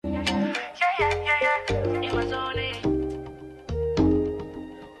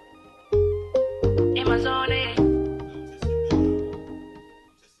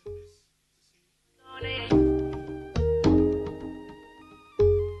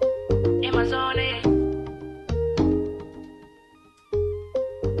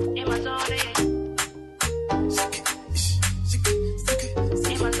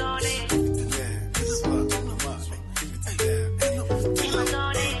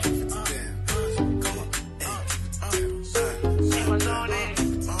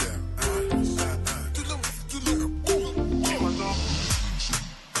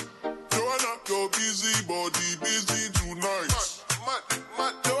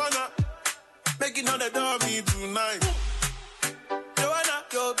me tonight. Joanna,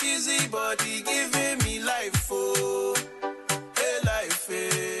 your busy body giving me life, oh. Hey, life,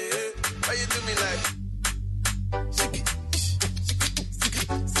 hey. Why you do me like?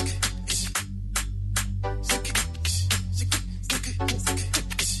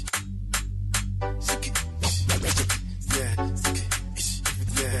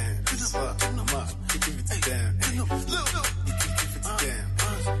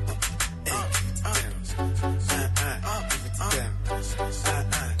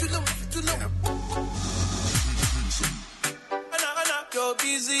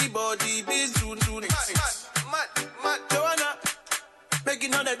 Busy body, busy tune. Mad, Joanna,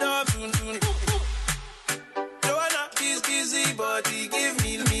 making all the dub tune. Joanna, busy body, give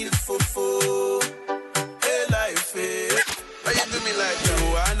me fo. Hey, life, hey. Why you do me like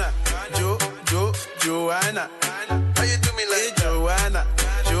Joanna? Joanna. Why you do me like Joanna?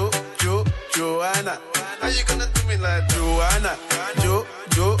 Joanna. How you gonna do me like Joanna?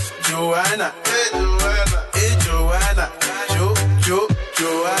 Joanna. Hey, Joanna.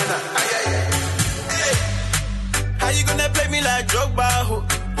 Joanna. Hey. How you gonna play me like Drogba?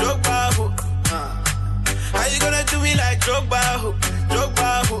 How you gonna do me like Drogba?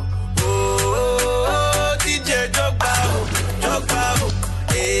 Oh, DJ Drogba.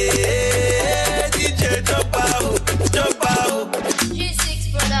 Hey, DJ Drogba.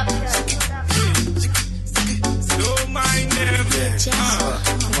 G6 production. Don't mind them.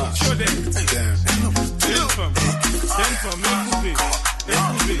 Show them. Send from me.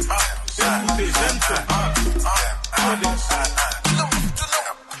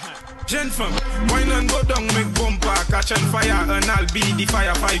 Gentlemen, wine and go down, make bumper, catch and fire, and I'll be the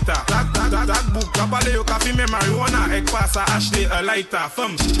firefighter. That book, kabale yo kafi me marijuana, ek pasa ashte a lighter.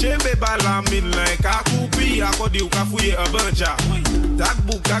 Femme, chebe bala min like a kupi, akodi yo kafuye a banja. That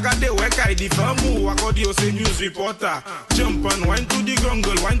book, agade wekai di famu, akodi yo se news reporter. Jump and wine to the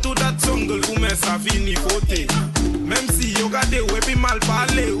grungle, wine to that jungle, ume sa vini fote. Même si yo gade wepi mal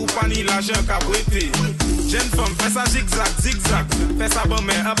parler, ou pani la jen kabwete. Jeune femme, fais ça zigzag, fais ça bon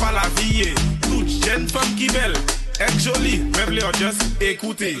mais un pas la vie. Toute jeune femme qui belle, est jolie, même les just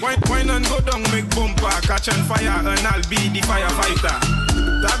écouter. Wine and go down, make bumper, catch and fire, and I'll be the firefighter.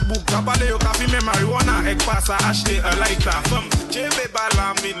 That book, kapale yo kafi me marijuana, ek pasa ashte a lighter. Femme, chebe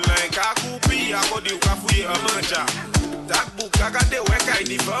bala min like a kupi, akodi yo kafuye a banja. That book, I got the work I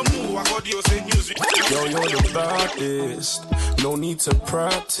did for move. I got you say music. Yo, you're the baddest. No need to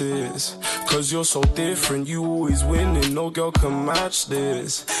practice. Cause you're so different. You always winning. No girl can match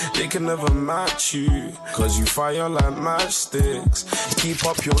this. They can never match you. Cause you fire like matchsticks. Keep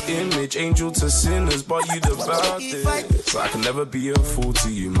up your image. Angel to sinners. But you the baddest. I can never be a fool to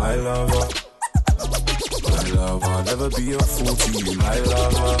you, my lover. My lover, never be a fool to you, my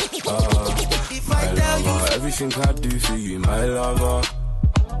lover. My lover, everything I do for you, my lover.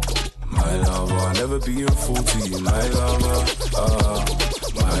 My lover, never be a fool to you, my lover.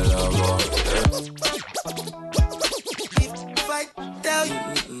 My lover. If I tell you,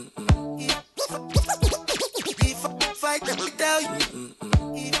 if I tell you,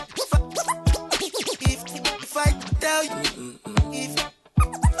 if I tell you,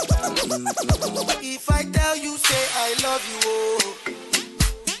 if I tell you, say I love you, oh.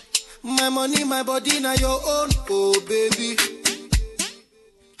 My money, my body, now your own, oh baby.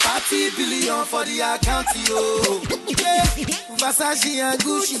 30 billion for the account, oh. Yeah. Versace and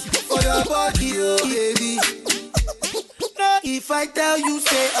Gucci for your body, oh baby. If I tell you,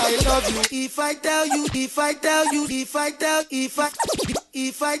 say I love you. If I tell you, if I tell you, if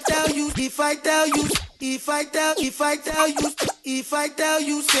I tell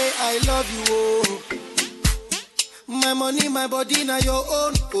you, say I love you, oh. My money, my body, now your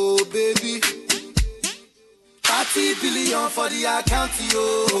own, oh baby. 30 billion for the account,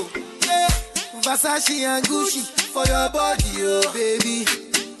 oh. Yeah. Versace and Gucci for your body, oh baby.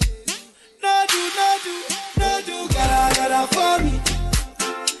 No do, gotta for me.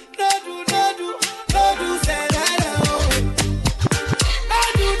 No do, say that, oh. No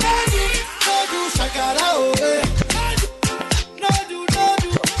do, shakara, oh. No do, gotta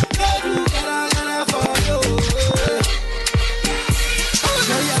for you.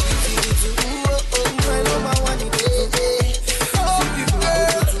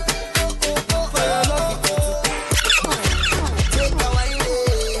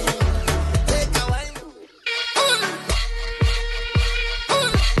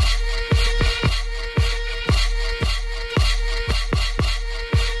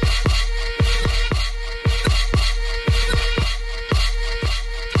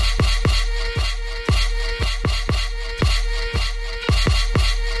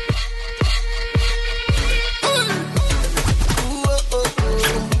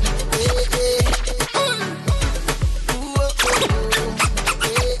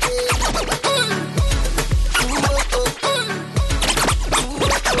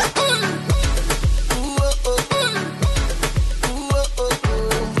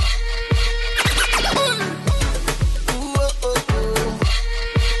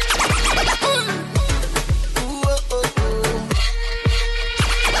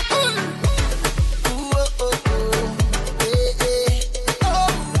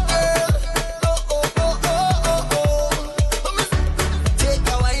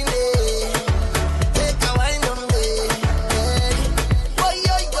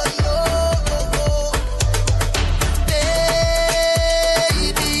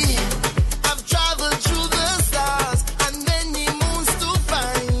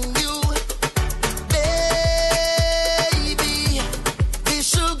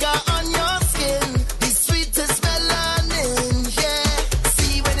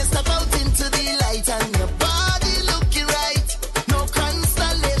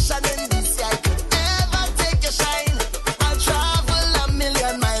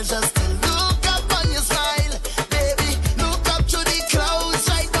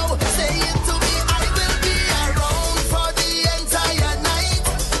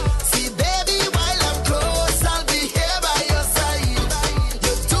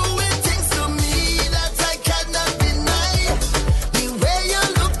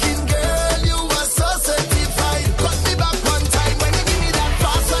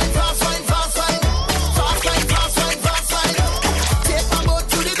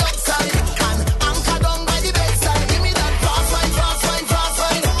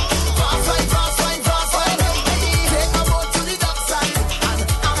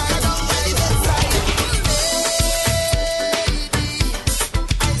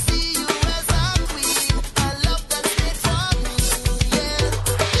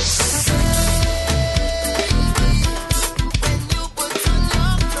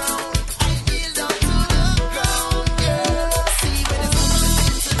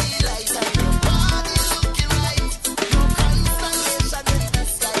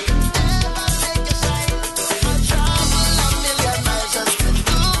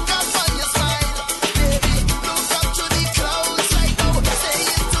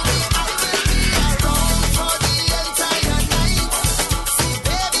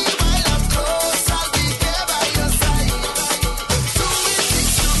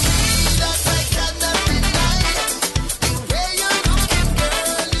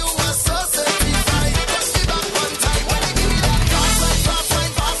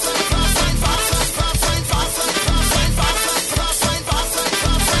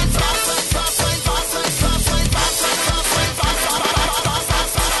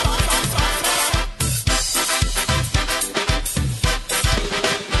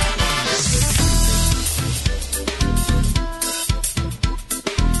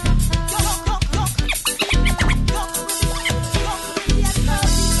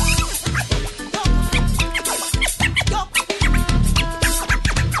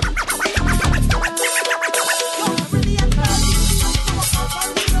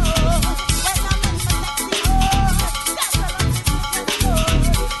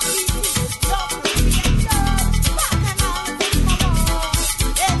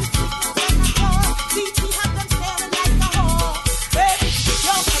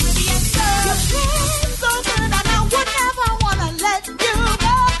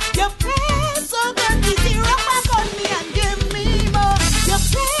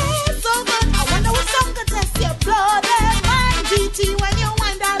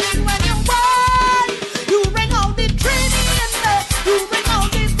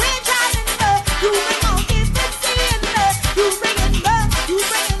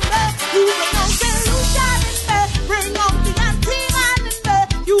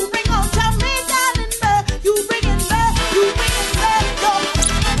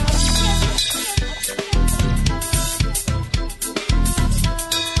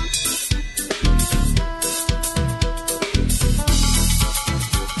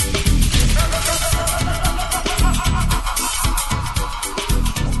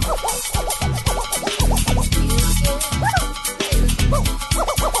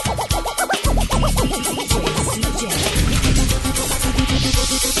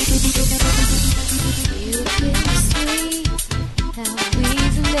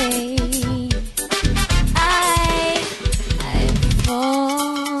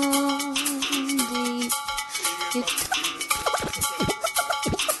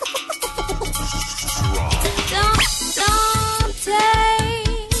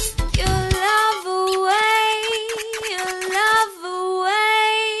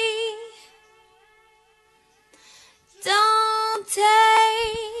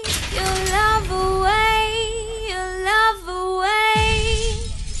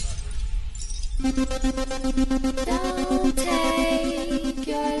 Don't take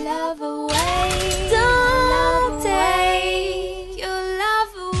your love away. Don't take your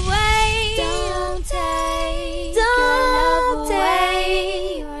love away. Don't take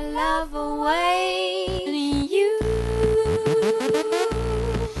your love away. You,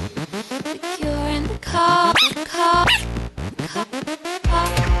 the cure in the car.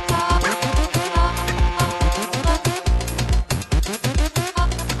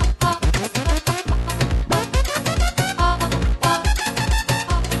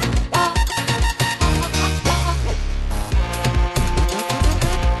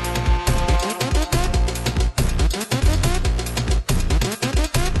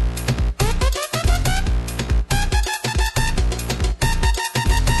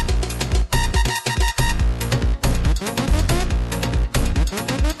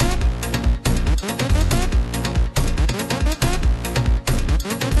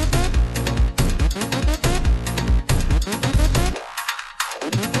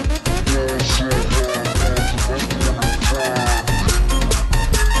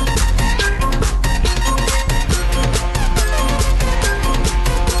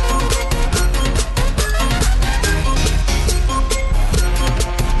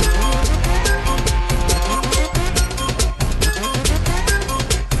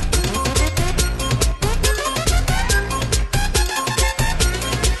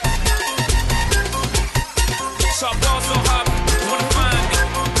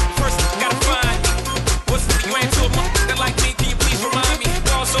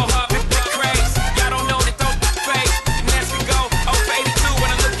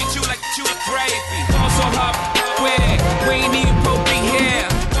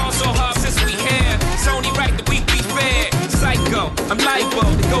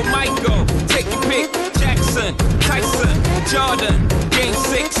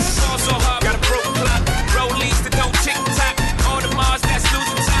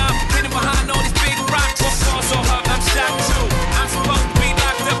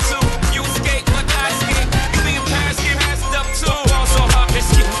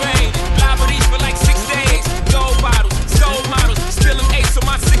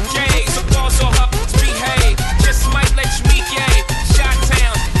 Shot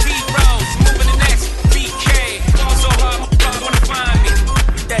Town, D-Rose, moving the next BK. Also hard, wanna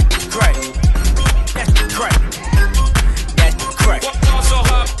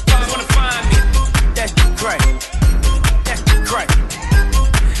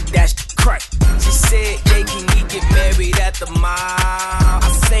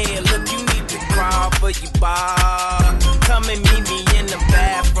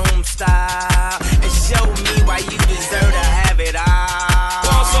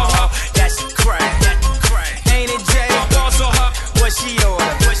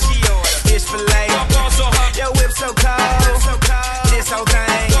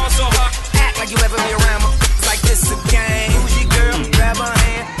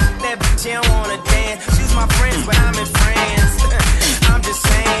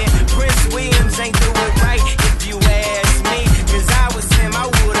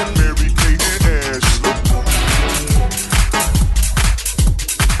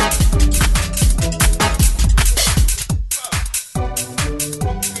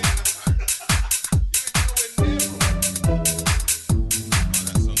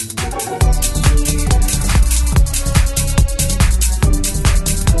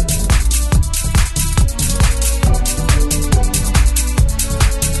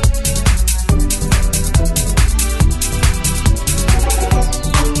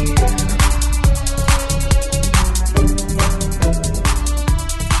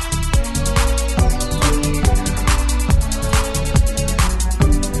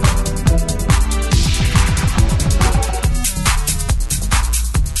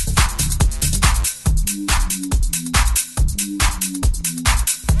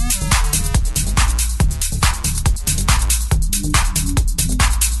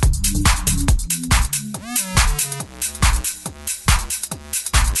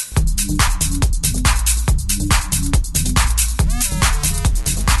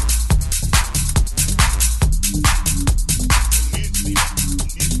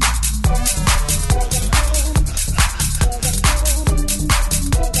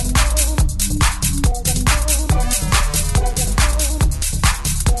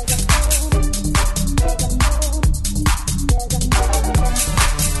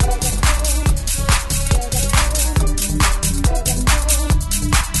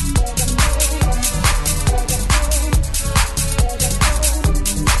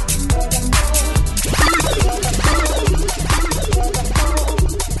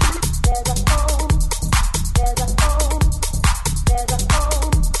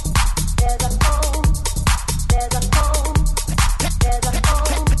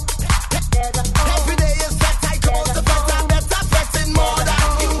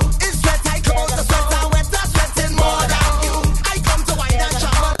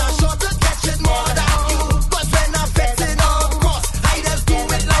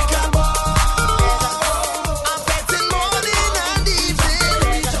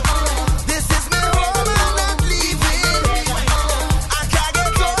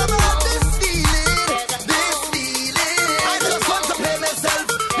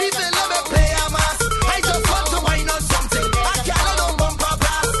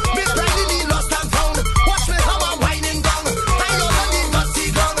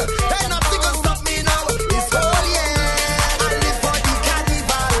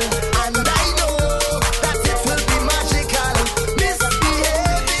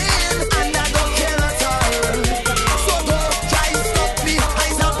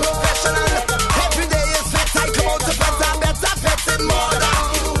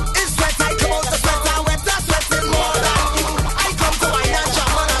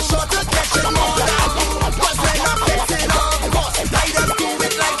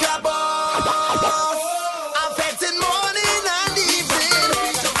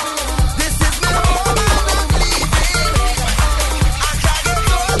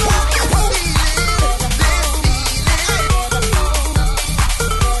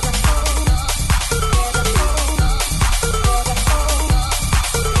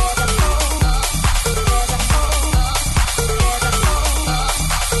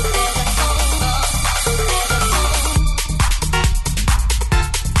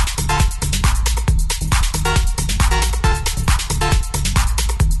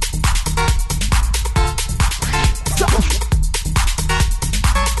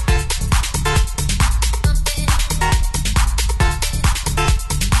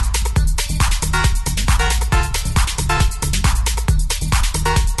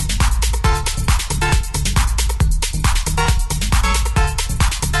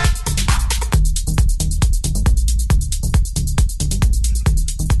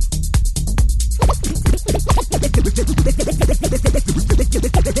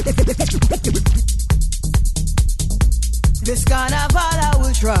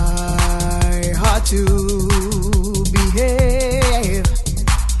try hard to behave,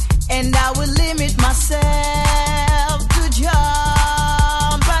 and I will limit myself to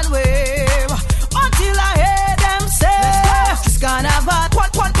jump and wave until I hear them say, "This carnival."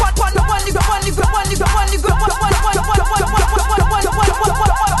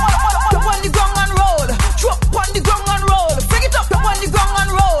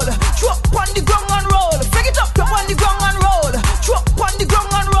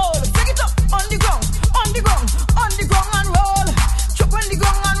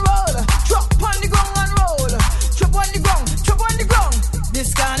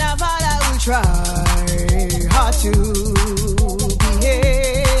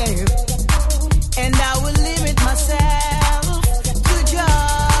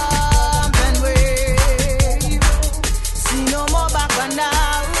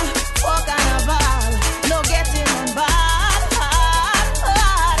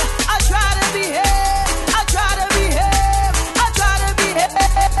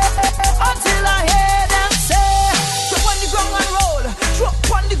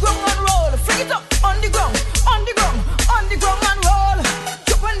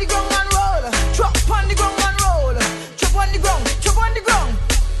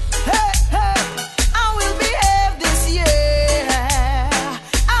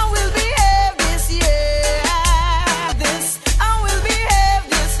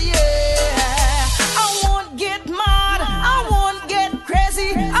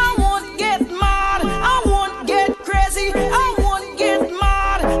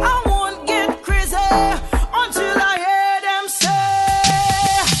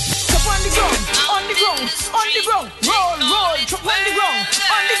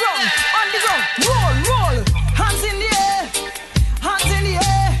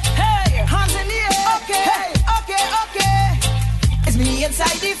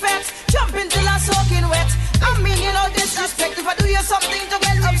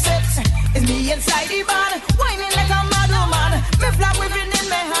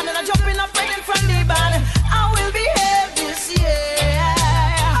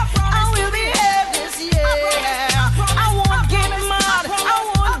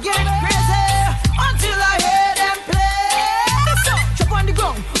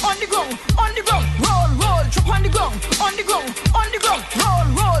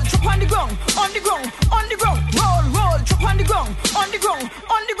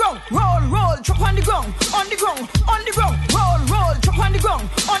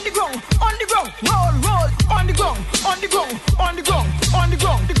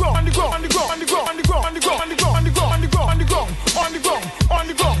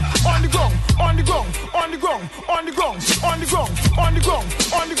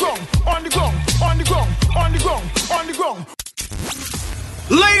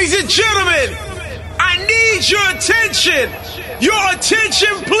 Ladies and gentlemen, I need your attention. Your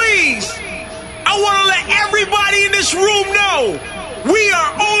attention, please. I want to let everybody in this room know we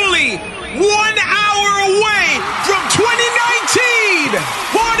are only 1 hour away from 2019.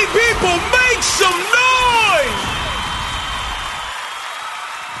 Party people, make some noise.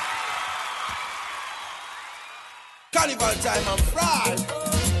 Carnival time, I'm fried.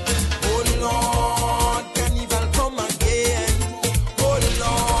 Oh Lord, carnival come again. Oh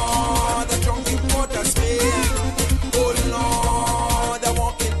Lord, the drunken water Spain. Oh Lord, the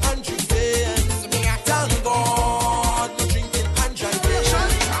walking hundred veins. Thank God, we drinking hundred veins.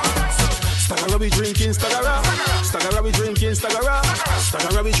 Stagara we drinking, stagara. Stagara we drinking, stagara.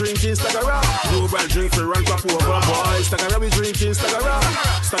 Stagara we drinking, stagara. Global drink for run up over boys. Stagara we drinking, stagara.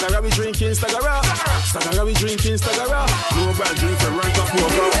 Stagara we drinking, stagara. Stagara we drinking, stagara. Global drink for run up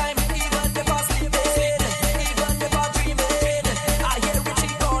over.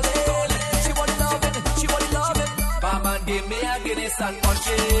 Give me a Guinness and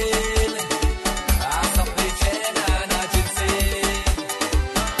punching. I stop the chain and I just say,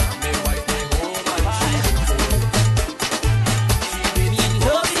 me wife me home and she been in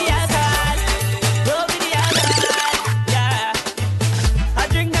love with the alcohol, yeah. I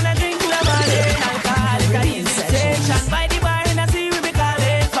drink and I drink till I'm all in alcohol. It's a station by the bar and I see we be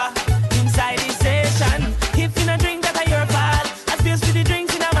calling for inside the station. If you not drink that your fault, I space with the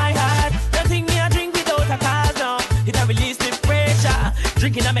drinks in my heart. Don't think me I drink without a cause, no. It a release the pressure.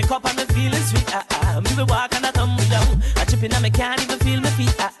 Drinking on my cup and me feeling sweet. Me be walk and I tumble down. I tripping and me can't even feel my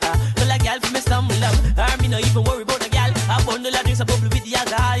feet. Feel like gal for me stumble down. Me no even worry about a gal. I bundle of drinks a bubble with the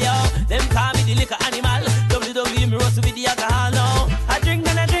alcohol, yo. Them call me the liquor animal. WWE me roast with the alcohol, no. I drink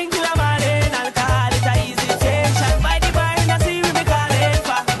and I drink till I'm all in alcohol. It's a easy station. By the bar and I see we be calling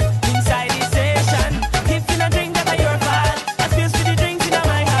for inside the station. If you not drink that your fault, I space with the drinks in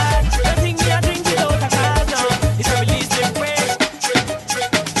my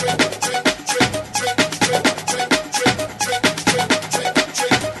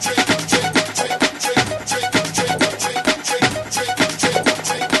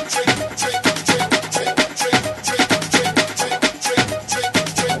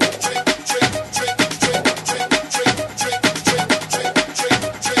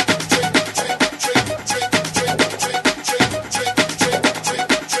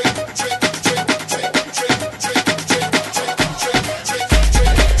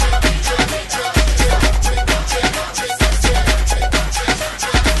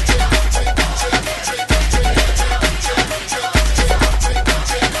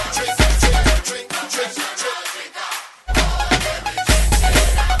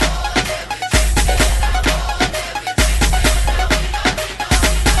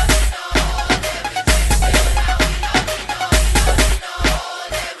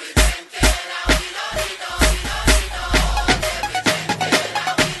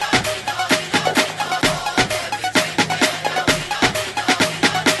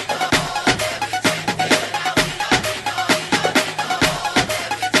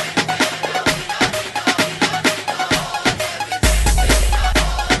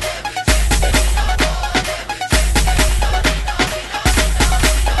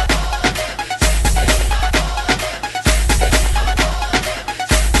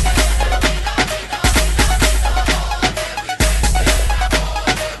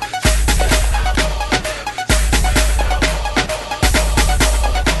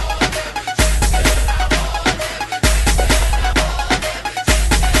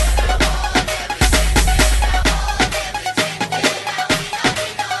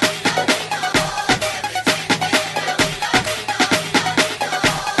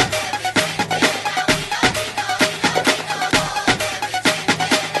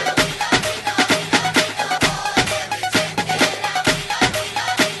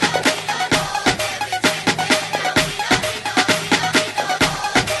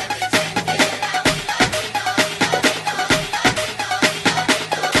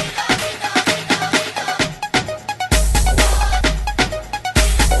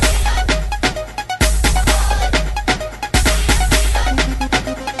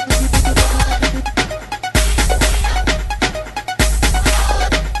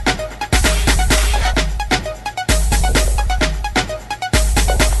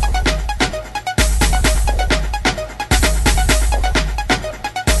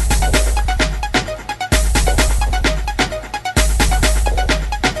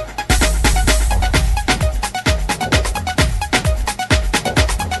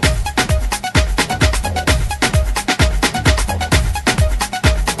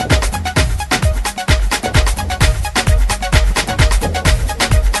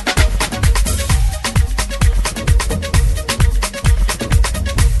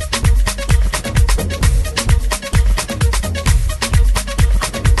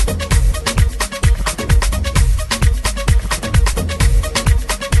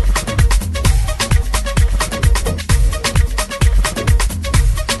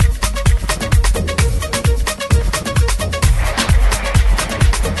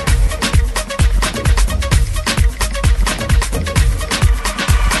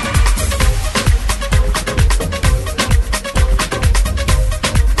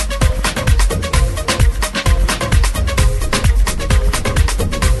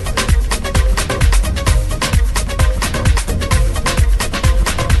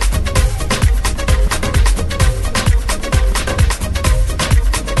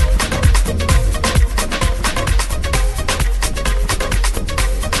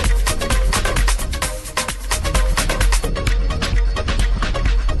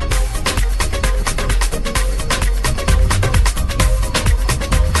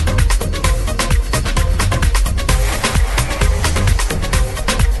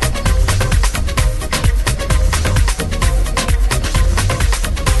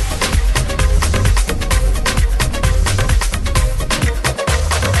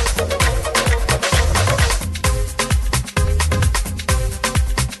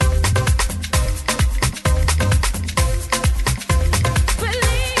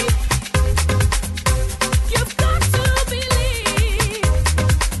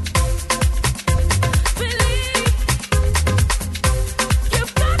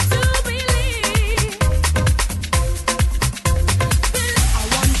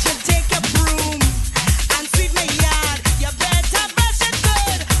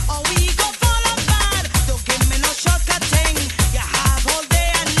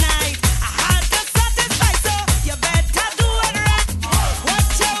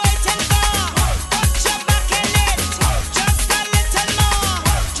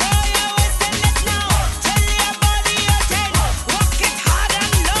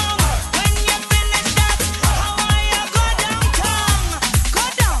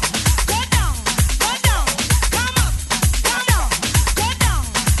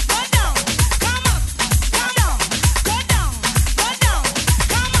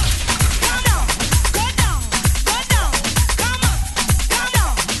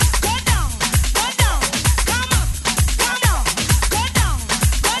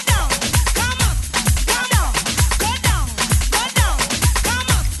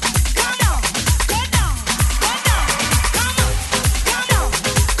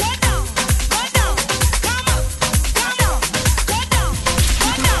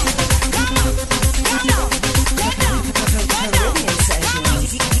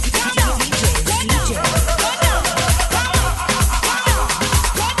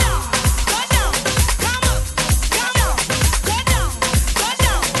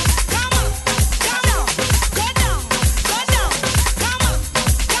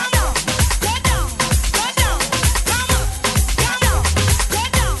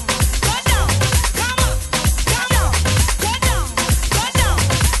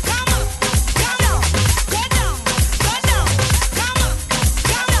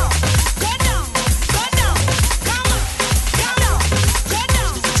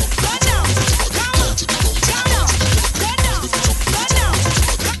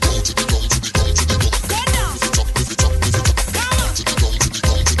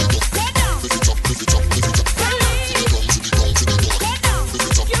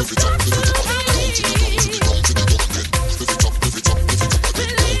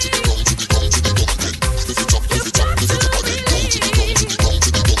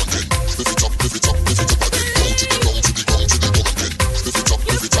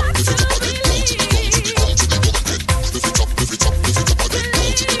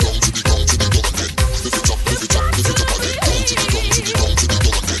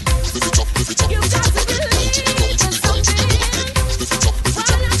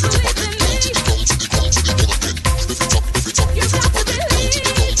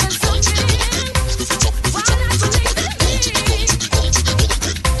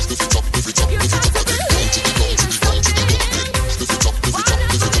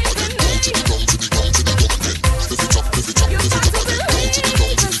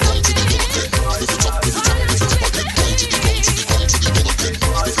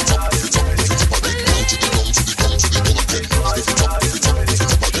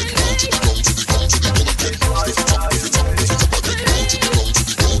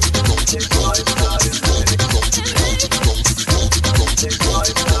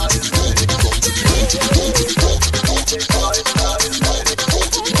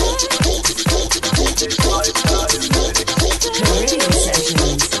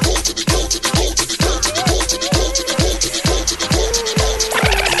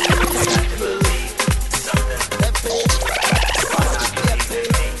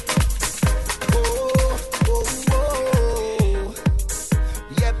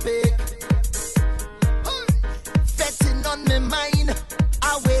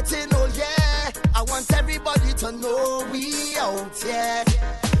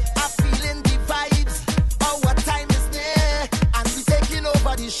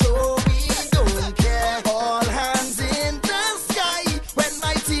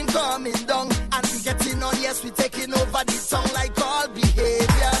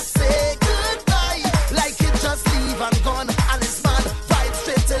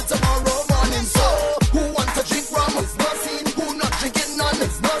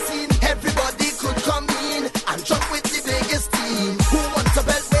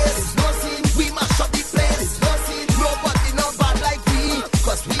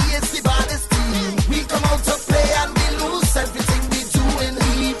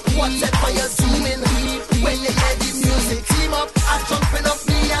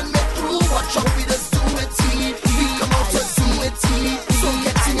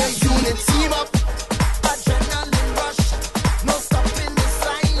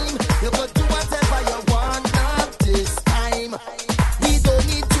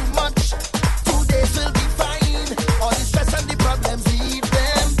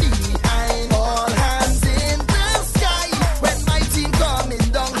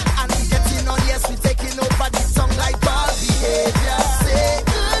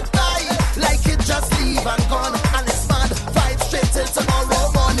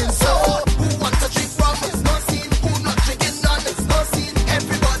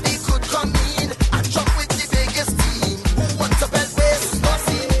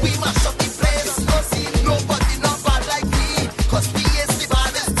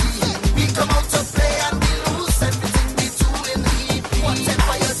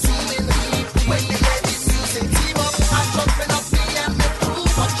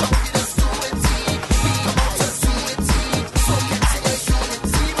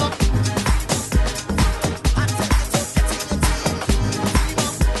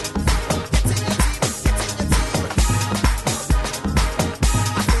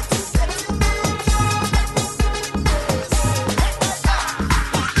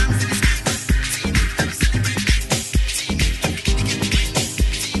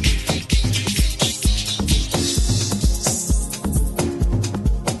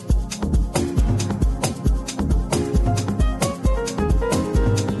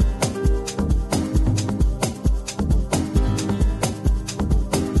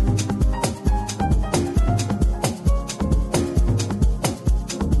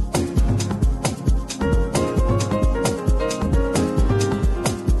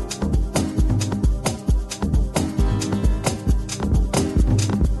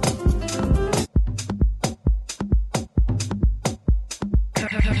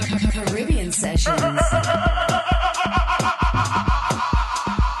Caribbean Sessions.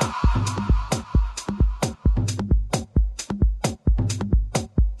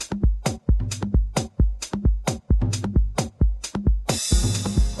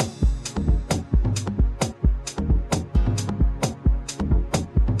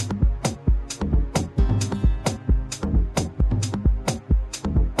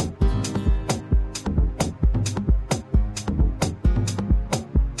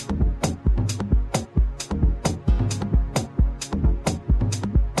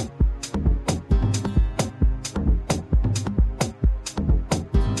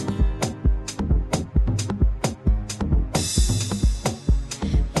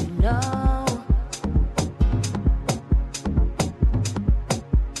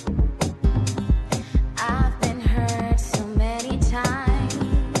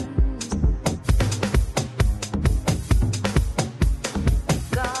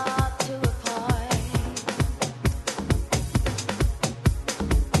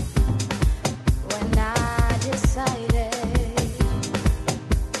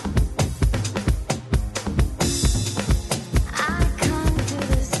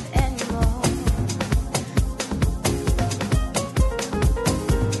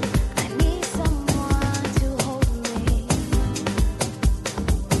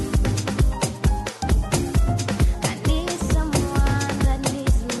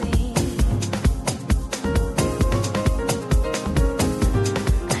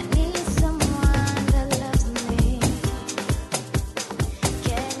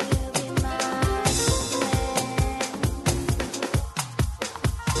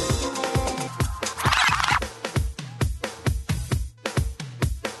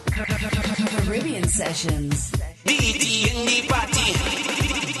 Caribbean Sessions. D.Tee in the party.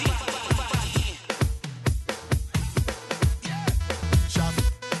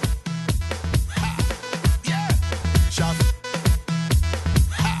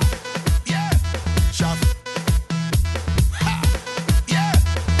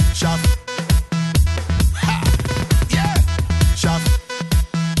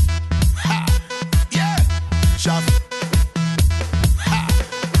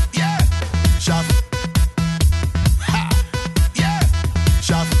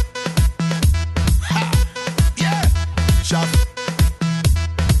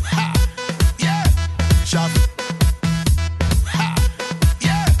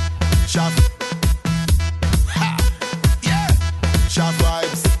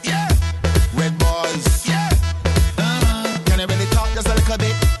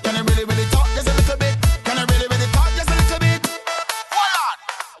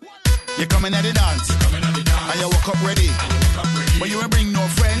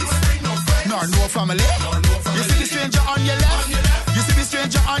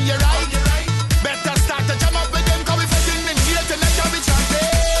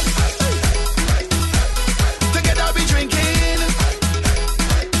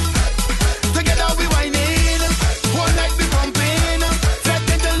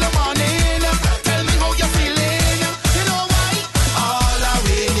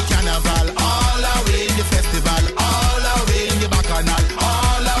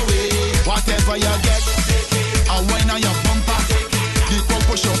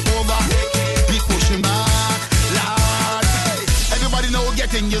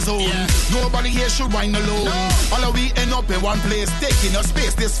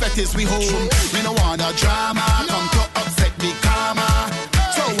 We home. We don't want a drama. Come to upset the karma.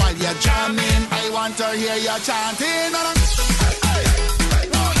 So while you're jamming, I want to hear you chanting.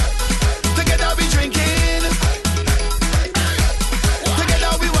 Together we drinking.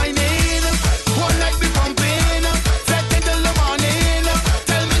 Together we whining. One night we pumping. Flat until the morning.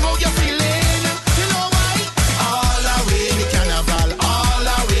 Tell me how you're feeling. You know why? All away the carnival. All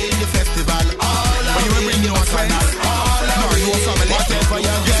away the festival. All away when you bring your friends. All away your family. Whatever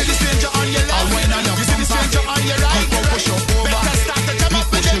you get.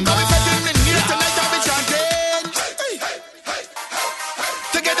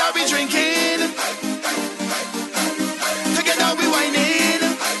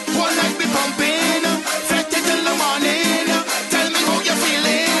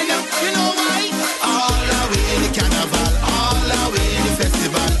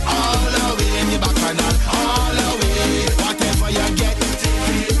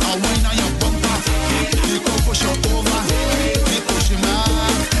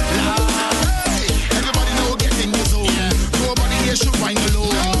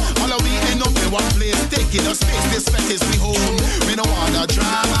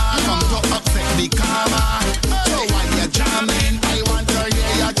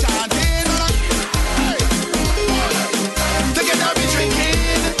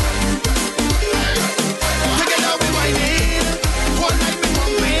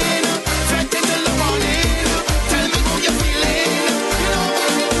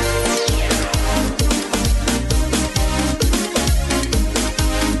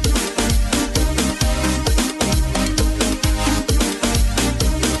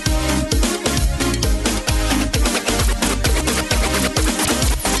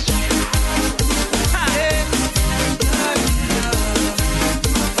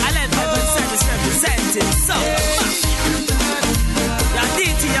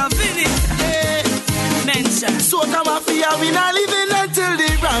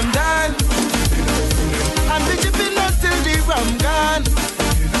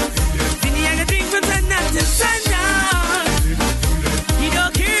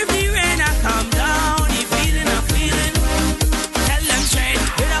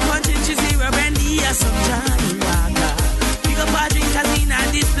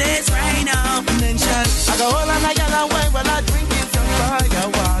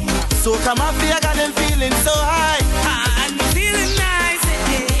 Soca Mafia got them feeling so high. And me feeling nice.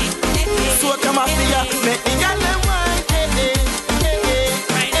 Soca Mafia make the girl them wine.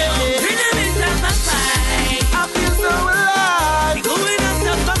 Right now, rhythm is on my mind. I feel so alive. We going up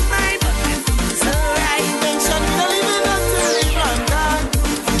top of my bucket. So right. Mention we don't live in us till the ram gone.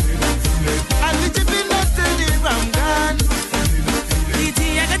 And we chipping us till the ram gone.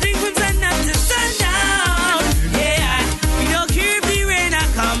 D.Tee, I got drink from sun up to sundown. Yeah, we don't care if the rain I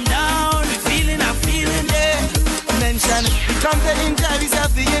come down. We feeling, I'm feeling. Yeah, mention we come to enjoy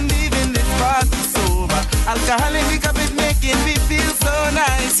ourselves and living this party sober. Alcohol and liquor it making me feel so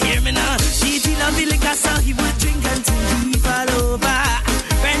nice. Hear me now, D.Tee love the liquor, so he would drink until he fall over.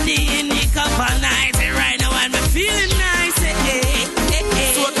 Brandy in the cup all night, and right now I'm feeling nice.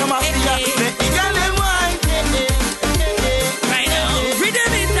 Soca Mafia make the girl them wine. Right now,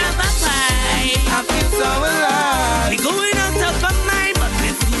 rhythm is on my mind. I feel so alive. We going on top of mine, but we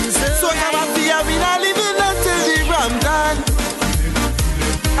feel so Soca right. Mafia we not living until the ram gone.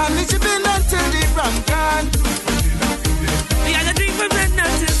 And we chipping until the ram gone. We got to drink from sun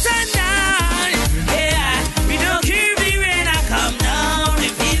up till sundown. Yeah, we don't care if the rain I come down. We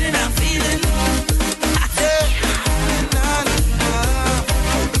feeling, I'm feeling.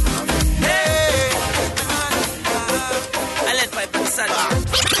 I let my boots on.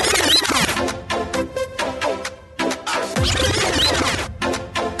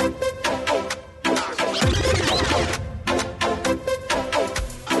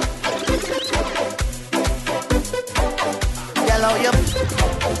 Yellow, yep.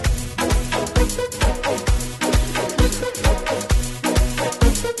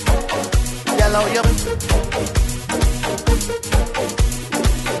 Yellow, yep.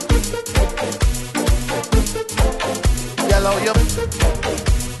 Yellow, yep.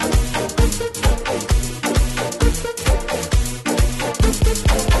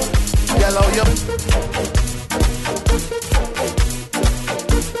 Yellow, yep.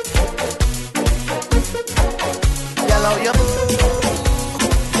 Yellow, yep.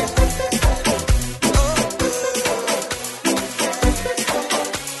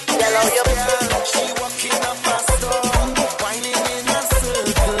 Yellow, yep. She walking up a storm, whining in a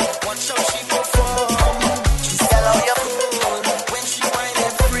circle. Watch how she perform. She's Yellow, yep. good when she whine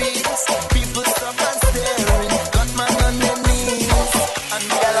and freeze. People stop and staring. Got man on their knees. And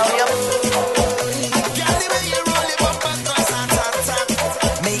Yellow, yep. girl, the way you roll your bumper,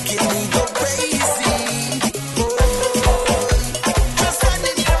 making me go crazy. Oh,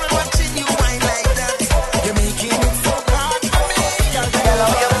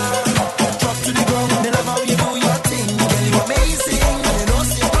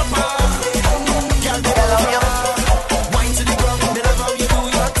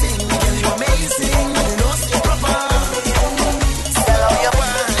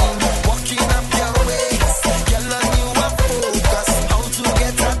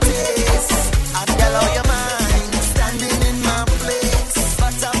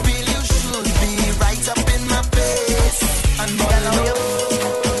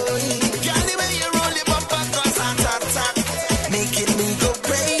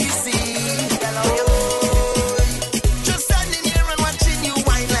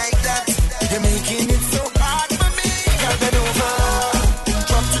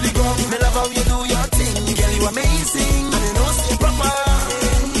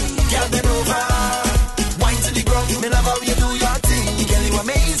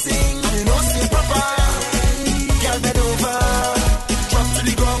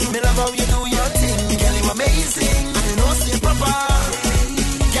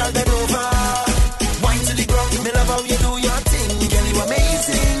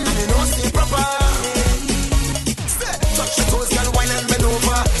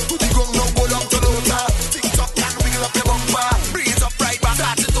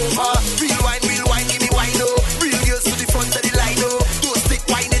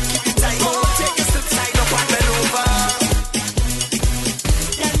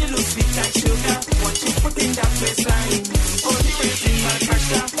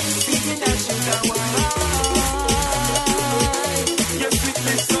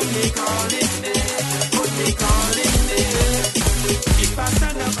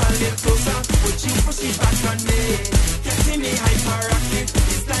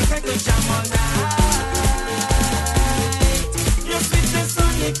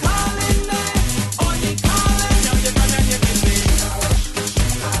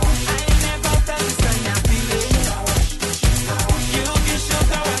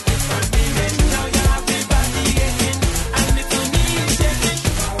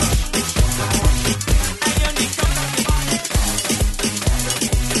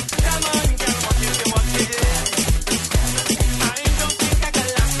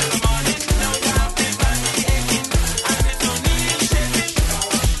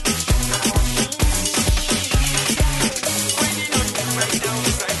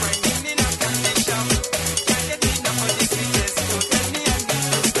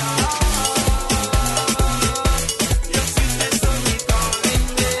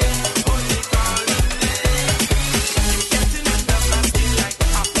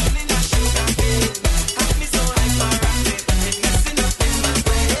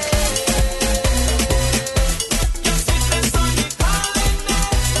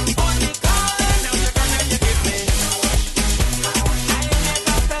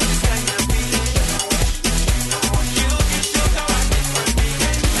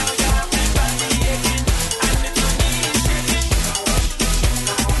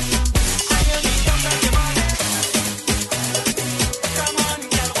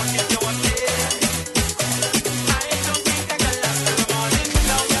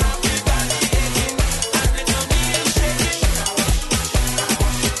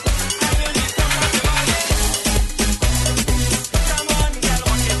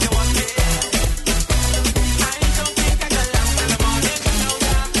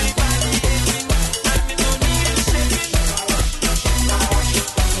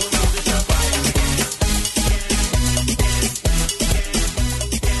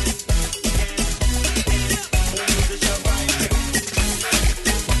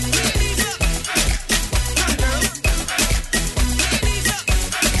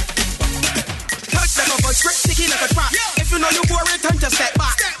 just step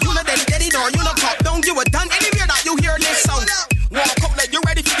back. You know daddy door, you know top down, you a done anywhere that you hear this sound. Walk up like you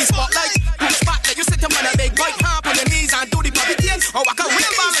ready for the spotlight. Push back like you sit up on a big bike, hop on your knees and do the puppy tail. Or walk a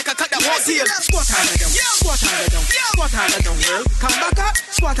real bar like a cut that whole tail. Squat harder down, squat harder down, squat harder down, girl. Come back up,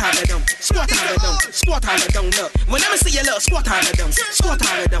 squat harder down, squat harder down, squat harder down, look. Whenever see you look, squat harder down, squat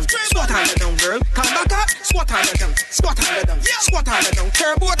harder down, squat harder down, girl. Come back up, squat harder down, squat harder down, squat harder down.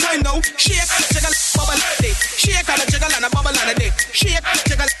 Turbo time now, shake, jiggle, bubble and a dick. Shake and a jiggle and a bubble and a dick. Shake,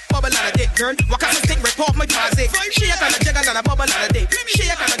 jiggle, bubble and a dick, girl. Walk out the stick, rip off my paws. Shake and a jiggle and a bubble and a dick.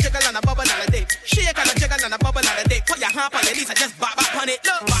 Shake and a jiggle and a bubble and a dick. Shake and a jiggle and a bubble and a dick. Put your hand on your knees and just bop bop on it,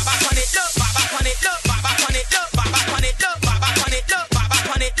 look, bop bop on it, look, bop bop on it, look, bop bop on it, look, bop bop on it, look, bop bop on it, look, bop bop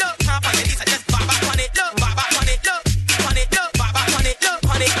on it, look. Hand on your knees and just bop bop on it, look, bop bop on it, look, on it, look, bop bop on it, look,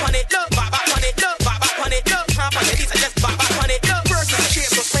 on it, look, bop bop on it, look, bop bop on it, look. Hand on your knees and just bop bop on it, look. First is shape,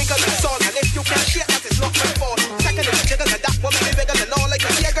 so sprinkle the salt, and if you can't shake, that is not my fault. Second is jiggle, and that one be bigger than all like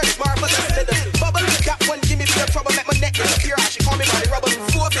a tiger. It's marvelous, bubble. That one give me pure trouble, make my neck disappear. She call me Bobby Rubble.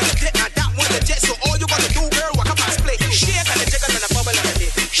 Fourth is dick, and that one legit. So all you gotta do, girl, walk up and split. Shake and a jiggle and a bubble and a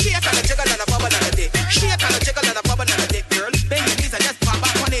dick. Shake and a jiggle and a bubble and a dick. Shake and a jiggle and a bubble and a dick, girl. Bend your knees and just pop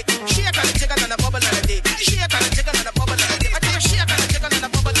back on it. Shake and a jiggle and a bubble and a dick. Shake and a jiggle and a bubble and a dick. I tell you, shake and a jiggle and a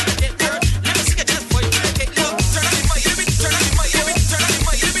bubble and a dick, girl. Let me see you just for you. Look, turn on your mic, turn on your mic, turn on your mic, turn on your mic, turn on your mic,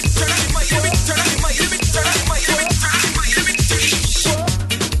 turn on your mic, turn on your mic.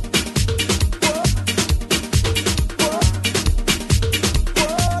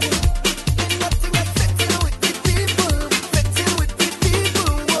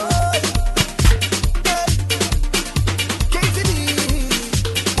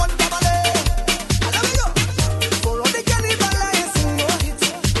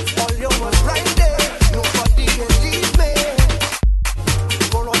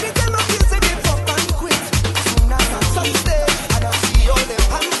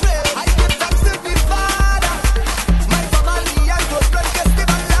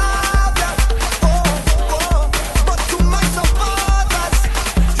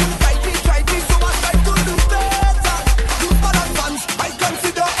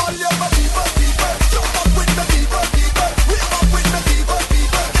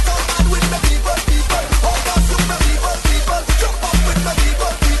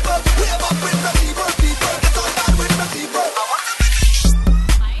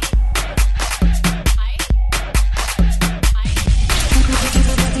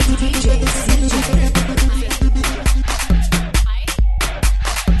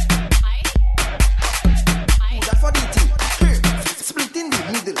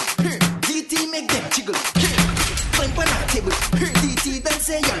 D.Tee, then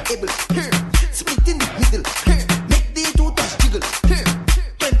say you're able. Split in the middle. Make the two touch jiggle.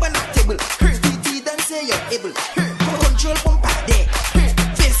 Climb on a table. D.Tee, then say you're able. Control pumper there.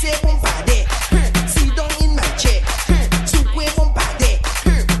 Face pumper there. Sit down in my chair. Sukwe pumper there.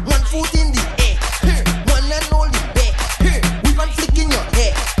 1 foot in the air. One and only there. We one flick in your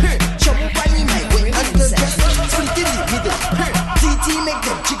hair. Show me in my way. And the just split in the middle. D.Tee make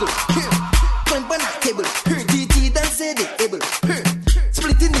them jiggle. Climb on a table. D.Tee, then say they able.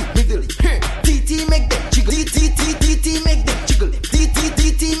 Split in the middle. D.Tee make them jiggle. D.Tee make them jiggle.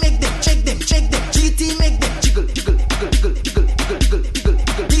 D.Tee make them check them. D.Tee make them jiggle.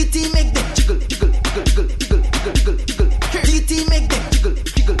 D.Tee make them jiggle. D.Tee make them jiggle. D.Tee make them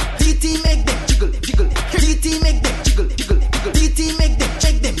jiggle. D.Tee make them jiggle. D.Tee make them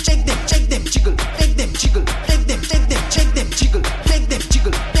check them. Jiggle. Make them jiggle. Make them check them. Jiggle. Make them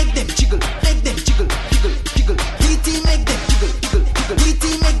jiggle. Make them jiggle. Make them jiggle. D.Tee make them jiggle.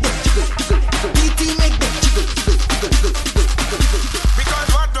 D.Tee make them jiggle. D.Tee make them jiggle. Because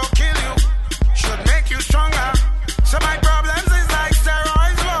what don't kill you should make you stronger. So my problems is like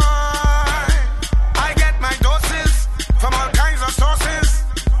steroids, boy. I get my doses from all kinds of sources,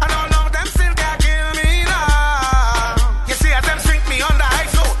 and all of them still can't kill me now. You see, as them sink me on the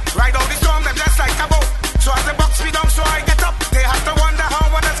ice, so ride out the storm, them just like a boat. So as the box me down, so I get up. They have to wonder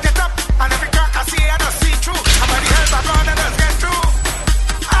how others get up, and every crack I see, I just see through. And by the help of God, others get through.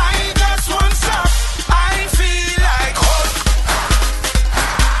 I just won't stop. I feel like hope.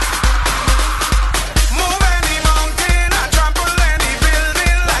 Move any mountain, I trample any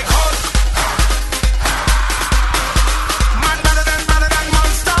building like Hulk. Man better than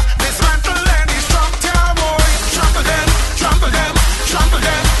monster. Dismantle any structure, boy. Trample them.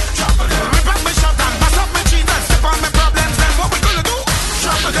 Rip up my shot and bust up my cheese and step on my problems. Then what we gonna do?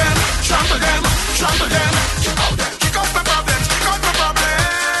 Trample them. Kick out my problems.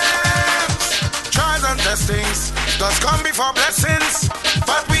 Trials and testings does come before blessings,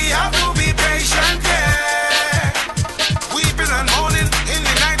 but we have to be patient, yeah. Weeping and mourning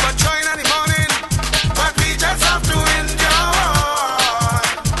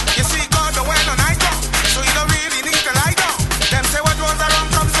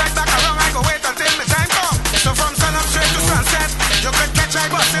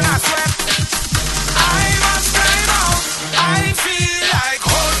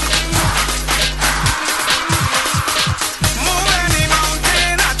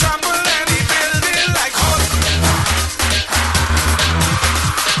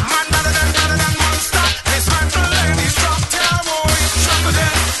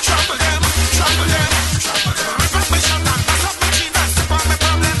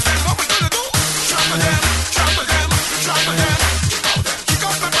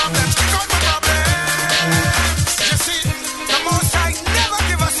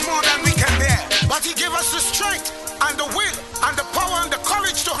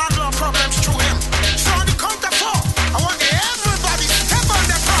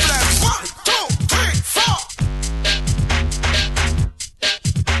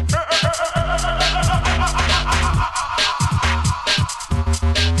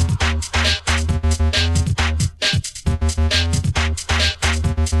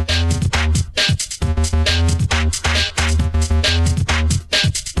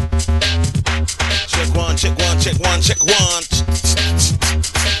check one, check one, check one.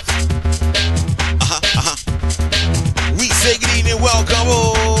 We say good evening, welcome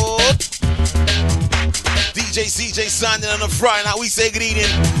on. DJ CJ signing on a Friday night. We say good evening,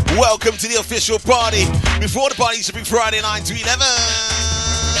 welcome to the official party. Before the party should be Friday 9 to 11.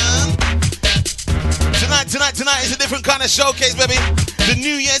 Tonight is a different kind of showcase, baby. The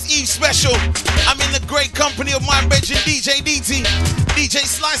New Year's Eve special. I'm in the great company of my bedroom DJ D.Tee, DJ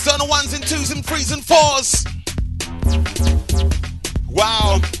Slysta on the 1s and 2s and 3s and 4s.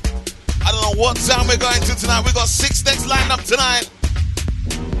 Wow. I don't know what time we're going to tonight. We got 6 decks lined up tonight.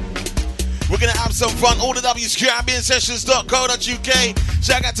 We're going to have some fun. All the W's, CaribbeanSessions.co.uk.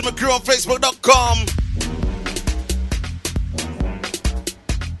 Shout out to my crew on Facebook.com.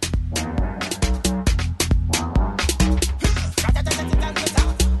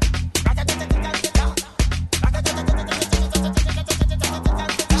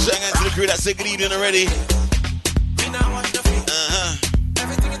 Shout out to the crew that said good evening already.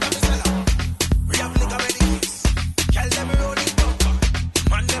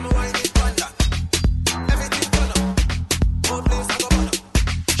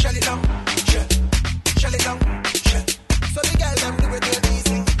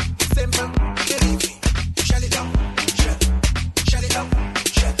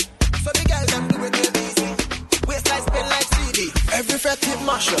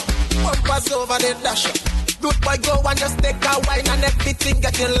 Over the dash up. Good boy, go and just take a wine and everything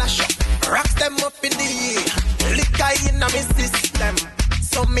getting lash up. Rocks them up in the air. Liquor in my system.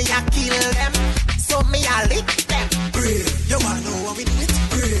 So me I kill them. So me I lick them. Brave. You wanna know how we do it?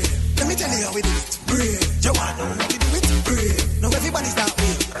 Brave. Let me tell you how we do it. Brave. You wanna know how we do it? Brave. Now everybody's that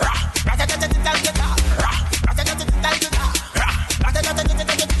way.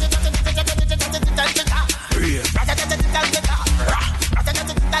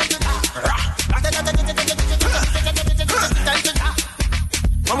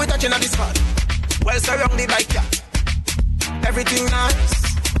 When we touching on this spot, well surrounded by cat. Everything nice,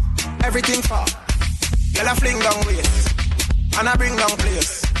 everything far. Girl I fling down waist, and I bring down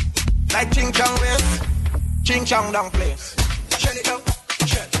place. Like ching chong waist, ching chong down place. Shut it down,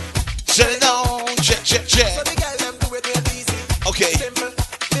 shut it down, check. So the girl them do it real easy. Okay. Simple,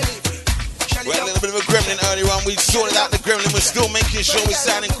 believe me. We had a little bit of a gremlin earlier on. We sorted out the gremlin. We're still making sure we're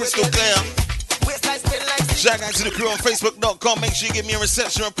sounding crystal clear. Shout out to the crew on Facebook.com. Make sure you give me a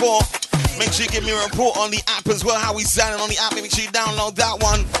reception report. Make sure you give me a report on the app as well. How we sounding on the app. Make sure you download that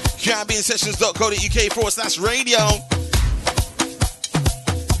one. CaribbeanSessions.co.uk/radio.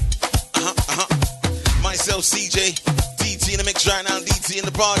 Myself, CJ, D.Tee in the mix right now. D.Tee in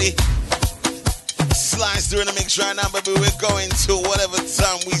the party. Slysta in the mix right now, baby. We're going to whatever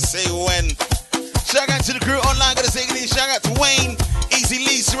time we say when. Shout out to the crew online. Gotta say good evening. Shout out to Wayne, Easy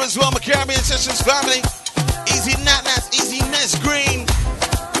Lisa as well. My Caribbean Sessions family. Easy Nat, Easy Ness Green,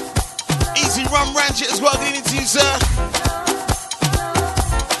 Easy Rum Rancher as well. Good evening to you, sir.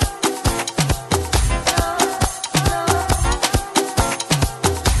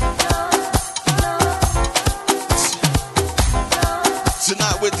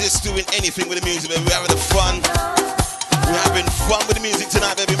 Tonight we're just doing anything with the music, baby. We're having fun. We're having fun with the music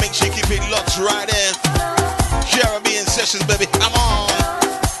tonight, baby. Make sure you keep it locked right there. Caribbean Sessions, baby. Come on.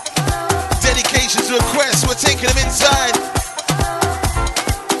 Dedications, requests, we're taking them inside.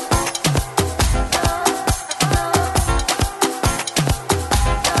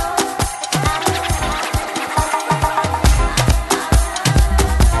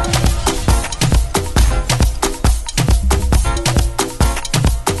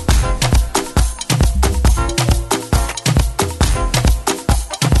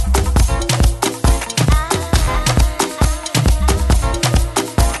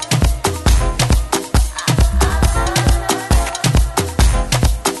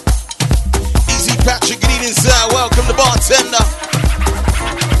 Welcome the bartender.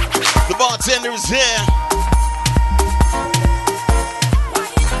 The bartender is here.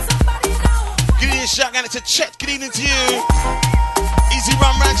 Good evening, shout out to Chet. Good evening to you. Easy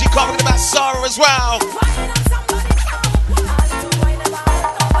Rum Ranji commenting about Sarah as well.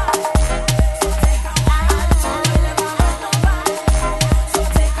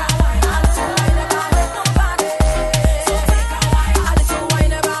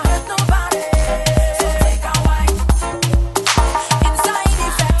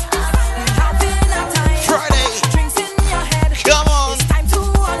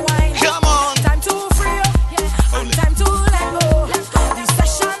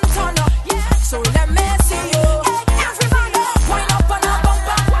 So let me see you.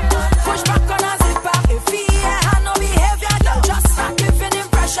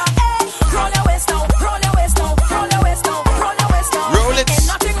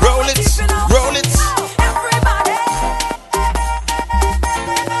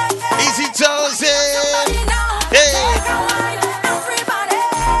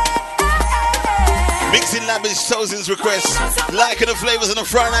 Mixing lavish thousands requests. Liking the flavors on the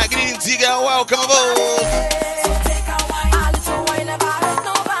front night. Good evening to you, girl. Welcome aboard.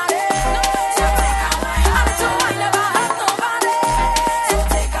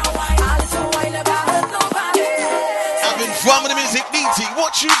 From the music, D.Tee,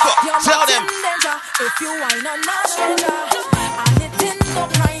 what you got? Tell them. If you wine on my stranger, and it in no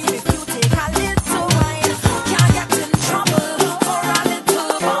crime if you take a little wine. Can't get in trouble for a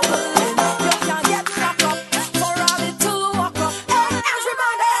little bubble. You can't get knocked up for a little walk up. Hey,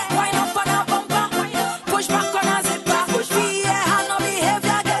 everybody, wine up on a bumper, push back on a zipper, push VA, and no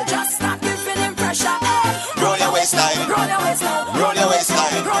behavior, girl, just start giving him pressure. Hey, roll your waistline, roll your waistline, roll your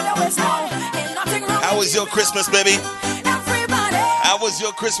waistline, roll your waistline. Ain't nothing wrong. How was your Christmas, baby? How was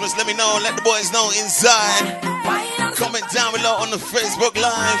your Christmas? Let me know. Let the boys know inside. Comment down below on the Facebook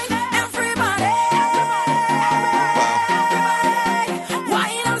Live.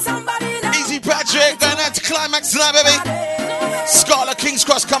 Wow. Easy Patrick, going out to Climax tonight, baby. Scarlet King's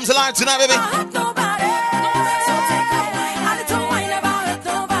Cross comes alive tonight, baby.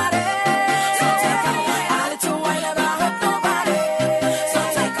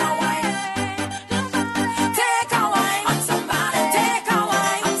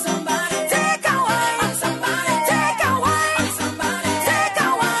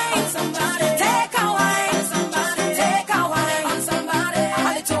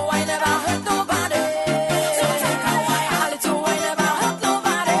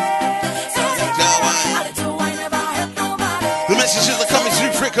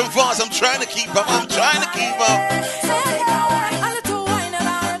 I'm trying to keep up. I'm trying to keep up.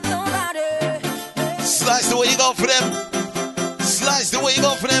 Slice the way you go for them. Slice the way you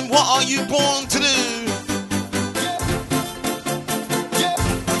go for them. What are you born to do?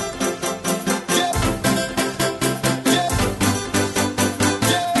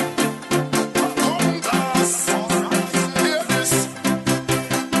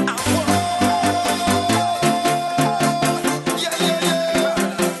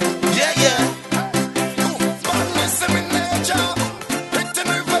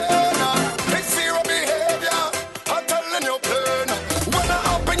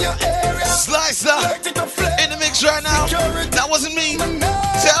 In the mix right now. That wasn't me.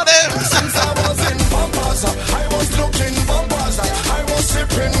 Tell them. Since I was in bumpers, I was looking bumpers. I was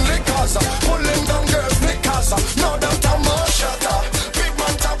sipping liquors, pulling down girls' knickers. Now that I'm a shutter, big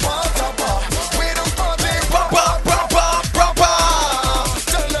man tapper. We don't party proper.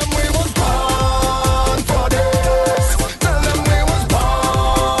 Tell them we was born for this. Tell them we was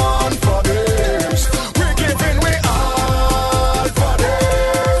born for this. We giving we all for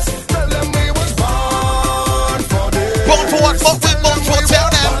this. Tell them we was born for this. Born for what? What we born for? Tell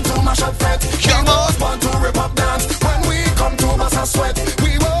them. Born to mash up fret. Come on. Born to rip up dance. When we come to mass and sweat,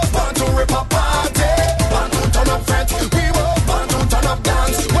 we were born to rip up party. Born to turn up fret. We were born to turn up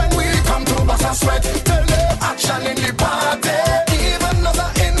dance. When we come to mass and sweat, tell them action in the party. Even as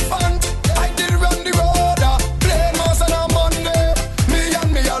an infant, I did run the road. Play mass on a Monday. Me and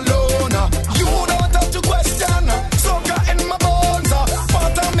me alone. You don't have to question. Soca in my bones.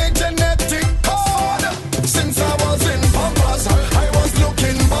 Part of me genetic code. Since I was in bumpers, I was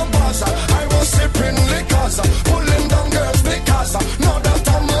looking bumpers. I was sipping liquors, pulling down girls' knickers. Now that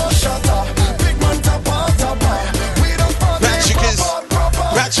I'm a shutter, big man tapper. We don't party proper.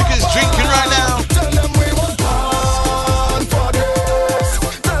 Patrick is drinking right now. Tell them we was born for this.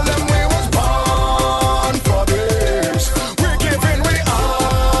 Tell them we was born for this. We're giving we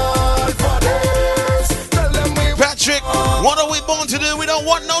all for this. Tell them we Patrick, what are we born to do? We don't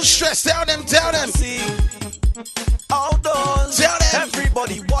want no stress. Tell them. Outdoors, Tell them.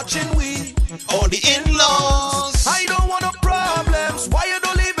 everybody watching we. All the in-laws. I don't want no problems. Why you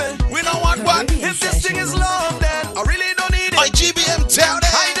don't leave it? We don't want what? If this thing is love, then I really don't need it. IGBM, tell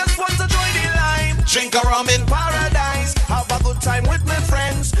them. I just want to join the line. Drink a rum in Paradise, have a good time with my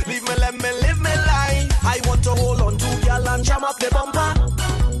friends. Leave me, let me live my life. I want to hold on to y'all and jam up the bumper.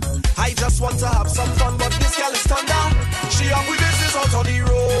 I just want to have some fun, but this girl is turned down. She have we business out on the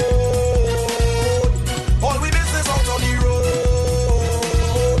road. All we business out on the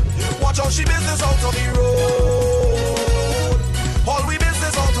road. Watch out, she business out on the road. All we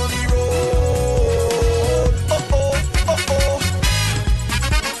business out on the road. Oh oh, oh oh.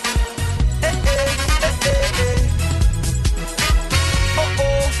 Hey, hey, hey, hey, hey. Oh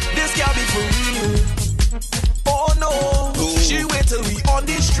oh, this girl be for real. Oh no, Ooh. she wait till we on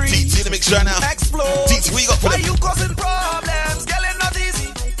the street. D.Tee in the mix right now. Explode. D.Tee, what you got for Why them? you causing problems? Girl, it's not easy.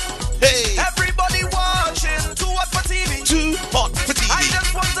 Hey, Everybody watching, too hot for TV. too hot for TV. I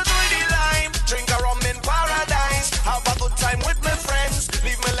just want to join the line, drink a rum in paradise, have a good time with my friends.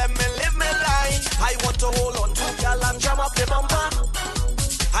 Leave me, let me live my life. I want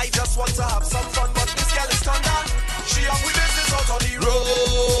want to have some fun, but this girl is turned on. She up with business out on the road.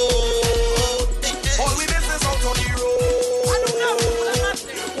 All we business out on the road.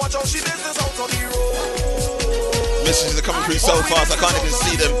 Watch how she business out on the road. Messages are coming through so fast I can't even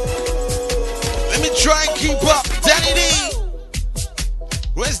see them. Let me try and keep up. Danny D!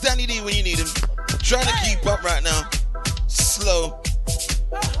 Where's Danny D when you need him? Trying to keep up right now. Slow.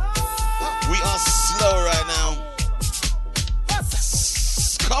 We are slow right now.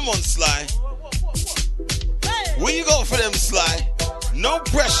 Come on, Sly. Where you go for them, Sly? No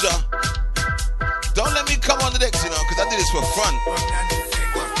pressure. Don't let me come on the decks, you know, because I do this for fun.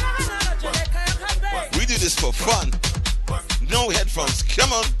 We do this for fun. No headphones.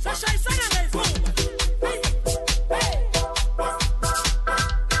 Come on.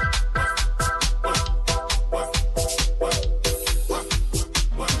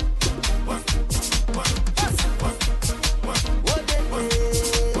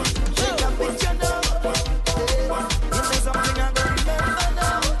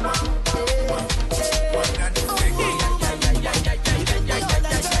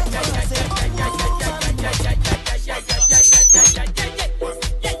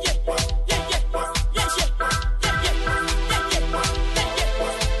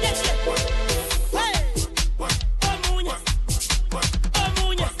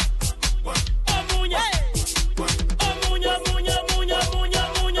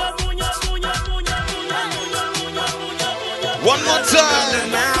 One more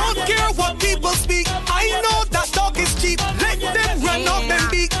time. Don't care what people speak. I know that dog is cheap. Let them run up and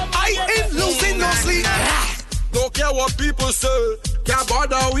beat. I ain't losing no sleep. Don't care what people say. Can't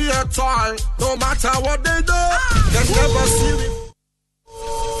bother we at all. No matter what they do, they never see me.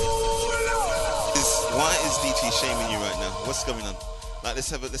 Why is D.Tee shaming you right now? What's going on? Like,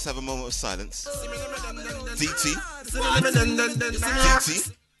 let's have a moment of silence. D.Tee.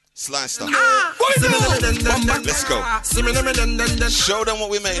 D.Tee. Slysta. Let's go. Show them what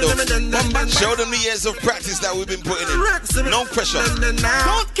we made of. Show them the years of practice that we've been putting in. No pressure.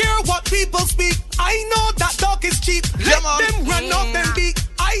 Don't care what people speak. I know that dog is cheap. Let them run up and beat.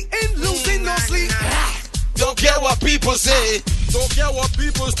 I ain't losing no sleep. Don't care what people say. Don't care what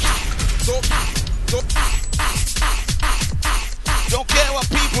people Don't care what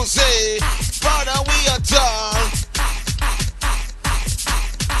people say. Father, we are done.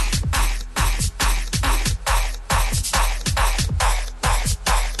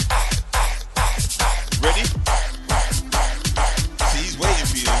 Ready? See, he's waiting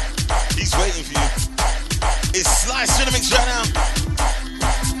for you. He's waiting for you. It's Slysta in the mix right now.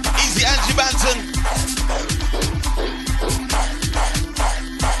 Easy Angie Banton.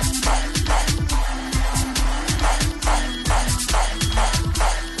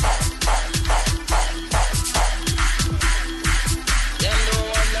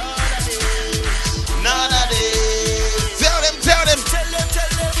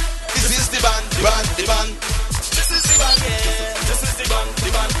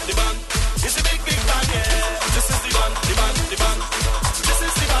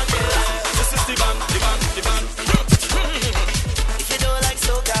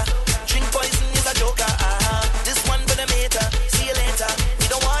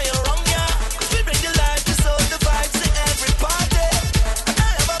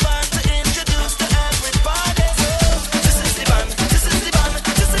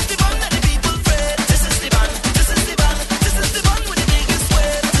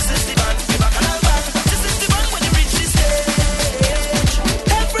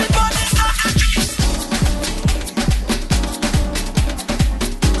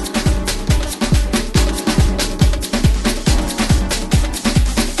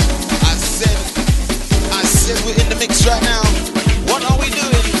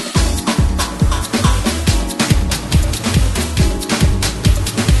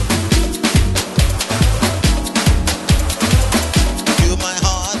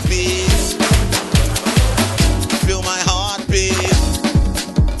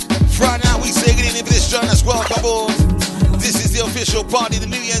 Party, the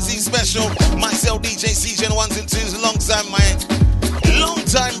New Year's Eve special. Myself, DJ CJ, and ones and twos, alongside my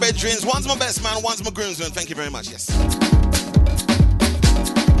long-time bedrooms. One's my best man, one's my groomsman. Thank you very much. Yes,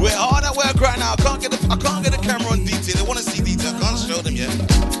 we're hard at work right now. I can't get a camera on D.Tee. They want to see D.Tee. I can't show them yet.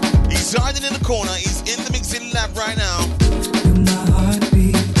 He's hiding in the corner. He's in the mixing lab right now.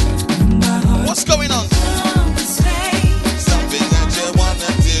 What's going on? Something that you wanna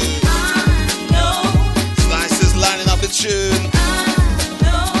do. Slices lining up the tune.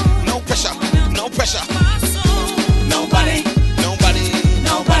 No pressure.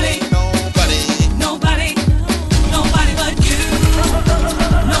 Nobody but you.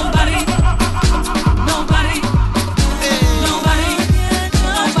 Nobody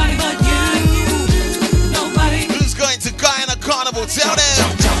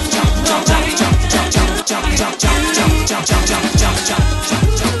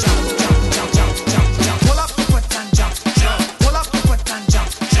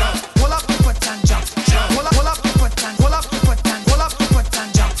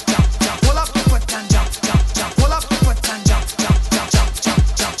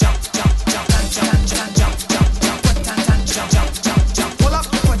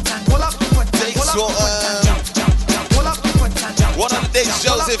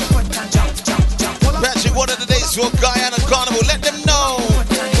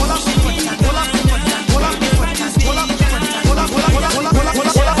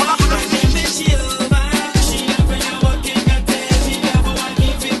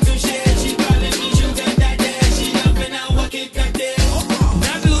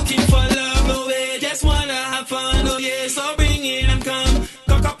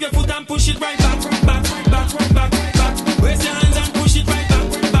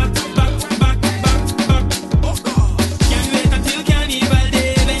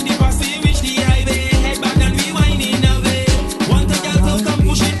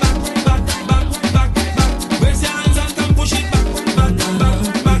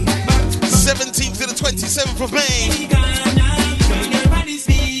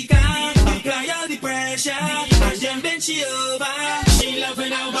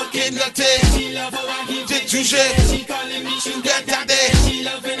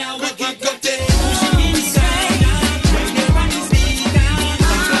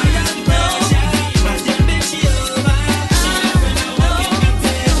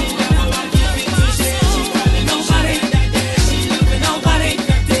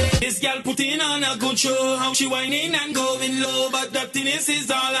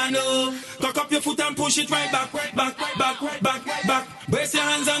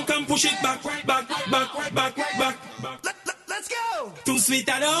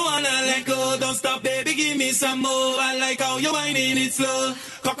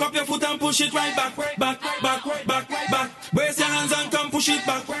Push it right back, right back, right back, right back, right back. Brace your hands and come push it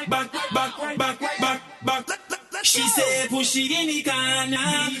back, right back, right back, right back, right back, back. She said push it in the corner,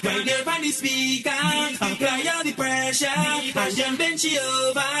 right there on the speaker. Apply all the pressure, and then bend she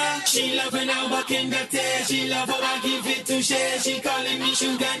over. She love when I walk in the tail. She love how I give it to share. She calling me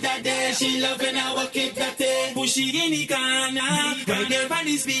sugar daddy. She love when I walk in the tail. Push it in the corner, right there on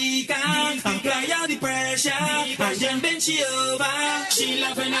the speaker. Apply all the pressure, and then bend she over. She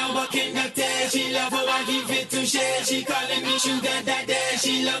love when I walk in the tail. She love how I give it to share. She calling me sugar daddy.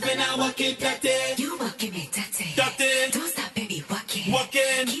 She love when I walk in the tail. You walking it, daddy. Don't stop, baby, walking.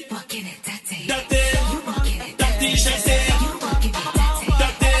 Keep walking it, daddy. You walking it, daddy. She say. You walking it,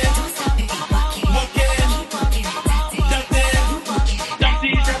 daddy. Don't stop, baby, walking. Keep walking it, daddy. You walking it,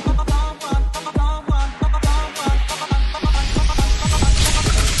 daddy.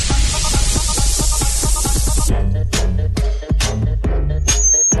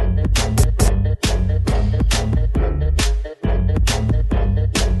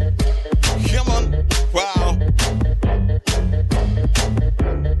 Come on. Wow.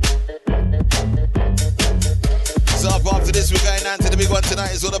 So after this, we're going on to the big one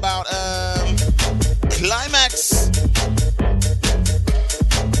tonight. It's all about Climax.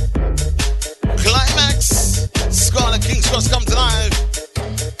 Climax. Scarlet King's Cross come tonight.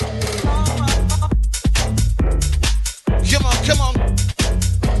 Come on, come on.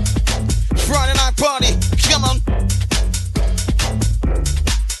 Friday night party. Come on.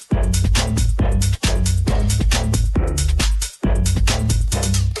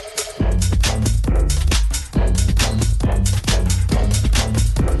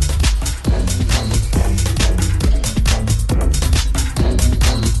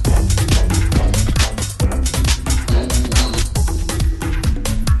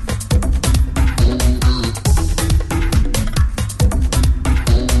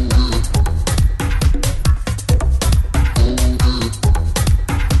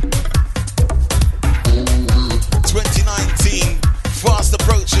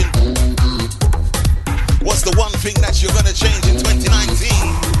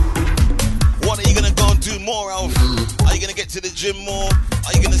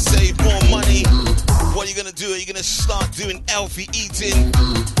 Healthy eating.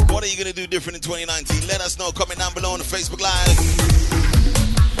 What are you gonna do different in 2019? Let us know. Comment down below on the Facebook Live.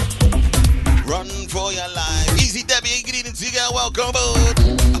 Run for your life. Easy Debbie, good evening to you, girl. Welcome aboard.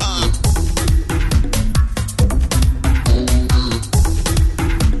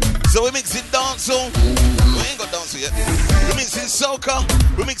 So we're mixing dancehall. We ain't got dancehall yet. We're mixing soca.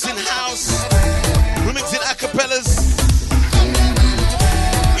 We're mixing house. We're mixing acapellas.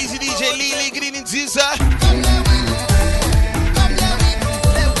 Easy DJ Lily, good evening to you, sir.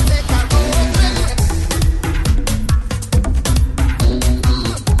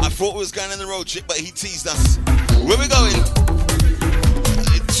 going on the road trip, but he teased us. Where we going?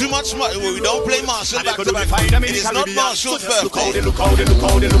 Too much money. Well, we don't play Marshall back to back. It is not Marshall's birthday. Look how they dip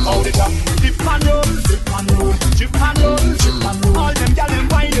and roll, dip and roll, dip and roll, dip and roll. All them gyal them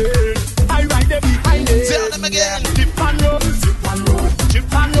whining, I ride them behind it. Tell them again. Dip and roll, dip and roll,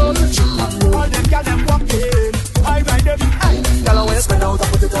 dip and roll, dip and roll. All them gyal them walking, I ride them behind it. Gyal when you spread out and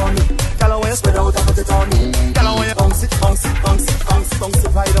put it on me. Gyal when you spread out and put it on me. Gyal when you bounce it, bounce it, bounce it, bounce it, bounce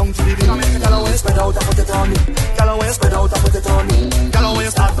it right down to the beat. Gyal when you spread out and put it on me. Gyal when you spread out and put it on me. Gyal when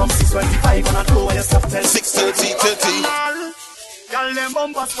you start from 6:25 and I know when you stop till 6:30. Gyal them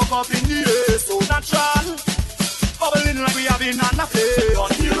bumpers fuck up in the air, so natural. Bubbling like we have in an affair. On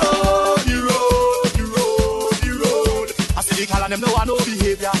the road, the road, the road, the road. I see the gal and them know I know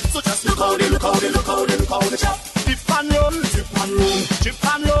behavior. So just look how they, look how they, look how they, look how they chop. Dip and roll, dip and roll, dip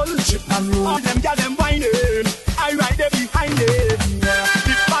and roll, dip and roll. All them gal them whining, I ride them behind it. Yeah.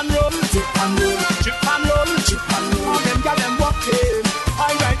 Dip and roll, dip and roll, dip and roll, dip and roll. All them gal them walking,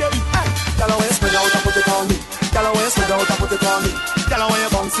 I ride them behind. Gal when you spread out and put it on me. Gyal when you spread out and put it on me. Gyal when you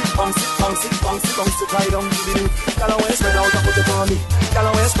bounce it, bounce it, bounce it, bounce it, bounce it right down to the knee. Gyal when you spread out and put it on me.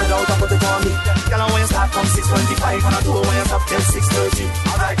 Gyal when you spread out and put it on me. Gyal when you start from 6:25 and I do when you stop till 6:30.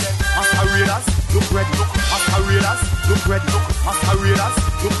 Alright, masqueraders, look ready, look. Masqueraders, look ready, look. Masqueraders,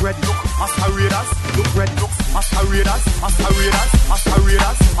 look ready, look. Masqueraders, look ready, look. Masqueraders, masqueraders,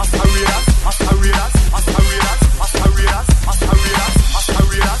 masqueraders, masqueraders, masqueraders, masqueraders, masqueraders, masqueraders, masqueraders, masqueraders, masqueraders.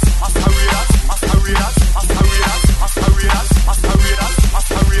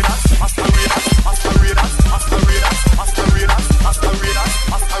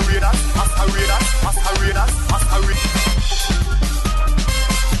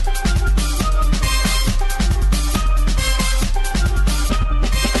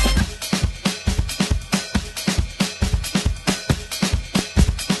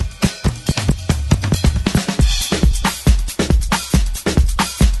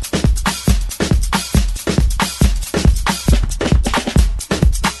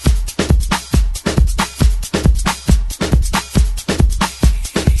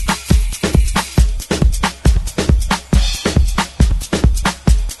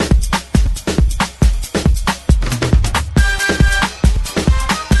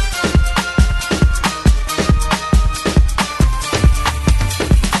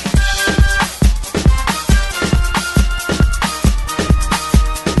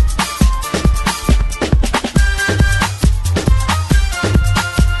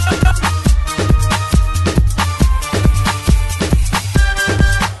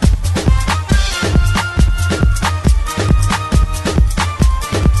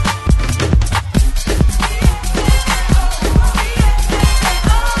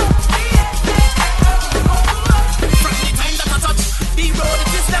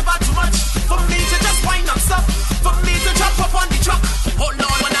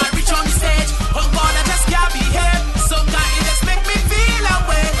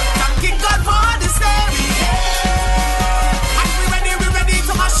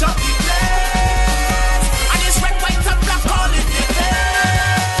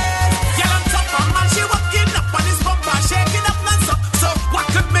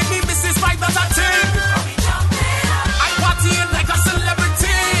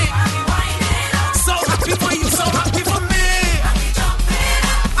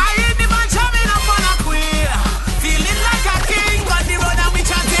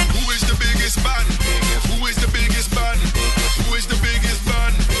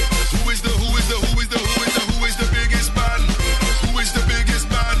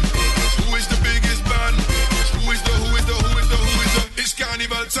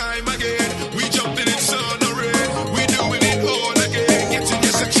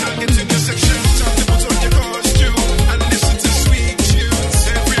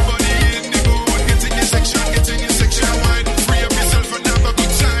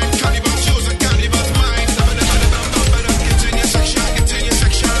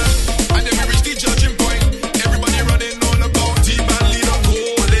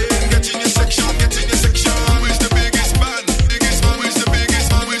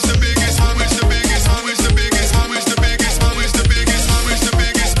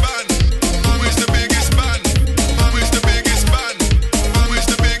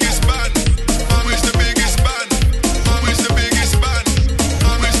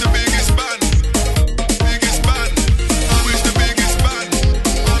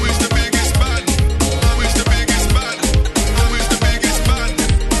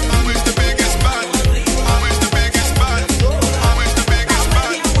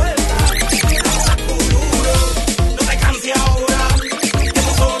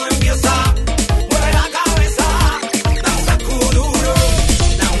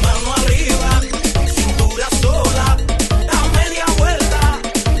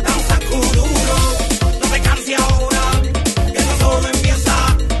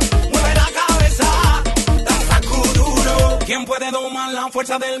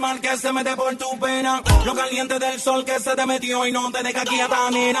 fuerza del mar que se mete por tu pena, lo caliente del sol que se te metió y no te deja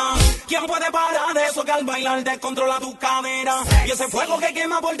quieta, nena. ¿Quién puede parar eso que al bailar descontrola tu cadera? Y ese fuego que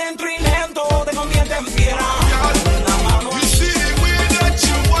quema por dentro y lento te convierte en fiera. La mano You see the way that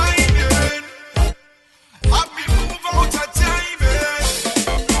you whining, happy move out of timing.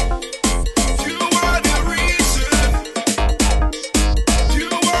 You are the reason. You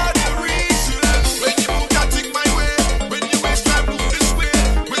are the reason. When you move that thing my way, when you waistline move this way,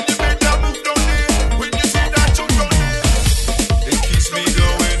 when you make that move down there, when you see that jump down there, it keeps me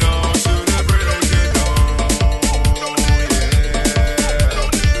going on to the breaking dawn.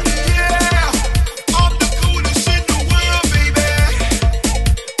 Yeah, I'm the coolest in the world, baby.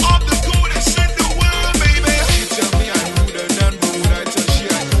 I'm the coolest in the world, baby. She tell me I'm ruder than rude. I tell she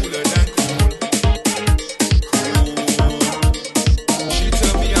I'm cooler than cool. She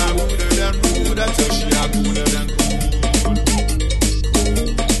tell me I'm ruder than rude. I tell she I'm cooler than cool.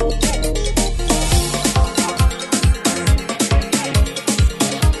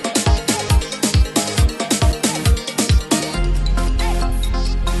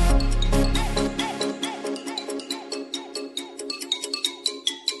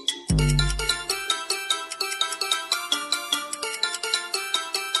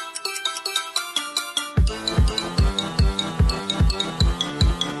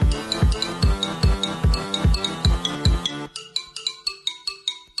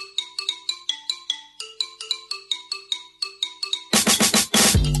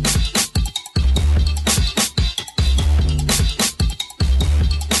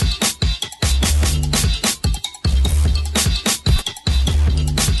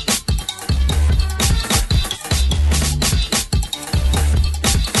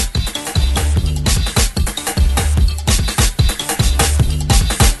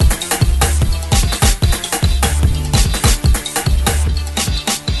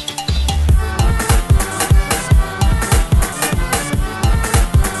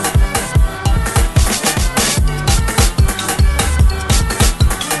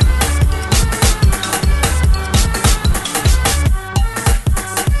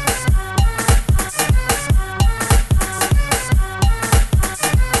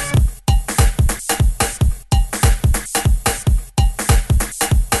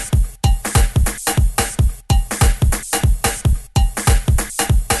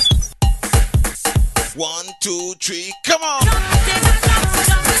 One, two, three, come on.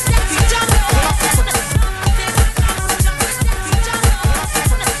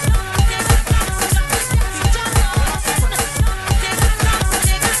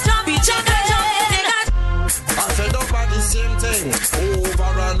 I fed up on the same thing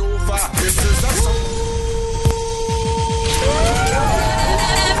over and over. This is a song.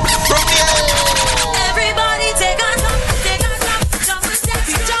 Everybody take a jump, jump, step,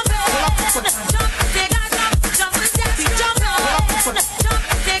 jump, take a jump, step, jump,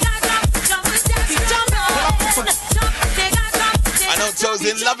 take a jump, step, jump, take a jump. I know Toes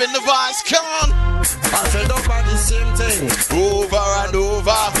in loving the vibes. Come on. I fed up on the same thing Over and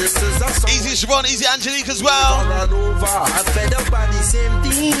over. This is a song. Easy Siobhan, easy Angelique as well. Over and over. I fed up on the same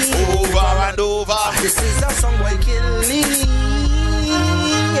thing Over and over. This is a song by Kelly.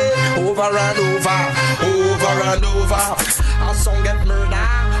 Over and over, over and over. A song get murder.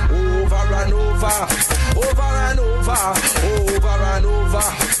 Over and over, over and over, over and over.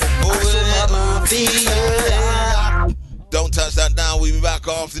 Don't touch that now. We'll be back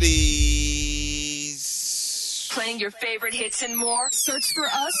after these. Playing your favorite hits and more. Search for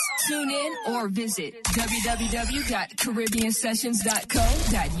us, tune in, or visit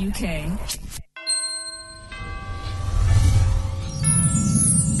www.caribbeansessions.co.uk.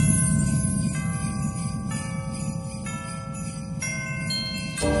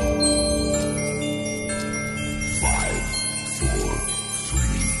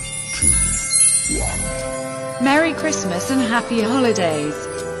 Merry Christmas and Happy Holidays.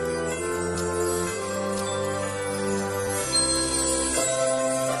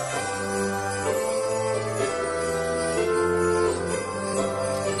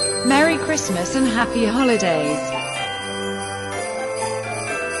 Merry Christmas and Happy Holidays.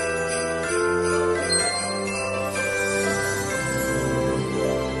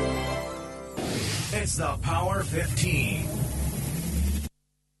 It's the Power 15.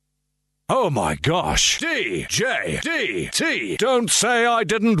 Oh my gosh. DJ D.Tee. Don't say I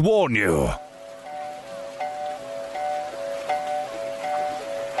didn't warn you.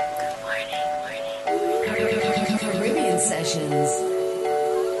 Caribbean Sessions.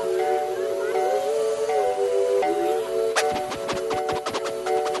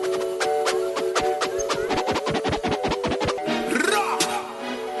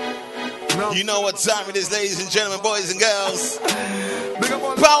 You know what time it is, ladies and gentlemen, boys and girls.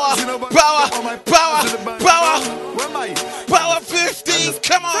 Power, power, power, power. Power 15,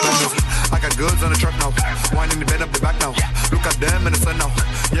 come on. I got goods on the truck now. Winding the bed up the back now. Look at them in the sun now.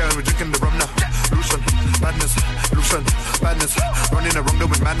 Yeah, we're drinking the rum now. Lucian, madness, Lucian, madness. Running around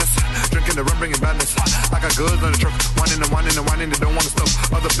doing madness. Drinking the rum, bringing madness. I got goods on the truck. Winding and winding and winding. They don't want to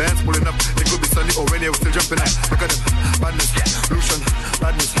stop. Other bands pulling up. It could be sunny or rainy. We're still jumping out. Look at them, madness, Lucian,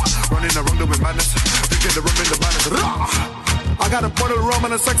 madness. Running around doing madness. Drinking the rum, bringing madness. I got a bottle of rum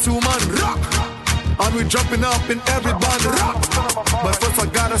and a sexy woman. And we jumping up in every band. But first I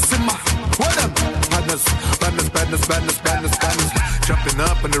gotta see my what them? Madness, madness, madness, madness, madness, madness. Jumping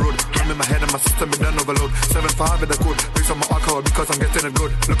up on the road, drum in my head and my system is done overload. 7.5 in the code, bring some alcohol because I'm getting it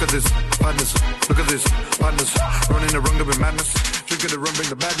good. Look at this, madness, look at this, madness. Running around with madness, drinking the rum, bring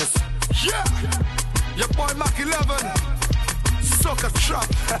the madness. Yeah, your boy Mac 11, sucker trap,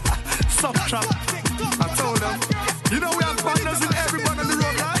 suck trap. I told them, you know we have partners in every part of the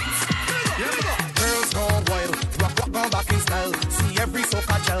road, right? Girls go wild, rock back in style. See every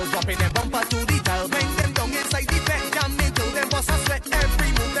sofa gel dropping their bumper to the dial. Bang them down inside the bed, jam into them bust a sweat.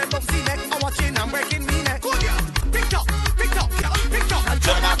 Every move them bouncy neck. I'm watching, I'm breaking me neck. Pick up, pick up, pick up.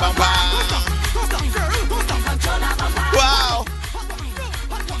 Turn up, bumper. Wow.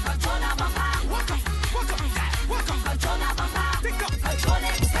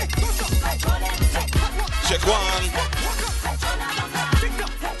 Check one.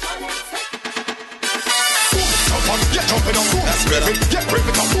 Get jumping on boom. That's better. Get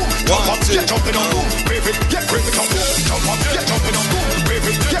breaking on boom. One, two. Get jumping on boom. Baby, get breaking on boom. Jump up, get jumping on boom.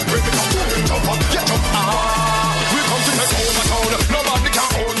 Baby, get breaking on boom. Jump up, get jump. We come to take over town. Nobody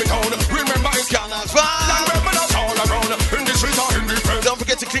can hold me down. Remember it's Carnival. Remember that's all around. In the street or in the field. Don't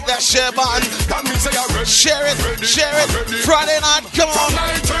forget to click that share button. That means they are ready. Share it, share it. Friday night, come on. From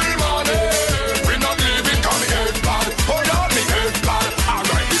night till morning. We're not leaving, call me head bad. Hold on, me head bad.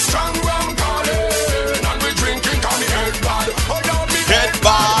 Alright, this strong rum calling. And we drinking, call me head bad. Hold on, me Head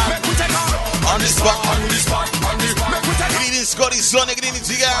bar. Make we take her. On the spot. On the spot. On the spot. Make we take her. Good evening, Scotty Sonic. Good evening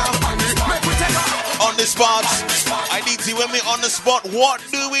to you. Make we take her. On the spot. I need to when we on the spot. What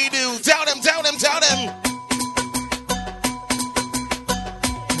do we do? Tell them, tell them, tell them.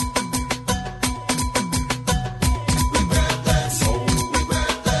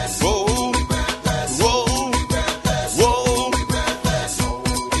 Whoa, whoa, whoa.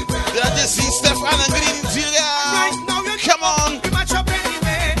 Did I just see Steph Allen? Good evening to you. Come on.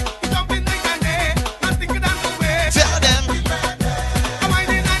 Tell them.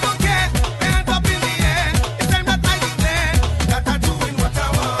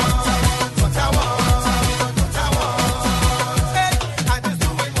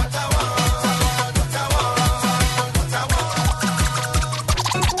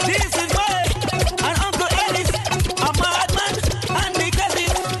 This is why and Uncle Ellis, a madman, and the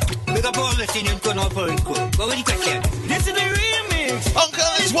cousins. With a ball of singing to no for it. Go with the question. This is the remix. Uncle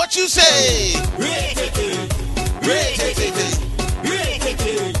Ellis, what you say?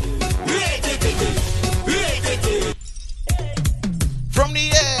 From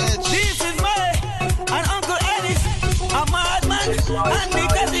the edge. This is why and Uncle Ellis, a madman, and the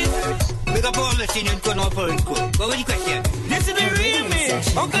cousins. With a ball of singing to no for it. Go with the question. This is the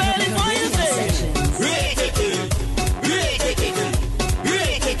remix. Uncle Ellis, what you say?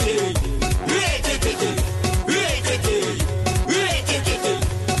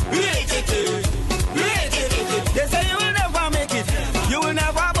 They say you will never make it. You will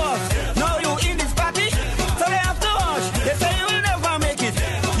never bust. No, you in this party, so they have to hush. They say you will never make it.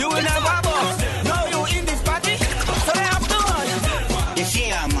 You will never bust. No, you in this party, so they have to hush. They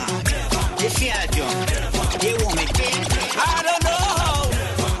say I'm mad. They say I'm drunk. They want me dead. I don't know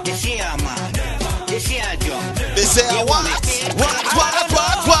how. They say I'm mad. They say I'm drunk. They say I what?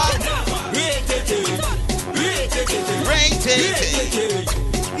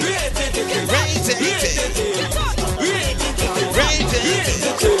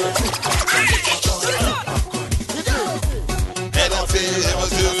 Head on tail,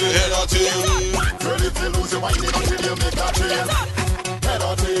 head on tail. Girl, if you lose your mind, until you make a trail. Head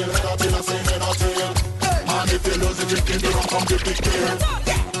or tail, I say head or tail. And if you lose the drinking, you don't come to big tail.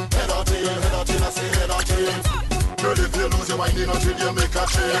 Head or tail, I say head or tail. Girl, if you lose your mind, until you make a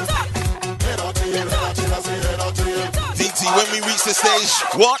trail. Head or tail, I say head or tail. D.Tee, when we reach the stage,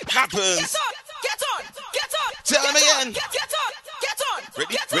 what happens? Get on! Tell them again. Get on!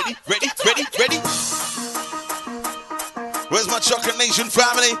 Ready? Where's my Chocolate Nation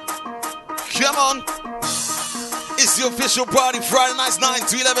family? Come on. It's the official party, Friday nights 9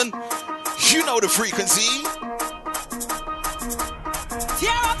 to 11. You know the frequency.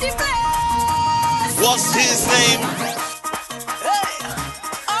 Tear up the place! What's his name?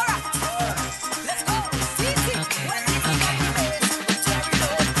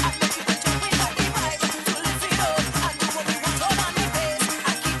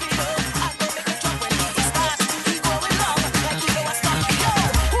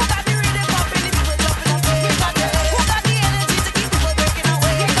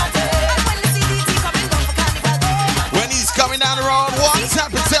 When he's coming down the road, one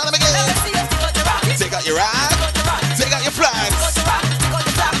tap and tell him again. Take out your ride, take out your flags.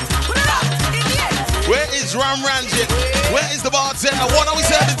 Where is Ram Ranjit? Where is the bartender? What are we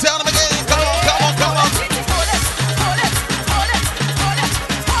serving? Tell them again. Come on, come on, come on.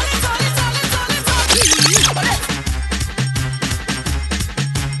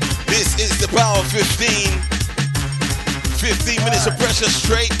 This is the power of 15. 15 minutes of pressure,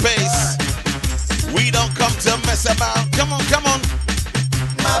 straight pace. We don't come to mess about. Come on, come on.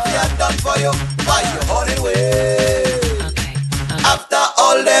 Mafia done for you. Why you holding way? After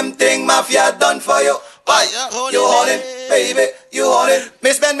all them thing, Mafia done for you. Why you holding, baby? You holding.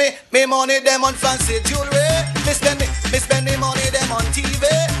 Me spend me money them on fancy jewelry. Me spend me money them on TV.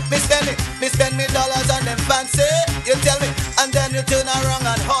 Me spend me dollars on them fancy. You tell me, and then you turn around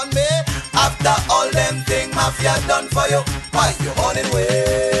and hunt me. After all them thing, Mafia done for you. Why you holding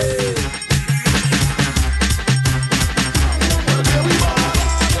way?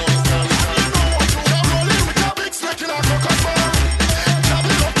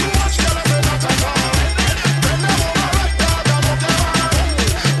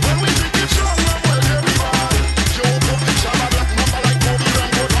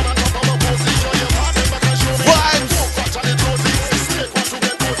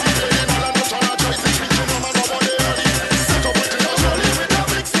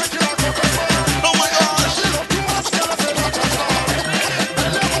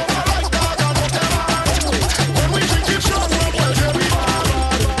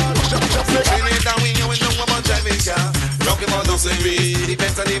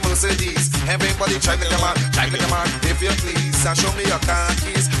 Depends on the Mercedes. Everybody try to come on, if you please. And show me your car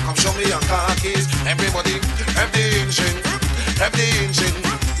keys, come show me your car keys. Everybody, rev the engine, rev the engine,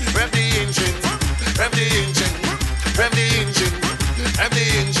 rev the engine, rev the engine, rev the engine, rev the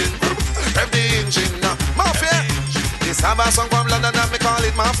engine, rev the engine. Mafia, this have a song from London and we call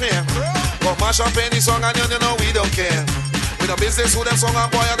it Mafia. But mash up any song and you know we don't care. We don't business who them song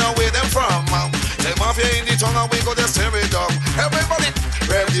and boy I don't where them from. Say Mafia in the tongue and we go to tear it down. Everybody,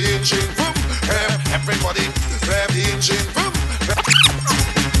 rev the engine, boom. Everybody, rev the engine, boom.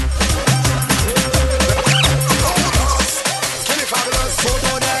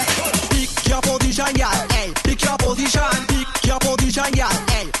 Pick your position, yeah. Hey, pick your position, pick your position, yeah.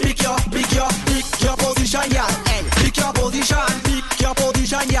 Hey, pick your position, yeah. Hey, pick your position,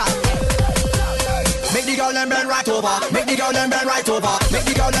 yeah. Make the girl and bend right over. Make the girl and bend right over. Make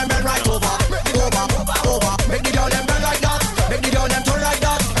the girl and bend right over. Over. Make the girl and bend like that. Make the girl and turn like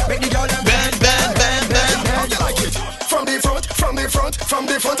that. Make the girl and bend. How you like it? From the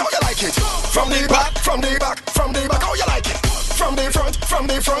front, how you like it? From the back, how you like it? From the front,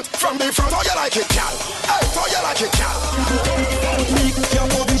 how you like it, gal? Hey, how you like it, gal? Pick your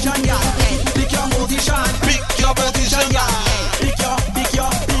position, yeah. Pick your position. Pick your position, yeah. Pick your.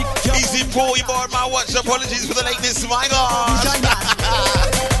 Easy Pro, you board my watch. Apologies for the lateness, my God.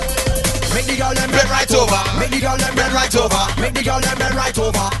 Make the girl and bend right over. Make the girl and bend right over. Make the girl and bend right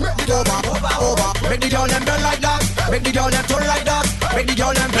over. Over. Make the girl and bend like that. Make the girl and turn like that. Make the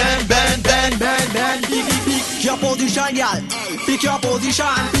girl and bend. Pick your position, y'all. Pick your position.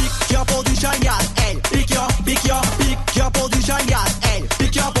 Pick your position, y'all. Pick your position, y'all.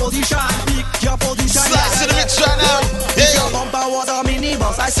 Pick your position. Pick your position. Slice in the mix right now. Pick your bumper was a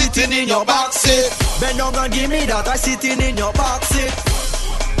minibus. I sitting in your back seat. Bend down and give me that. I sitting in your back seat.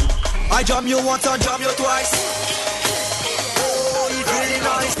 I jump you once, I jump you twice. Oh, it's really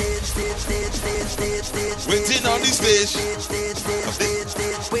nice. Waiting on the stage.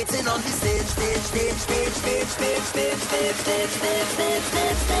 Waiting on the stage.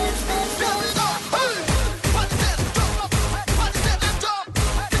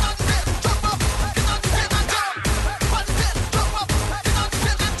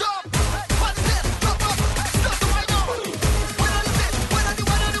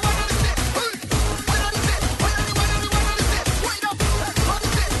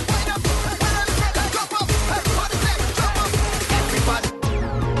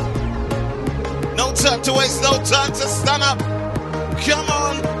 No time to waste, no time to stand up. Come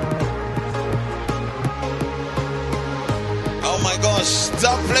on. Oh my gosh,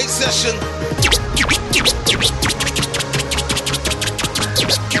 stop play session.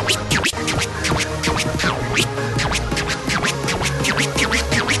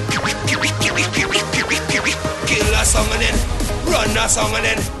 a song and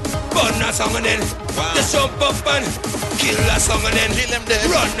then burn a song and then just jump up and kill a song and then kill them dead.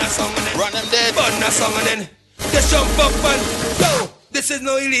 Run a song and then run them dead. Burn a song and then just jump up and go. This is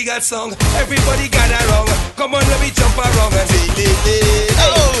no illegal song. Everybody gather wrong. Come on, let me jump around and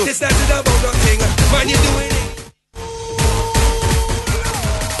oh, this not about nothing. Man, you doing it.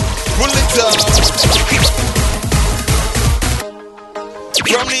 Pull it up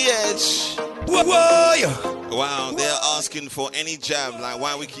from the edge. Whoa. Wow, they're asking for any jam. Like,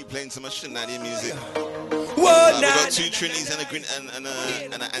 why we keep playing so much Trinidad music? We got two Trinis and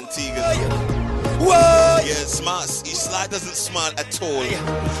an Antigua. What? Yeah, smart. Sly doesn't smart at all.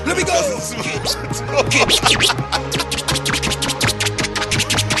 Let me go.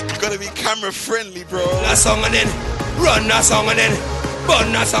 Gotta be camera friendly, bro. A song and then run a song and then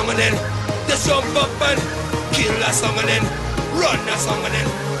burn a song and then just jump up and kill a song and then run a song and then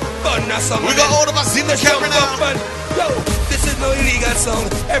burn a song. We got all of us in the camera now. Yo, this is no illegal song.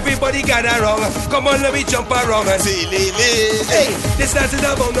 Everybody gather wrong. Come on, let me jump around and hey, this not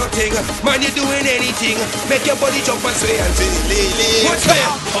about nothing. Man, you doing anything. Make your body jump and sway and what's fair?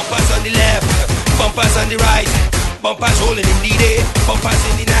 Bumpers on the left, bumpers on the right, bumpers rolling in the day, bumpers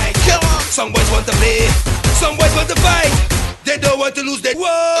in the night. Come on. Some boys want to play, some boys want to fight. They don't want to lose their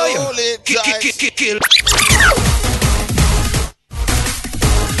whoa. Kill.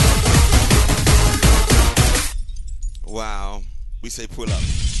 Wow, we say pull up.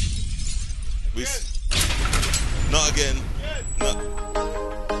 Not again. Not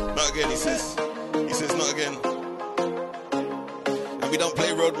again, he says. He says not again. And we don't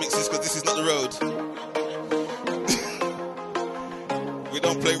play road mixes because this is not the road. We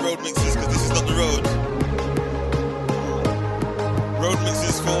don't play road mixes because this is not the road. Road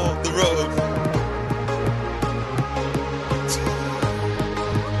mixes for the road.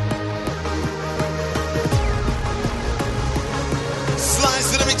 Slice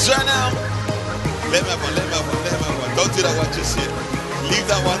to the mix right now. Let me have one. Don't do that one just yet. Leave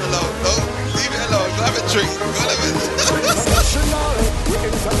that one alone. Don't leave it alone. Go have a drink. We're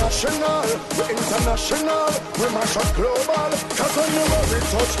international. We mash up global. Cause when you have it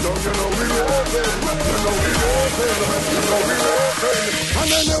touchdown, you know we raving. And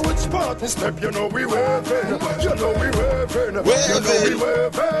then you with Spartan step, you know we raving.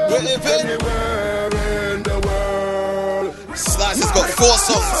 Anywhere in the world. Slice has got 4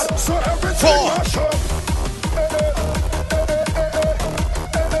 songs. So everything 4.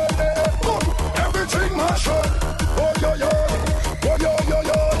 Everything mash up. Oh yo yo.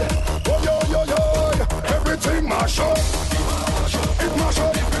 Everything mash up. It mash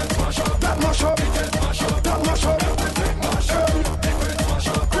up. That mash up. That mash up.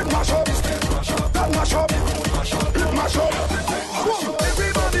 It mash up. That mash up. It mash up.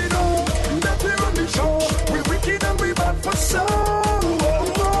 Everybody know that we run the show. We wicked and we bad for some.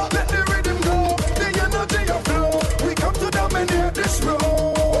 Let the rhythm go. The energy of flow. We come to dominate this road.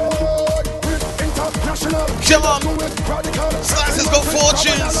 International. Come on. Slice has got 4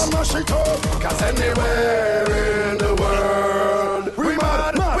 tunes. Cause anywhere in the world, we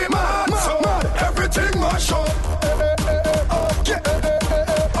mad. So mad. Everything mash up.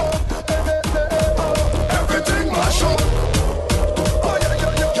 Everything mash up.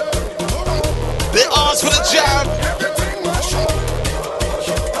 They asked for the jam. Everything mash up.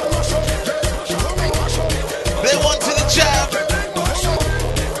 They wanted the jam.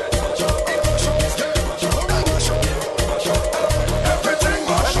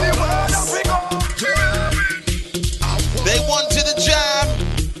 They wanted the jam.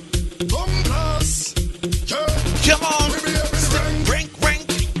 Come on. Rank.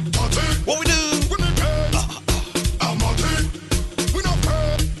 What we do?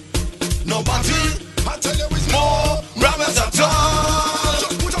 Nobody. I tell you it's more brothers at all.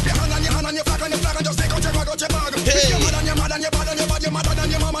 Just put up your hand on your flag and just take out your bag. Hey. You're mad and you're mad and you're bad and you're bad. You're madder than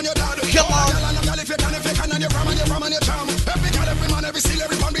your mom and your dad. Come on. If you can and you're from and you're charm. Every girl, every man, every seal,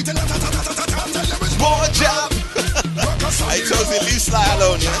 every pan beating. I tell you it's more jam. I chose to leave Sly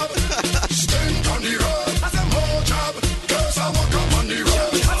alone, yeah. Stink on the road. I said more job. Girls, I walk up on the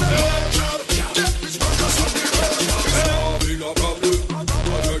road. I said more job. Get this focus on the road. Big a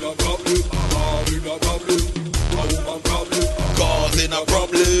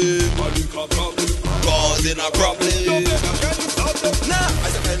problem. Causing a problem. Nah,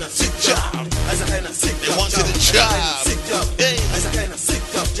 as a kind of sick job. They wanted a job. Hey. As a kind of sick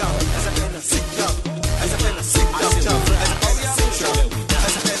job. As a kind of sick job. As a kind of sick job.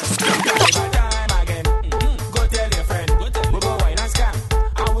 Go tell your friend. We go wine and scam.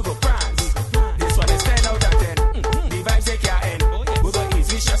 And we go prance. This one is 10 out of 10. The vibes they can't end. We go eat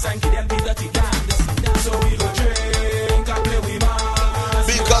vicious and give them the dirty dance. So we go drink and play with man.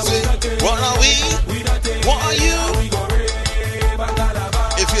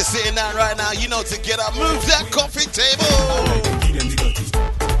 down right now, you know to get up, move that coffee table. Give them the dirty.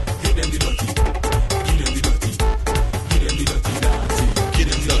 Give them the dirty. Give them the dirty. Give them the dirty dirty. Give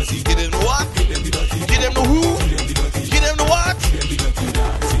them the dirty. Give them the what? Give them the dirty. Give them the who? Give them the dirty. Give them the what? Give them the dirty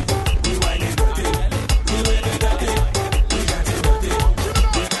dirty. We wine it dirty. We wine it dirty. We got it dirty.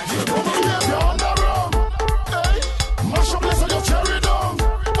 You're on the wrong. Hey, mash up less of your cherry down.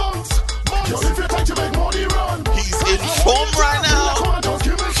 Bounce. Yo, if you take to make money run. He's in form right now. Come on, just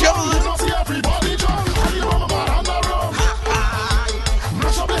give me some. You don't see everybody drunk. And you know man on the wrong.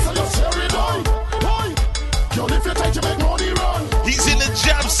 Mash up less of your cherry down. Boy, yo, if you take to make money run. He's in the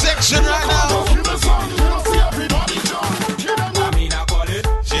jam section right now. Just give me some. You don't see everybody drunk. Give them I mean, I call it.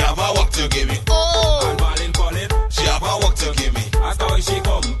 She have a work to give me. Oh, And Marlin call it. she have a work to give me. I thought she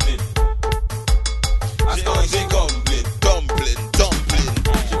complete. I She thought she say dumpling, dumpling, dumpling.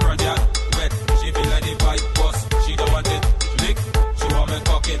 She front yard wet. She feel like the pipe bust. She don't want it lick. She want me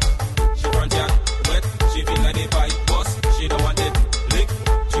cock it. She front yard wet. She feel like the pipe bust. She don't want it lick.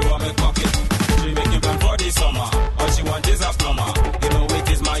 She want me cock it. She make it plan for the summer. All she want is a plumber. You know it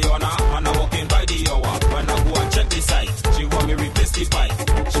is my honor. And I walk in by the hour. When I go and check the site, she want me replace the pipe.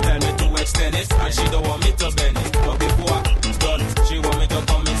 She tell me to extend it, and she don't want me to bend it. But before it's done, she want me to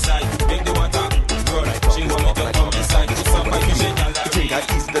come inside. Make the water run. She want me to come inside. Put some pipe in it and I think I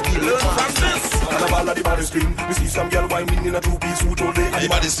ease the deal. Learn from this. Carnival at the body screen. We see some girl whining in a two-piece suit all day.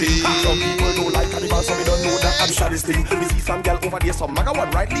 Anybody see? Some people don't like carnival, so we don't know that I'm saddest thing. We see some girl over there, some maga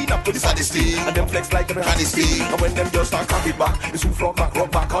one right lean up to the saddest thing. And them flex like every Saddest thing. And when them girls start cock it back, it's who frog back,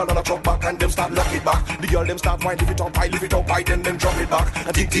 rock back, all on a truck back, and them start lock it back. The girl them start whine, lift it up high, then them drop it back.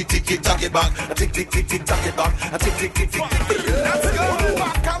 And tick, tick, tick, tick, tack it back. And tick, tick, tick, tick, tack it back. And tick, tick, tick, tick. Let's go.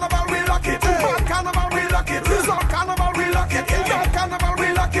 Back carnival, we lock it. Back carnival, we lock it. South carnival, we lock it. North carnival,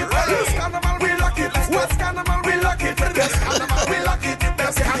 we lock it. East carnival, we lock it. West carnival, we lock it. West carnival, we lock it.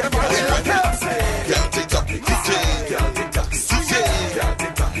 Best carnival, we lock it. Girl, tick tock, tick tock. Girl, tick tock. He say,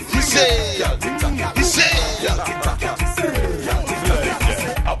 he say, he say.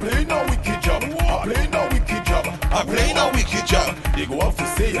 I play no wicked job. I play no wicked job. I play no wicked job. They go off to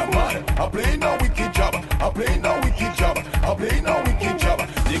say I'm mad. I play no wicked job. I play no wicked job. I play no wicked job.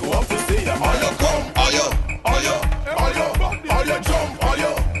 They go off to say I'm Are mad. you come? Are you? All you jump, all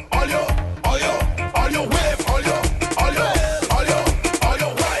you wave, all you wide, all you.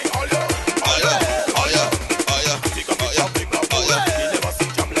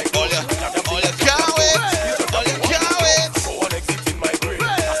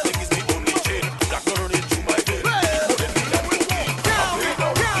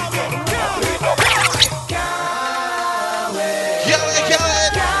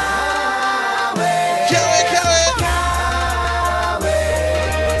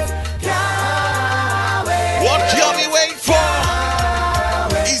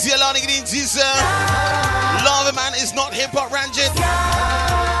 Love man is not hip hop ranjit.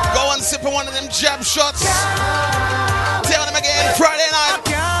 Go and sip one of them jab shots. Tell them again, Friday night.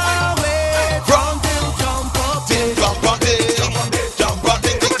 Jump up, ding, jump up, ding, jump up,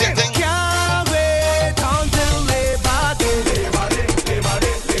 ding, ding, ding, ding. Can't wait until Labor Day.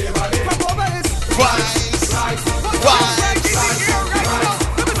 Rise.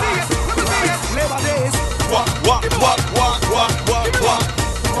 Labor Days. Walk.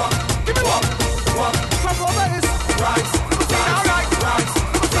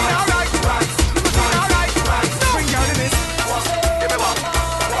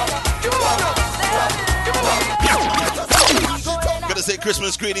 Gotta say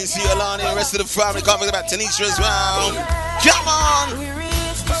Christmas greetings to you, Alani, and the rest of the family. Can't forget about Tanisha as well. Come on!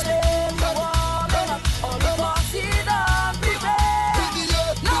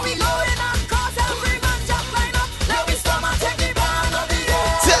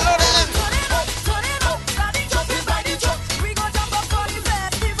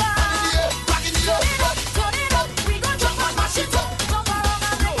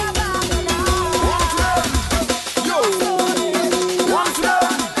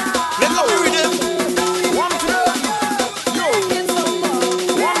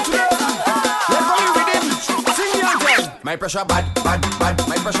 My pressure bad. My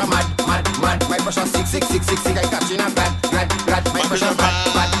pressure mad. My pressure sick. I catching a glad. My pressure bad.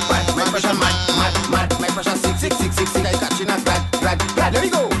 My pressure mad. My pressure sick. I catching a glad. There we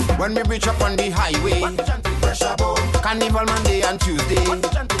go. When we reach up on the highway, Carnival Monday and Tuesday,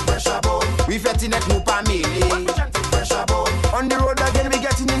 we fetting at Nupa Melee. On the road again, we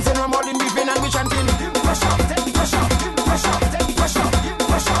getting insane. We're more than beefing and we chanting.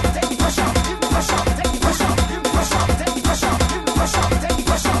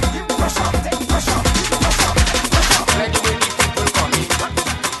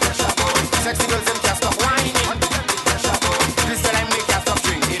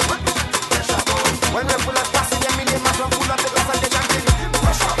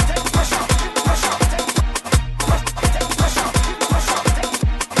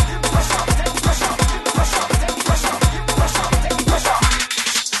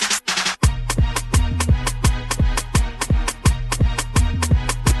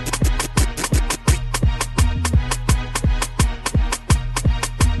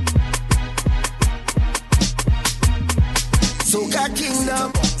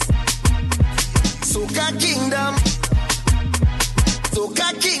 Soca Kingdom.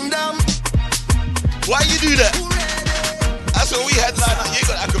 Soca Kingdom. Why you do that? That's what we had like that. You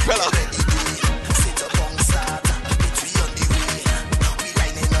got acapella.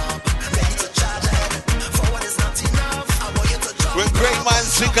 When great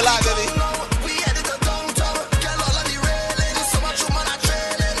minds think alike, baby.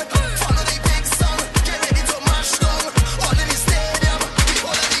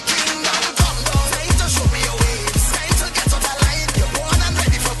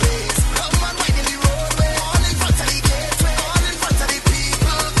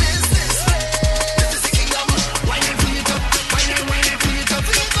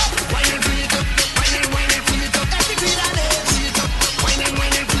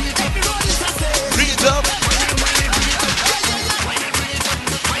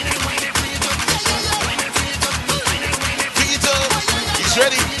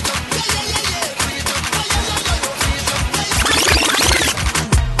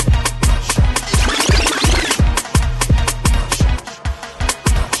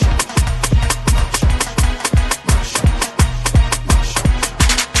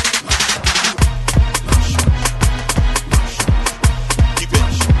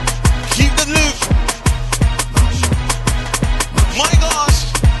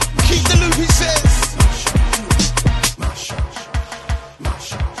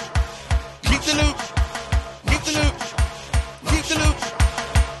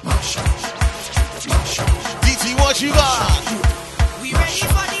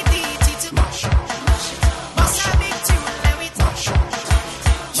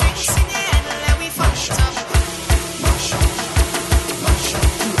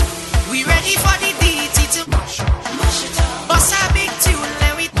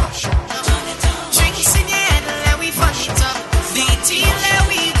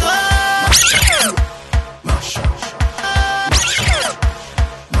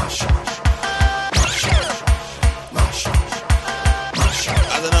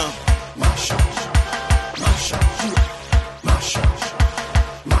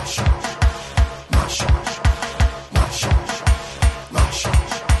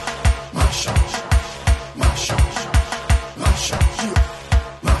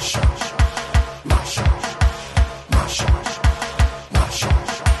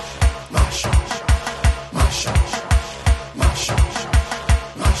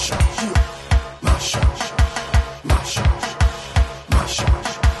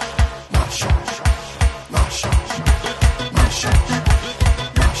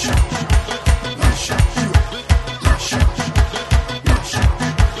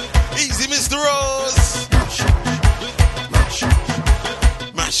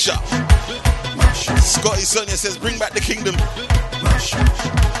 Sonia says, bring back the kingdom.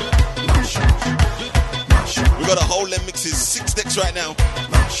 We got a whole them mixes, 6 decks right now.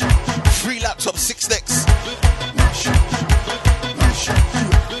 3 laptops, 6 decks.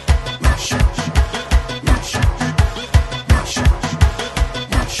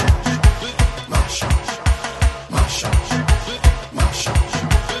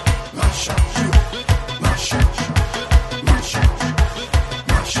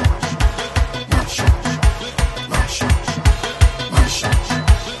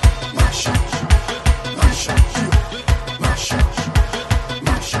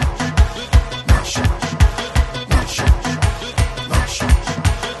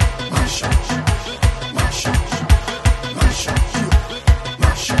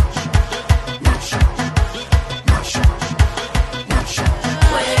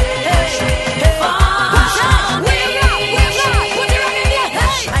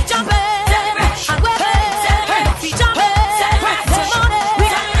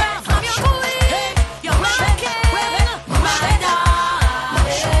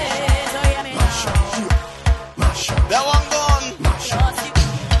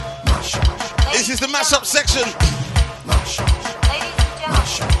 Section.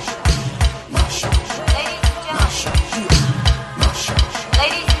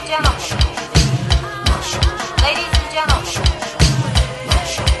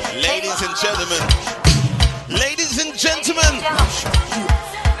 Ladies and gentlemen. Ladies and gentlemen.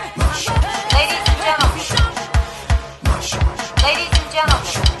 Ladies and gentlemen. Ladies and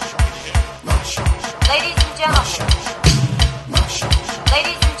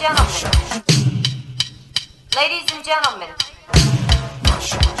gentlemen. Ladies and gentlemen.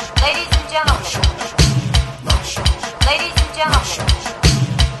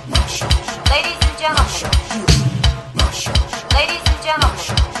 Ladies and gentlemen.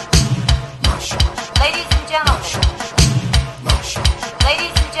 Ladies and gentlemen.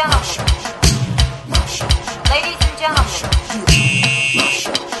 Ladies and gentlemen.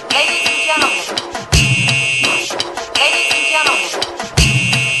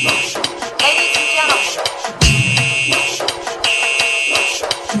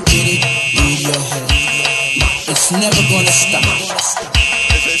 It's never gonna stop.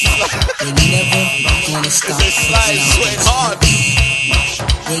 We're never gonna stop. Sweat hard.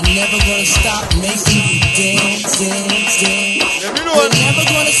 We're never gonna stop making you dance, dance, dance. We're never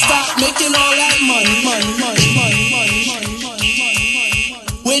gonna stop making all that money.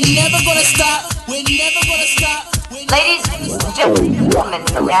 We're never gonna stop. We're never gonna stop. Ladies and gentlemen,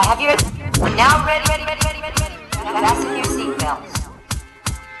 now have you now ready? Fasten your seatbelts.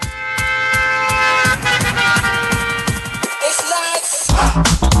 It's like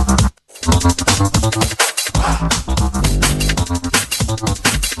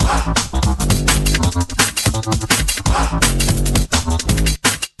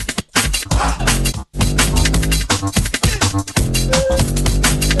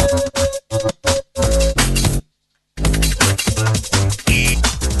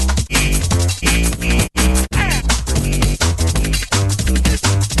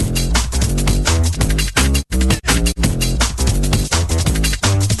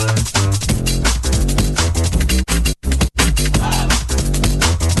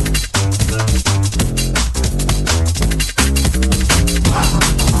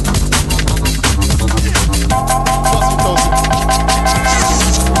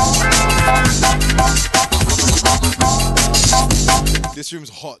This room's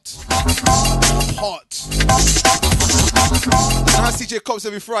hot. Hot. And I CJ Cops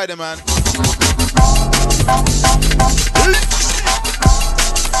every Friday, man.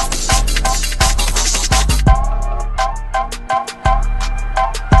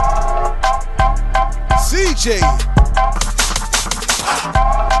 CJ.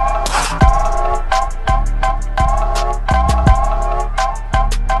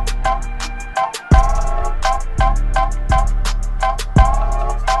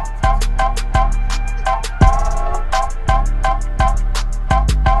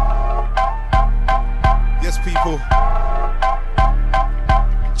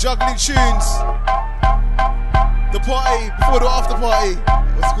 Juggling tunes. The party before the after party.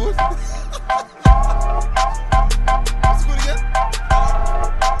 What's good? What's good again?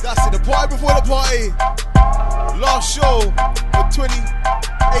 That's it. The party before the party. Last show for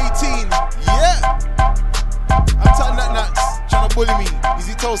 2018. Yeah. I'm telling that Nats trying to bully me.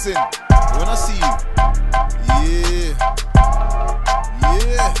 Easy Tosin. When I see you.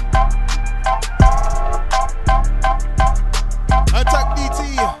 Yeah. Attack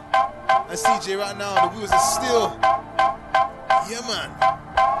D.Tee and CJ right now. The wheels are still. Yeah, man.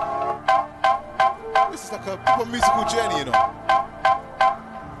 This is like a proper musical journey, you know.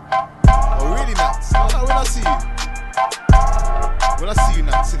 Oh, really, Nats? Oh, no, when I see you,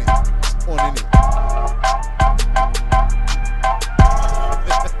 Nats, innit? It's on, innit?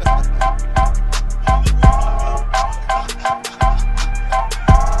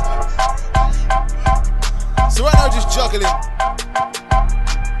 So right now, just juggling.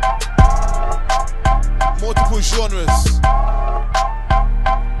 Multiple genres.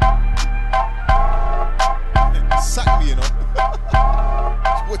 Sack me, you know.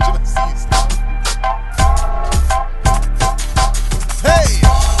 What you see? Hey!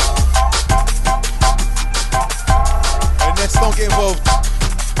 And next, don't get involved.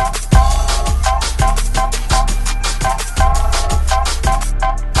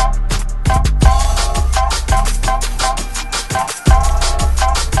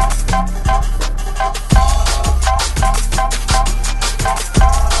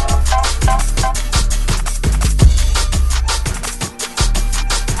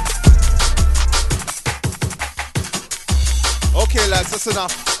 That's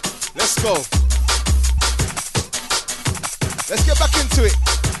enough. Let's go. Let's get back into it.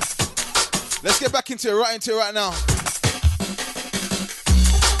 Let's get back into it, right into it right now.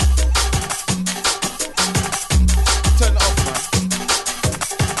 Turn it off, man.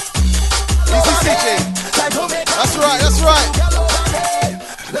 Easy CJ. That's right, that's right.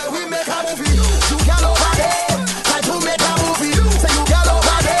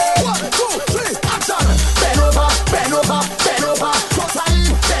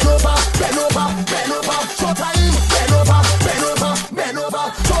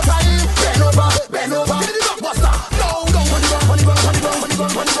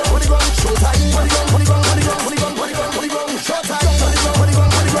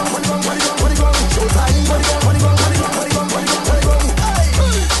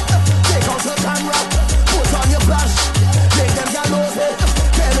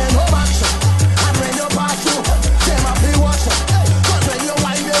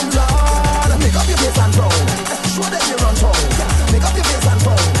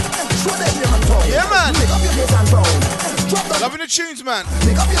 Loving the tunes, man.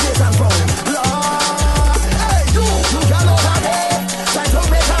 Make up your face and phone. Lord, hey, you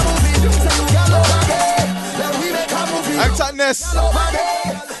tightness. Over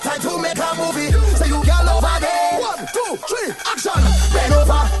there, time to make a movie. Say you girl over there. 1, 2, 3, action. Bend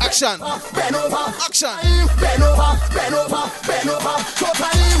over, action. Bend over, action. Bend over, bend over, bend over. Show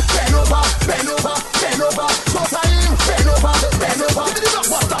time. Bend over, bend over, bend over. Show time. Bend over, bend over. Give me the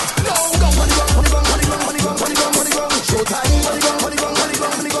blockbuster. No, gong, money gong, money gong, money gong, money gong, money gong, money gong. Show time. Money gong, money gong, money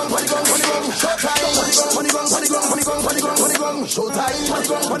gong, money gong, money gong, money gong. Show time. Money gong, money gong, money gong, money gong, money gong, money gong. Show time. Money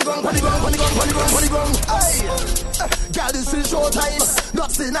gong, money gong, money gong, money gong, money gong, money gong. Hey, girl, this is show time. Not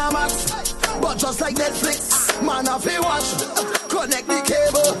Cinemax, but just like Netflix, man, I feel watch. Connect the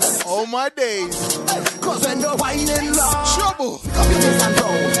cable. Oh my days. Cause when you're whining loud, trouble. Make up your face and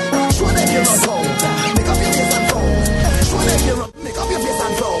frown. Show them you're not wrong. Make up your face and frown. Show them you're not. Make up your face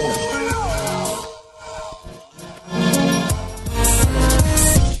and frown.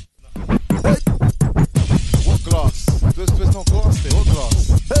 What glass? There's no glass there. What glass?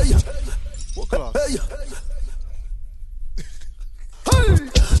 Hey. What glass? Hey. Hey.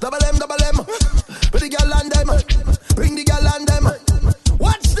 Double M. Bring the girl and them. Bring the girl and them.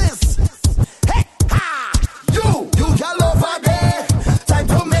 Watch this. Hey, ha. You girl over there. Time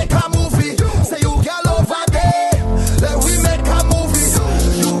to make a movie. Say you girl over there. Let we make a movie.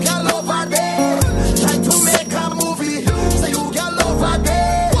 You girl over there. Time to make a movie. Say you girl over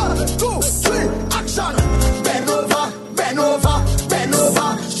there. 1, 2, 3, action. Bend over, bend over, bend over.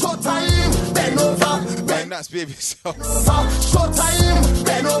 Show time. Bend over, bend. That's baby self. Show time.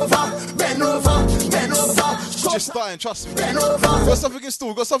 Bend over, bend over, bend over. Just starting, trust me. Bend over. Got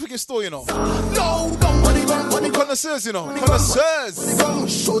something in store, you know. No, don't money gong, money gong. Connoisseurs, you know. Connoisseurs. Money gong,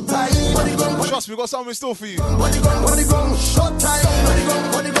 show time. Money gong, trust me, we got something in store for you. money gong, show time. Money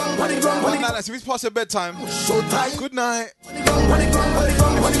gong, money gong, money gong, money gong. Night, if it's past your bedtime, show time. Good night. Money gong, money gong, money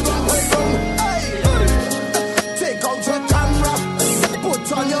gong, money gong, money gong. Hey, take out your camera,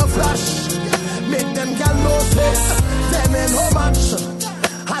 put on your flash, make them get lost. Them ain't no match.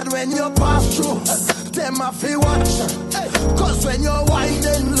 And when you pass through, them have to watch. Cause when you're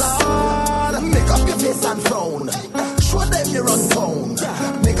whining loud, make up your face and frown. Show them you're on tone.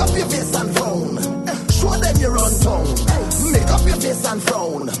 Make up your face and frown. Show them you're on tone. Make up your face and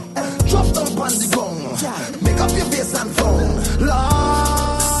frown. Drop down on the gong. Make up your face and frown.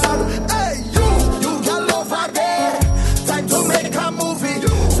 Lord, hey, you girl over there. Time to make a movie.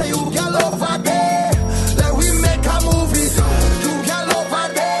 Say you girl over there. Let we make a movie. You girl over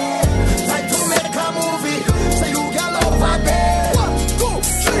there. Time to make a movie. Say you girl over there. 1, 2,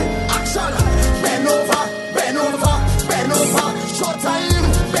 3, action. Bend over, bend over, bend over. Show time.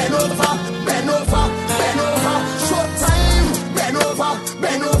 Bend over, bend over, bend over. Show time. Bend over,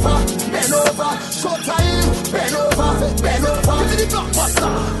 bend over, bend over. Show time. Bend over, bend over. Give me the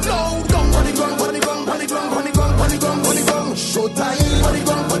blockbuster. No, don't money gong, money gong, money gong, money gong, money gong, money gong. Show time. Money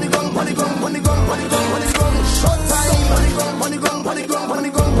gong, money gong, money gong, money gong, money gong, money gong. Show time. Money gong, money gong, money gong, money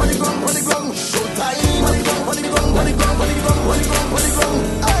gong, money gong, money gong. Show time. Money gong, money gong, money gong, money gong, money gong, money gong.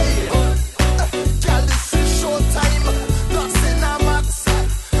 Hey, girl, this is show time. Not Cinemax,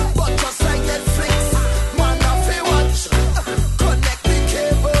 but just like Netflix. Man, I feel watch. Connect the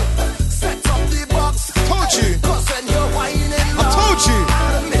cable, set up the box. Told you. Cause when you're whining, I told you.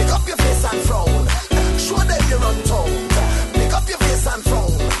 make up your face and frown. Show them you're on tone. Make up your face and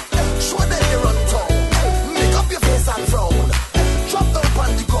frown. Show them you're on tone. Make up your face and frown. Drop down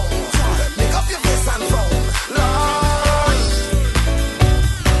on the gong. Make up your face and frown. Lord.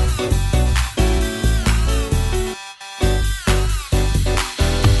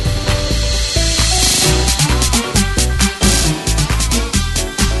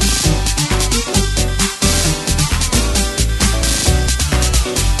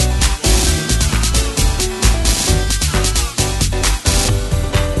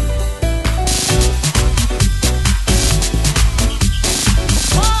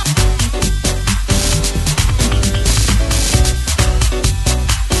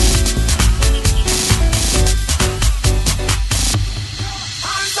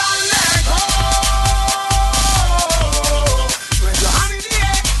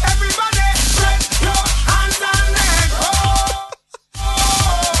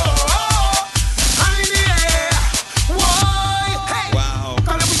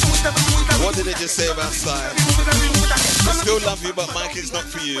 What did they just say about Sly? I still love you, but Mike is not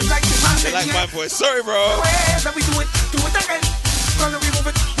for you. They like my voice. Sorry, bro. Let me do it again. Gonna we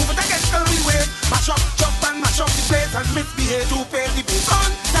move it again. Gonna we wait. Mash up, jump and mash up the place and misbehave to pay the bills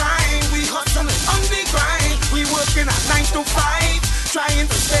on time. We hustle on the grind. We working at 9 to 5, trying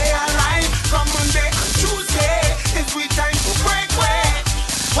to stay alive. Come Monday and Tuesday, it's we time to break away.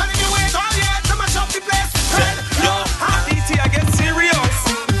 When you wait all year to mash up the place, spread your heart. D.Tee, I get serious.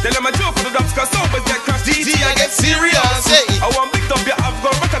 Tell them I joke for the dubs, cause always get crushed. D.Tee, I get serious. I want big up, you have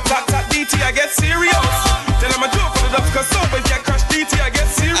got rat-a-tat-tat. D.Tee, I get serious. Tell them a joke for the dubs, cause always get crushed. D.Tee, I get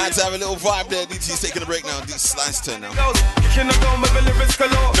serious. I had to have a little vibe there. D.Tee's taking a break now. Slysta now. Kicking the dome with the lyrics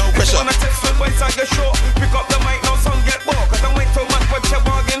galore. No pressure. When I text with voice, I get short. Pick up the mic, no song get bored. Cause I wait so much, what you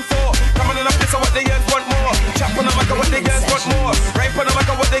bargain for? Coming in a place, what the girls want more. Chop on the mic, what the girls want more. Right on the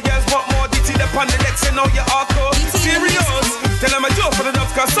mic, what the girls want more. D.Tee, the on the decks, you know you're hardcore. Serious. Tell them a joke for the dubs,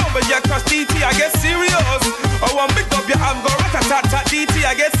 cause over you crush. D.Tee, I get serious. I want big up, you have got rat-a-tat-tat. D.Tee,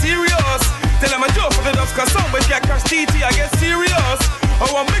 I get serious. Tell them a joke for the dubs, cause over you crush. D.Tee, I get serious. I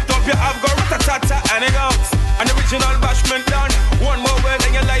want big up, you have got rat-a-tat-tat. And it goes. An original bashment done. One more word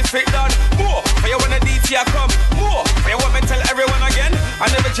and your life it done. More for you when the D.Tee come. More for you want me tell everyone again. An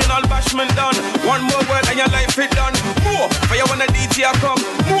original bashment done. One more word and your life it done. More for you when the D.Tee come.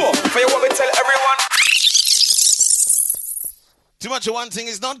 More for you want me tell everyone. Too much of one thing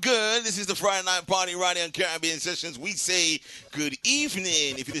is not good. This is the Friday Night Party right here on Caribbean Sessions. We say good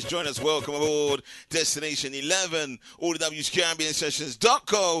evening. If you just joined us, welcome aboard Destination 11. All the W's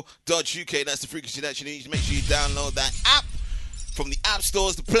CaribbeanSessions.co.uk. That's the frequency that you need. Make sure you download that app from the app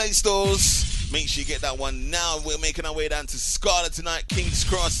stores, the play stores. Make sure you get that one now. We're making our way down to Scarlet tonight, King's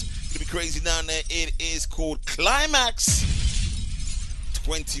Cross. It's going to be crazy down there. It is called Climax.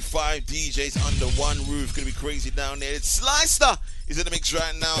 25 DJs under one roof. Gonna be crazy down there. It's Slysta is in the mix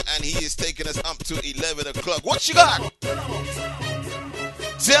right now, and he is taking us up to 11 o'clock. What you got?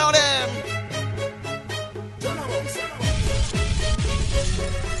 Tell them.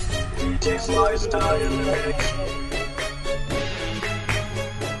 DJ Slysta in the mix.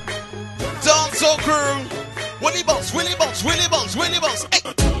 Dancehall crew. Willie Bounce, Willie Bounce, Willie Bounce, Willie Bounce. Hey.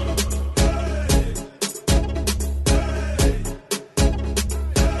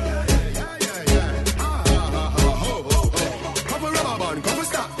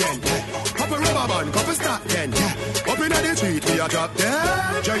 We are drop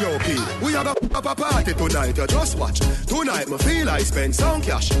there, J.O.P. We are up a party tonight, you just watch. Tonight me feel I spend some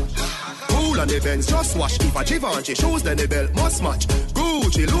cash. Cool on the Benz, just wash. If a Givenchy shoes, then the belt must match.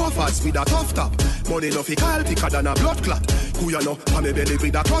 Gucci loafers with a tough top. Money no fi call thicker than a blood clot. Who you know, on me belly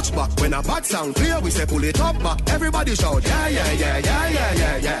with a clutch back. When a bad sound clear, we say pull it up back. Everybody shout, yeah, yeah, yeah, yeah, yeah,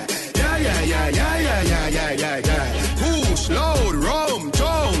 yeah, yeah. Yeah, yeah, yeah, yeah, yeah, yeah, yeah, yeah, yeah. Push, load, rum,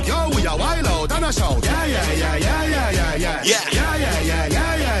 jump. Yo, we are wild out and a shout. Yeah, yeah, yeah, yeah, yeah, yeah, yeah. Yeah, yeah, yeah, yeah,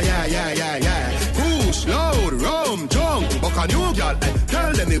 yeah, yeah, yeah, yeah, yeah. Push, load, rum, jump. Buck a new girl,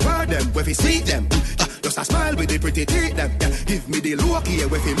 tell them the word them, where we see them. Just a smile with the pretty teeth them. Give me the look here,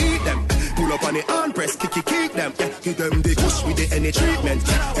 where we meet them. Pull up on the hand press, kick them. Give them the push with the any treatment.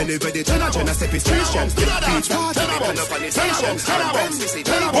 Anyway, the Jenna step his street strength. Beach party, we turn up on the station.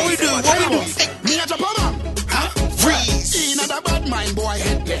 What we do? What we do? Me a jump on. Freeze. Another bad mind boy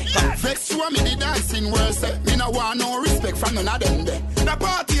head there. Vex you and me the dancing worse. Me no want no respect from none of them there. The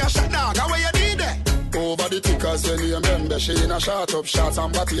party a shot dog, how you did there? Over the tickers when you remember. She in a shot up shots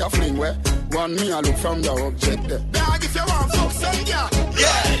and body a fling where. One me a look from the object there. Dog, if you want fuck some girl,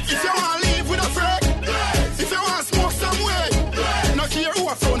 yeah. If you want live with a friend, yeah. If you want smoke some way, yeah. No care who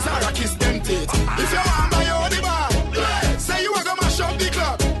a phones are a kiss them teeth. If you want buy your the bar, yeah. Say you a go mash up the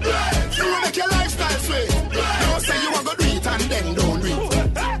club, yeah. You will make your lifestyle sweet, yeah. No say you a go do it and then don't do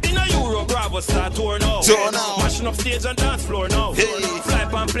it. In a Euro Bravo start tour now. Mashing up stage and dance floor now. Hey. Fly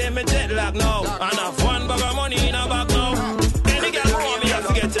and play me jet lag now. And have one bag of money in a bag now. Any girl who want me have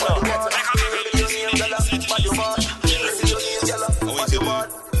to get it now.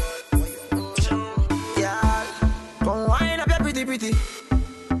 Pretty.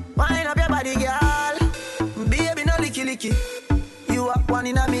 Wind up your body, girl. Baby, no licky. You are one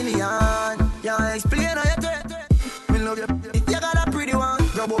in a million. Yeah, explain how you do it. Me love you. You got a pretty one.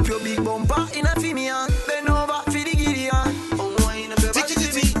 Grab up your big bumper in a female. Bend over for the Gideon. Wind up your body,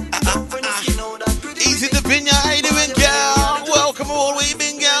 baby. Easy to pin ya, how you doing, girl? Welcome all, where you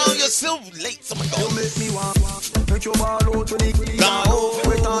been, girl? You're so late, oh my God. You make me want. Make your ball out to the Gideon.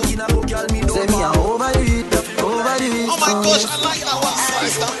 We're talking about girl, me don't. Say me over the heat. Oh my gosh, I like that one,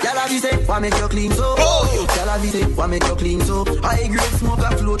 Slysta. Y'all have you say, why make you clean so? Y'all have you say, why make you clean so? High grade smoke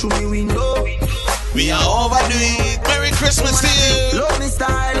that flow through me window. We are overdoing it. Merry Christmas to you. Love me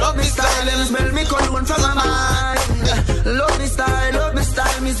style. Let me smell me cologne from my mind. Love me style,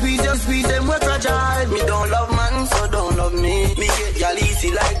 me squeeze your sweet and we're fragile. Me don't love man, so don't love me. Me get y'all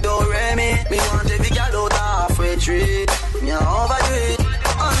easy like Do-Re-Mi. Me want every girl out halfway tree. Me overdo it.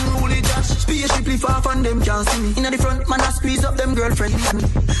 Unruly Josh, spaceshiply far from them can't see me. In the front, man, I squeeze up them girlfriend.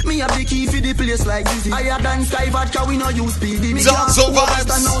 Me have the key for the place like Dizzy. Higher than Sky Vodka, we no use speedy. Me Dancehall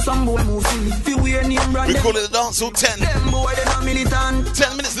vibes. Now some boy move silly. If you wear name brand, we call it the Dancehall 10. Them boy, they not militant.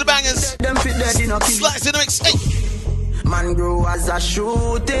 10 minutes to the bangers. Them fit dead in a kill. Slice in the mix. Hey. Man grow as a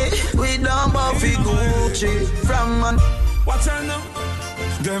shooty. We don't buffy Gucci. From man. Watch out now.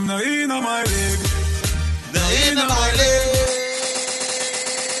 Them no in my leg. No in my leg.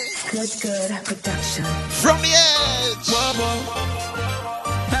 Good production. From the edge. Wabo.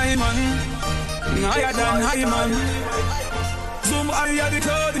 Hey man. Higher than high man. Zoom higher the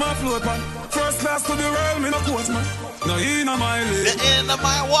cloud in my float man. First class to the world, me no quote man. No in my leg. The end of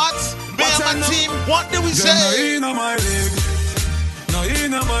my what? Me and my team, what do we say? No in my leg. No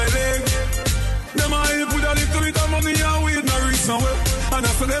in my leg. Them I put a little bit of money and weed no reach somewhere. And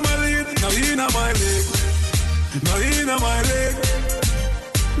after them I lead. No in my leg. No in my leg.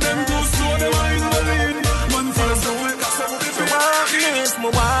 Them too slow, them I in the lead. Man first the way. If my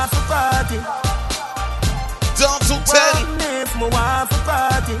wife a party. Down to 10. If my wife a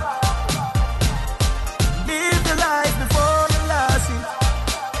party. Live the life before the last it.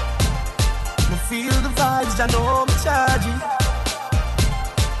 Me feel the vibes, I know me charging.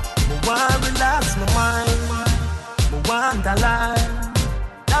 Me want relax my mind. Me want a line.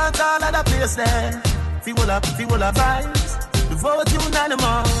 Dance all of the place there. Feel up vibes. The vote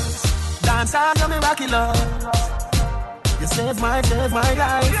unanimous. Dance all of me rocky love. You save my life,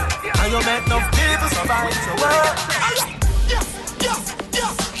 and you make enough people survive. So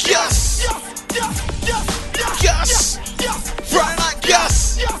Yes! Friday night, yes!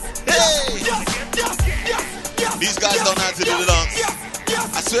 Hey! These guys don't know how to do the dance.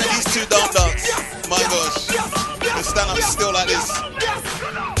 I swear these two don't dance. My gosh. They stand up still like this.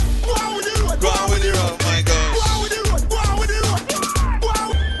 Go on with the road, my gosh.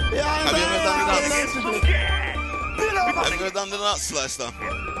 Have you ever done the dance? Have you ever done the dance, Slysta?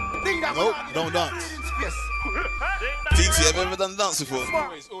 Nope, don't dance. D.Tee, have you ever done the dance before?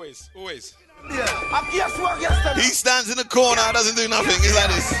 Always. Yeah. He stands in the corner, doesn't do nothing. He's like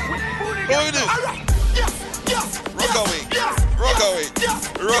this. What do we do?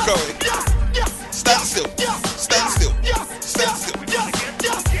 Rock away. Stand still.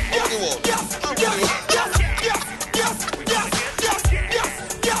 Over the wall.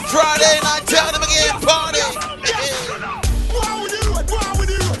 Friday night, tell them again, party.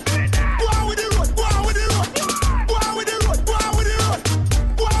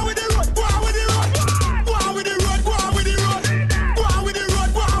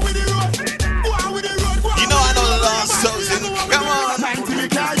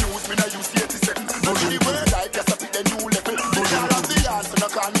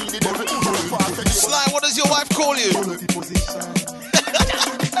 Sly, what does your wife call you?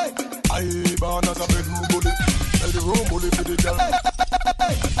 I born as a bedroom bully. Bedroom bully for the girl.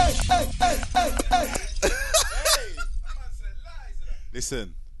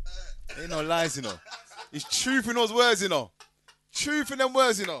 Listen, ain't no lies, you know. It's truth in those words, you know. Truth in them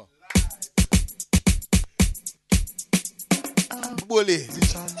words, you know. Bully.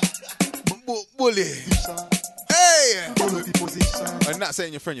 Bully. Hey! I'm not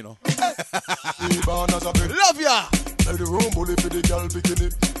saying your friend, you know. Love ya! Bedroom bully for the girl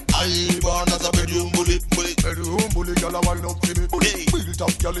bikini. I born as a bedroom bully. Bedroom bully, girl a wind up in it. Built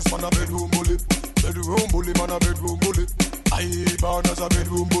up, girl is man a bedroom bully. Bedroom bully, man a bedroom bully. I born as a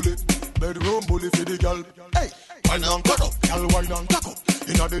bedroom bully. Bedroom bully for the girl. Hey, wine and cock up, girl wine and cock up.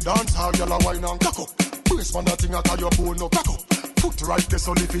 Inna the dance hall, girl a wine and cock up. Brace man a thing a tie your bone no cock up. Foot right there,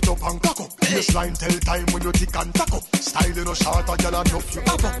 so lift it up and cock up. This line tell time when you tick and tack up. Style in a short, a girl and up you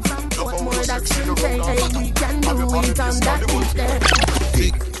up. What more that she say, we can do it on that beat there.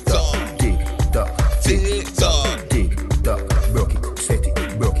 Tick tock, tick tock, tick tock, tick tock. Broke it, set it,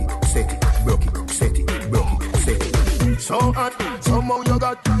 broke it, set it, broke it, set it, broke it, set it. So hot, somehow you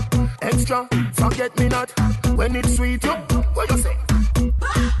got extra. Forget me not when it's sweet. You, what you say?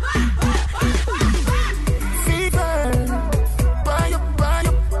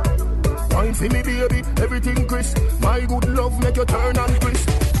 Wine for me, baby, everything crisp. My good love make you turn and crisp.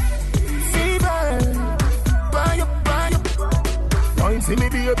 Fever, buy up. Wine for me,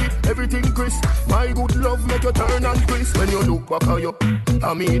 baby, everything crisp. My good love make you turn and crisp. When you look back at you,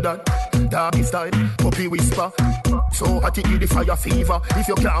 I mean that doggy style, puppy whisper. So hot it the fire fever. If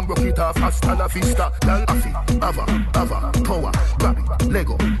you can't broke it off, hasta la vista. Girl, afi, ava, power, grab it,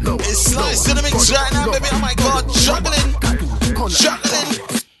 Lego, low. It's Slysta in the mix right now, baby. Oh my God, juggling.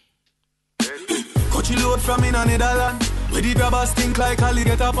 Coachy load from in a Netherlands. Where the grabbers think like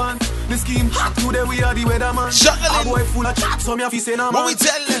alligator pan. The scheme hot today, we are the weatherman. A boy full of chat, so me have to say no man. What we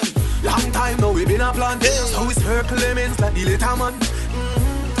tell them? Long time now we been a plan. So we circle lemons like the later man.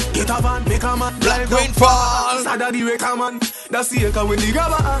 Get a van, make a man. Black rainfall. Sada the wrecker man. That's the echo when the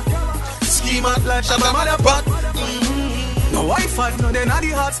grabber. Scheme hot like Shabba Motherpot. No Wi-Fi, no then at the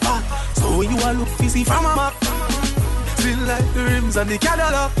hot spot. So you a look fishy from a map. Spin like the rims and the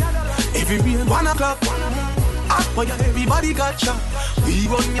Cadillac. Every rain 1 o'clock. Hot fire, everybody got shot. We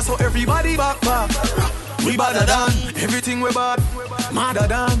run here so everybody back. We badder than everything we bad. Madder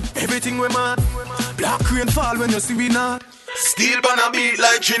than everything we mad. Black rain fall when you see we not. Steel banner beat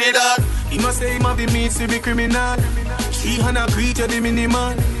like Trinidad. He must say he might be meat to be criminal. He and a creature the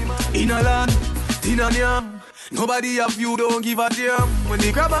miniman. In a land, in a yam. Nobody of you don't give a damn. When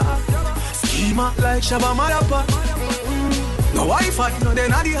they grab a schema like Shabba Madapa. No Wi-Fi, no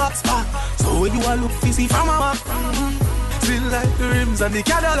then at the hot spot. So when you a look fishy from a map. Still like the rims and the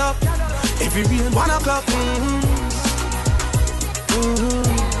Cadillac. Every rain 1 o'clock.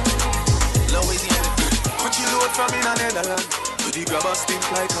 Louisiana. Put your load from in a Netherlands. But the grabber stink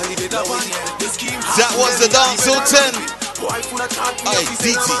like a did that one. That was the dance till 10. Alright,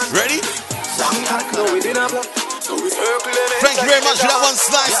 D.Tee, ready? Thank you very much for that one,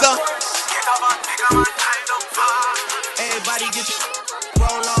 Slysta. Everybody get your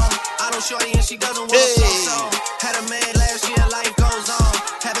roll on. I don't shorty and she doesn't want to so. Had a man last year, life goes on.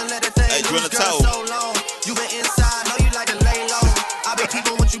 Haven't let a thing lose girl so long. You been inside, know you like to lay low. I been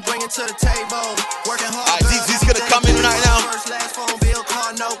keeping what you bringing to the table. Working hard. Alright, D.Tee's gonna come in right now. First, last phone bill,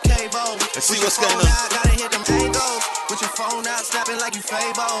 car, no cable. Let's see what's going on. Gotta hit them angles. With your phone out, snapping like you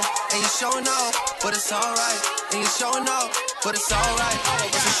Fable. And you showing off, but it's alright. And you showing off, but it's alright.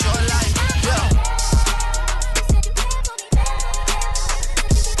 It's a short life, yeah.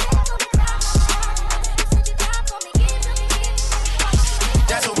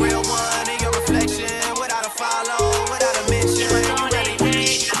 That's a real one in your reflection. Without a follow, without a mention. You ready to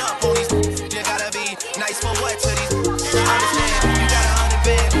get up on these. You gotta be nice for what to these. Understand, you got 100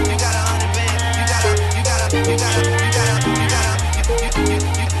 band. You got 100 band. You gotta.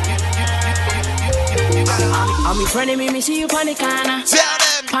 I'm in front of me see you on the corner.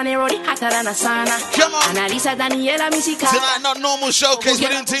 Pani road hotter than a sauna. Come on. Analisa Daniela Misica. Tonight, not normal showcase. We're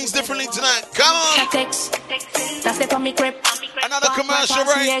doing things differently tonight. Come on. That's the on me crib. Another commercial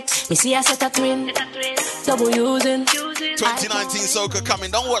break. Me see I set a twin. Double using. 2019 soca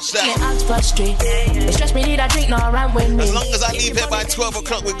coming. Don't watch that. It's just me need a drink now around with me. As long as I leave here by 12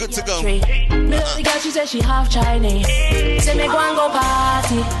 o'clock, we're good to go. The girl, she said she half Chinese. Say me go and go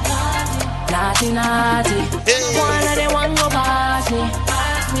party. Naughty, naughty. One of them want go party.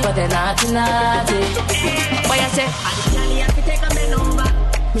 But they're naughty, naughty. What you say? I have to take a bend over.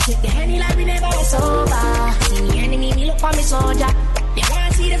 Me take the Henny like we never was sober. See me enemy, me look for me soldier. They want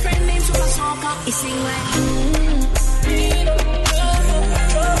to see the friend named Super Soca. He sing like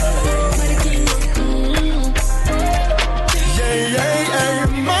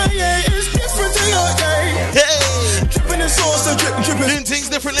My is different to your day. Hey, dripping the sauce, so dripping. Doing things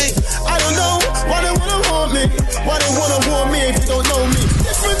differently. I don't know why they wanna want me. Why they wanna want me if they don't know me.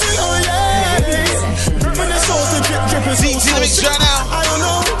 Different to your day. Dripping the sauce, so dripping. D.Tee, let me try now. I don't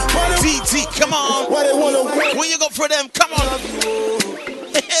know why they D.Tee, come on. Why they wanna want. When you go for them, come on.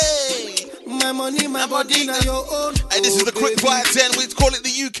 Hey. My money, my body, now your own. Hey, this is the quick fire 10. We call it the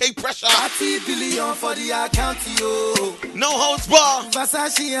UK pressure. 30 billion for the account, yo. No holds bar.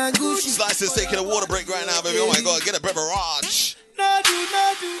 Versace and Gucci. Slysta's taking a water break right now, baby. Oh my God, get a beverage. No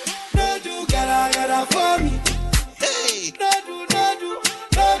do, gotta for me. Hey. No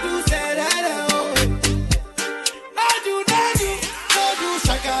do, say that, oh. No do,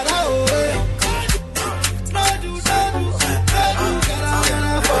 shakara, oh. No do, gotta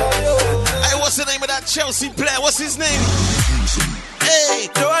for you. Hey, what's the name of that Chelsea player? What's his name? Hey.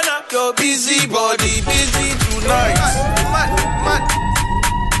 Joanna, your busy body, busy tonight. Mad.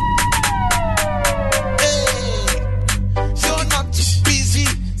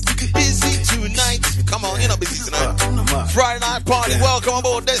 Busy tonight. Come on, you're not busy tonight. Friday night party. Welcome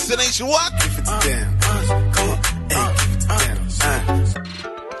aboard Destination what?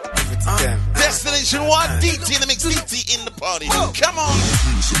 Destination what? D.Tee in the mix. D.Tee in the party. Come on.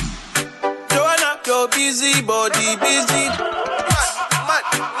 Joanna, your busy body, busy. Mad.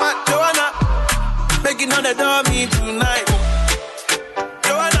 Joanna, making on the dummy tonight.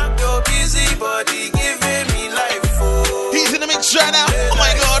 Joanna, your busy body, giving me life. Oh. He's in the mix right now. Oh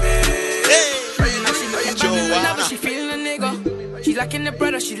my God. Hey. Joanna. She feeling a nigga. She lacking the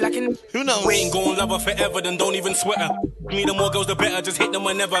brother, she lacking. Who knows? We ain't gon' love her forever, then don't even sweat her. Me, the more girls, the better. Just hit them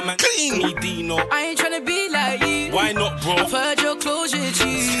whenever, man. Clean. Me, Dino. I ain't tryna be like you. Why not, bro? I've heard your closure,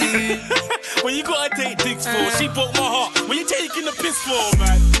 G. When you gotta take dicks for, she broke my heart. When you taking the piss for,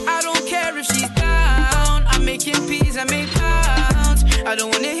 man? I don't care if she's down. I'm making peas, I make pounds. I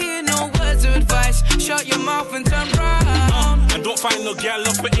don't wanna hear no words of advice. Shut your mouth and turn round. And don't find no gal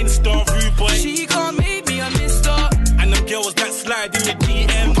up for Insta, rude boy. She can't make me a mister. And them girls that slide in your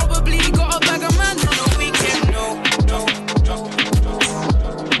DM. Probably got a bag of man on the weekend. No.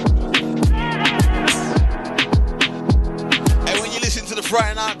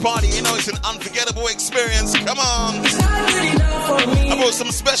 Friday night party. You know it's an unforgettable experience. Come on. I brought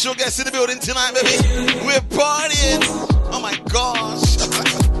some special guests in the building tonight, baby. We're partying. Oh my gosh.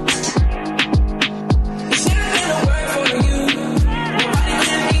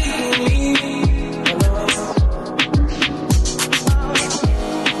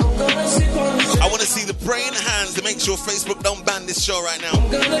 I want to see the praying hands to make sure Facebook don't ban this show right now.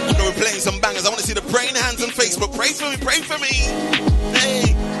 We're playing some bangers. I want to see the praying hands on Facebook. Pray for me, pray for me.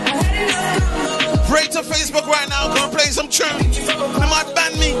 Hey. Pray to Facebook right now. Come and play some tunes. They might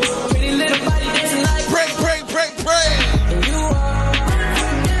ban me. Pray, pray, pray, pray.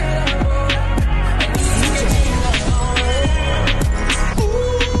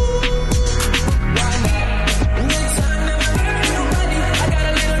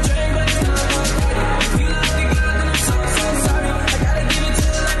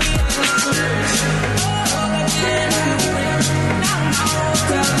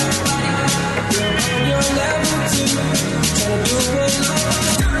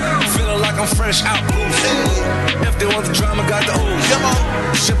 I'm fresh out booze. If they want the drama, got the ooze. Come on.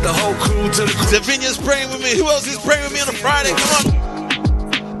 Ship the whole crew to the crew. Davinia's praying with me. Who else is praying with me on a Friday? Come on.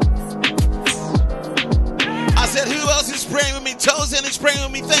 I said, who else is praying with me? Tozen is praying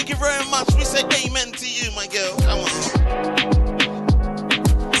with me. Thank you very much. We say amen to you, my girl. Come on.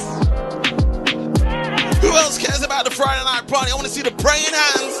 Who else cares about the Friday night party? I want to see the praying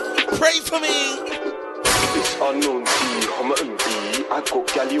hands. Pray for me. It's unknown T, Homer and B. I got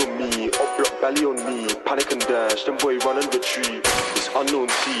galley on me, up block belly on me. Panic and dash, them boy run and retreat. It's unknown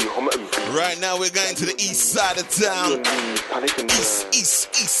T, Homer and B. Right now we're going to the east side of town. Panic and East.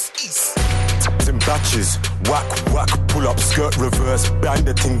 In batches, whack, pull up, skirt reverse, bang,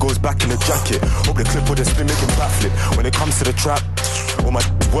 the thing goes back in the jacket. Hope the clip or the spin making backflip. When it comes to the trap, all my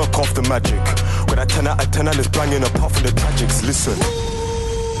work off the magic. When I 10 out of 10 and it's banging apart from the tragics, listen.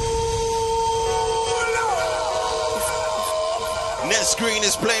 Next Green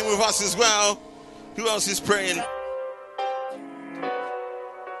is playing with us as well. Who else is praying?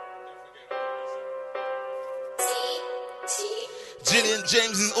 Gillian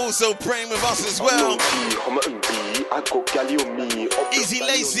James is also praying with us as well. Easy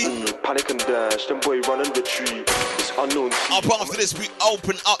Lacey. Panic and dash, them boy run and retreat. It's unknown. Up after this, we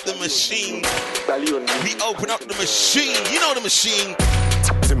open up the machine. We open up the machine. You know the machine.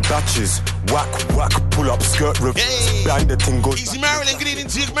 In batches, whack, pull up, skirt reverse, bang, the thing goes. Easy Marilyn, good evening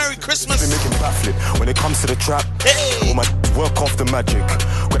to you. Merry Christmas. They making backflip. When it comes to the trap, all my work off the magic.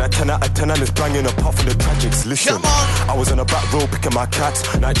 When I 10 out of 10 and it's banging apart from the tragics. Listen, I was on a back row picking my cats,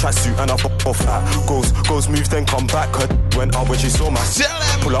 night tracksuit and I off that. Goes moves then come back. Her went up when she saw my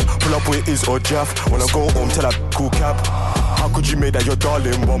pull up where it is or Jeff. When I go home, tell that cool cab. How could you make that your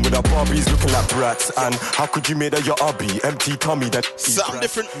darling one with our Barbies looking like brats? And how could you make that your hubby? Empty tummy that something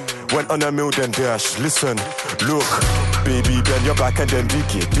different. Went on a mill then dash. Listen, look, baby, bend your back and then dig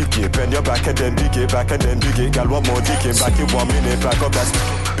it. Bend your back and then dig it, back and then dig it. Girl, what more digging? Back in 1 minute, back up that's.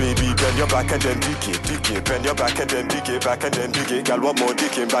 Baby, bend your back and then dig it. Bend your back and then dig it, back and then dig it. Girl, what more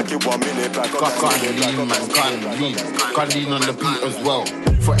digging? Back in 1 minute, back up. Can't lean on the beat as well.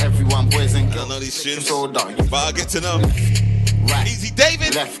 For everyone, boys and girls. I know these tunes, so down. but I'll get to know. Right. Easy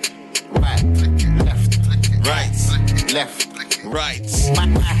David. Left. Right. Left. Left. Right.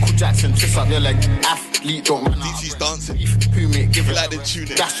 Michael Jackson, twist up your leg. Athlete, don't run out. D.Tee's dancing. Who make give you it like the tune?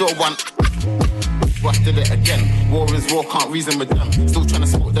 That's your one. Rush did it again. War is war, can't reason with them. Still trying to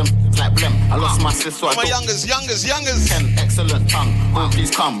smoke them like blem. I lost my sis, so I my youngers. 10, excellent tongue. Home, please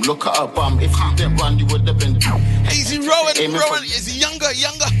come, look at her bum. If you didn't run, you would have been. Easy Rowan, is he younger?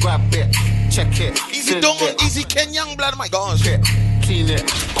 Grab it, check it. Easy Dongle, easy Ken Youngblood, my gosh. Clean it,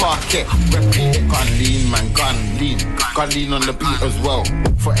 park it, repeat it. Gun lean, man, gun lean on the beat as well.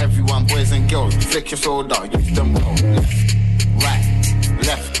 For everyone, boys and girls, flick your soda, use them well. Right,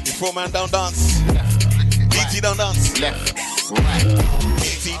 left. Before man don't dance. Left. D.Tee don't dance. Left, right.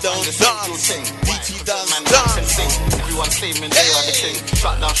 D.Tee don't dance. D.Tee does dance. Everyone claiming they are the king.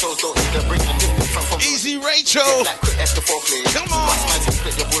 Shut down shows, don't need to bring the different from. Easy Rachel. Like quick F the 4 play. Come on. Bust man to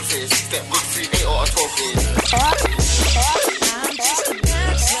split the wood face. Step with 3, 8 or a 12 play.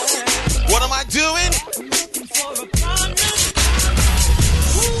 What am I doing?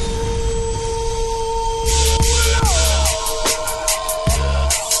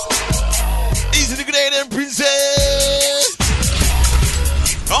 Easy to grade and princess.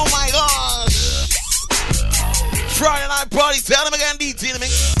 Oh my gosh. Friday night party. Tell them again, D.Tee in the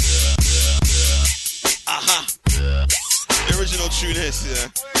mix. Aha. The original tune is, yeah.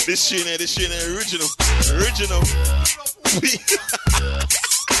 This tune here, original.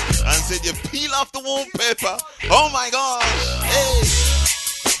 And said you peel off the wallpaper. Oh my gosh. Hey.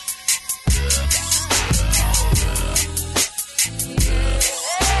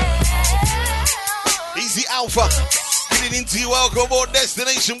 Alpha. Getting into your welcome aboard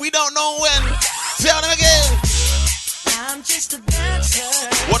destination. We don't know when. Tell them again. I'm just a dancer.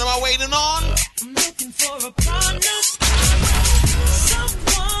 What am I waiting on? I'm looking for a partner.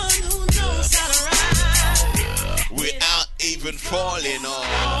 Someone who knows how to ride. Without even falling on.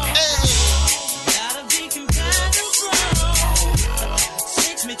 Hey. Gotta be compatible.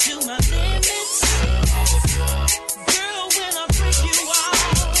 Takes me to my limits. Girl, when I break you off,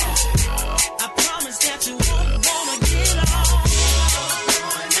 I promise that you won't wanna get off.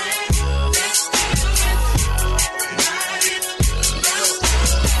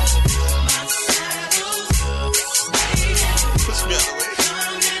 Push me out the way.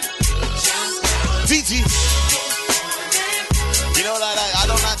 D.Tee. You know, like I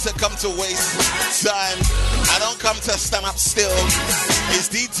don't like to come to waste time. I don't come to stand up still. It's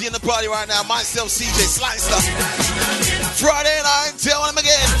D.Tee in the party right now. Myself, CJ, Slysta. Friday night, tell them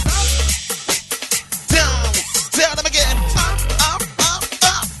again. Down, tell them again. Up, up, up,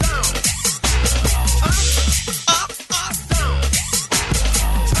 up. Up, up, down.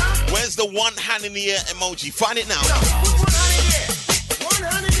 Where's the one hand in the air emoji? Find it now. One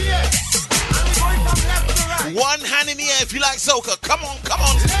hand in the air. And we're going from left to right. One hand in the air if you like soca. Come on, come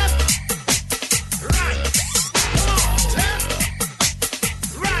on. Left, right. Come on. Left,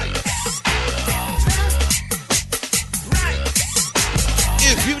 right. Left, right.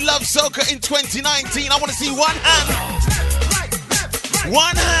 If you love soca in 2019, I want to see one hand.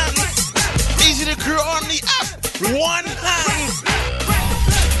 One hand. Easy to crew on the app. One hand.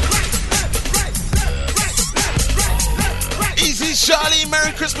 Easy, Charlie.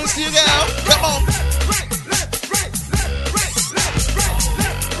 Merry Christmas to you, girl. Come on.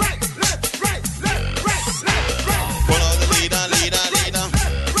 Follow the leader, leader, leader.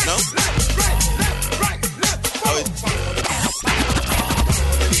 No? Oh,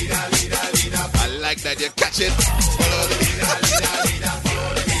 I like that you catch it. Follow the leader, leader, leader.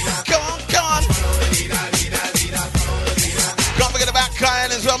 Come on, come on. Can't forget about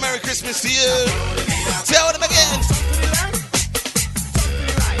Kyle as well. Merry Christmas to you. Tell them again.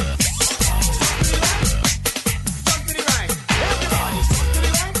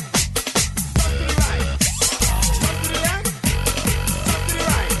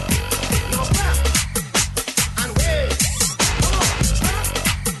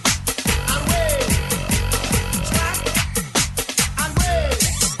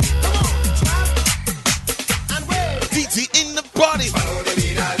 D.Tee in the party. Follow the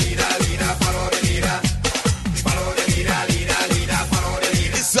leader, leader, leader. Follow the leader. Follow the leader, leader, leader. Follow the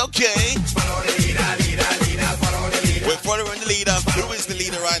leader. It's okay. Follow the leader, leader, leader. Follow the leader. We're following the leader. Who is the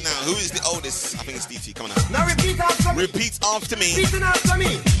leader right now? Who is the oldest? I think it's D.Tee. Come on now. Now repeat after me. Repeat after me. Repeat after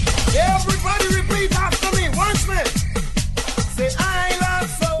me. Everybody repeat after me. Once more. Say I love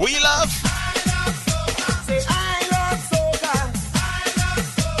soca. We love. Say I love soca.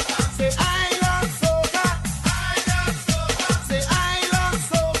 Say I love soca. Say I love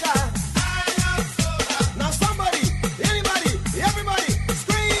soca. Now somebody, anybody, everybody,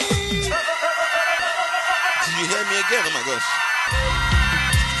 scream. Did you hear me again? Oh my gosh.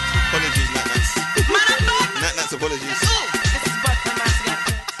 Apologies, Nat Nats. Nat Nats, apologies.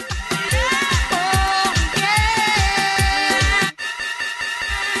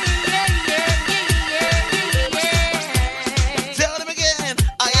 Tell them again.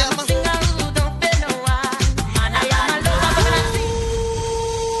 I am a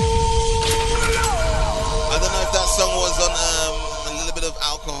I don't know if that song was on a little bit of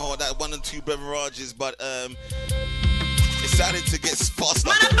alcohol, that 1 or 2 beverages, but it started to get faster.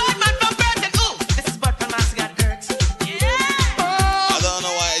 I don't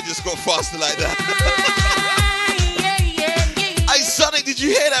know why it just got faster like that. Hey Sonic, did you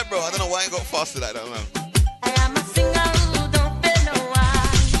hear that, bro? I don't know why it got faster like that, man.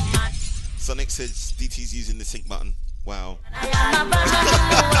 Sonic says D.Tee's using the sync button. Wow.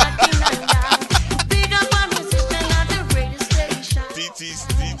 D.Tee's.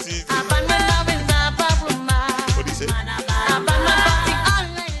 What do you say?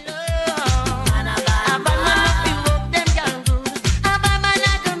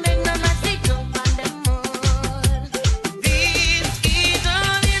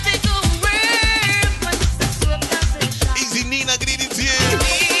 Easy Nina, good evening to you.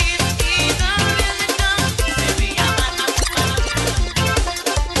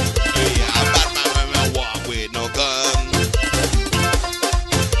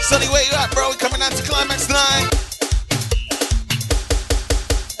 Sonny, where you at, bro? We're coming out to Climax tonight.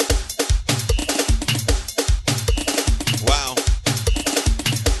 Wow.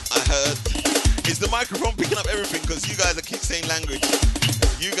 I heard. Is the microphone picking up everything? Because you guys keep saying language.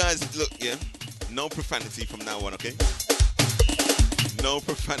 You guys, look, yeah. No profanity from now on, okay? No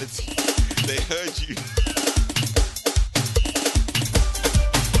profanity. They heard you.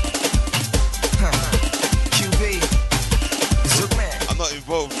 QB, Zookman. I'm not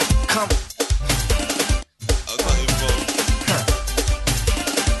involved. Come. I'm not involved.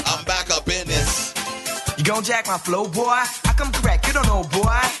 I'm back up in this. You gon' jack my flow, boy? I come correct, you don't know,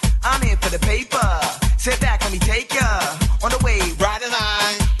 boy. I'm here for the paper. Sit back, let me take ya. On the wave, riding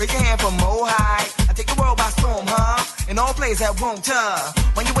high. Raise your hand for Mo High. I take the world by storm, huh? In all plays that won't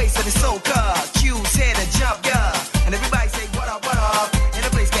when you waste to the soaker. Q's here to jump, yeah. And everybody say, what up, what up? In the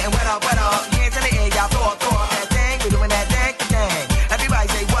place getting wet up, wet up. Hands in the air, y'all throw up that thing. We're doing that dang thing. Everybody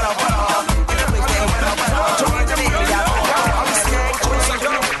say, what up, what up? In the place getting wet up, wet up. Hands in the air, y'all throw up that thing.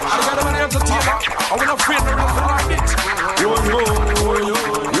 I got a man entertainer. I will not feel no like it. Yo.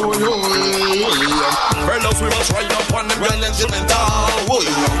 Fellas, we must ride up on them well,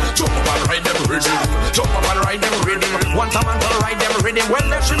 jump up and ride them rhythm. Jump up and ride them rhythm. One time and ride them rhythm. Well,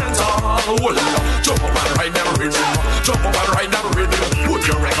 instrumental. Well, jump up and ride them rhythm. Jump up and ride them rhythm. Put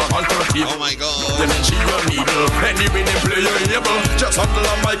your record onto the table. Oh my God. Then she your needle. Any rhythm player able. Just handle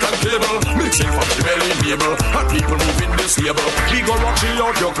a mic and cable. Mixing from the belly label. And people moving this table. We go rock you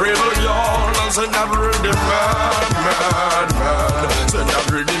out your cradle, y'all. And send that rhythm mad. Send that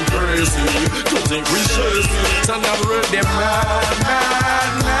rhythm crazy. Don't think we chasing. Send that rhythm mad.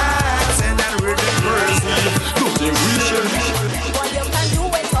 Send that rhythm crazy. Don't think we chasing. Well, you can do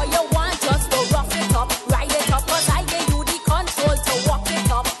it or you want just to rough it up, ride it up, cause I gave you the control to walk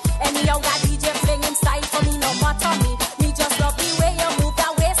it up. Anyhow, that DJ flinging style for me, no matter me. Me just love the way you move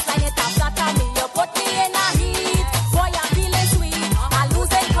that waistline, it have flatter me. You put me in a heat, boy, I'm feeling sweet. I'm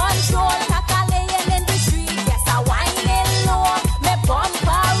losing control, laying in the street. Yes, I whining low, me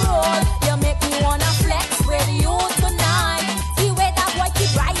bumper roll. You make me wanna flex with you tonight. See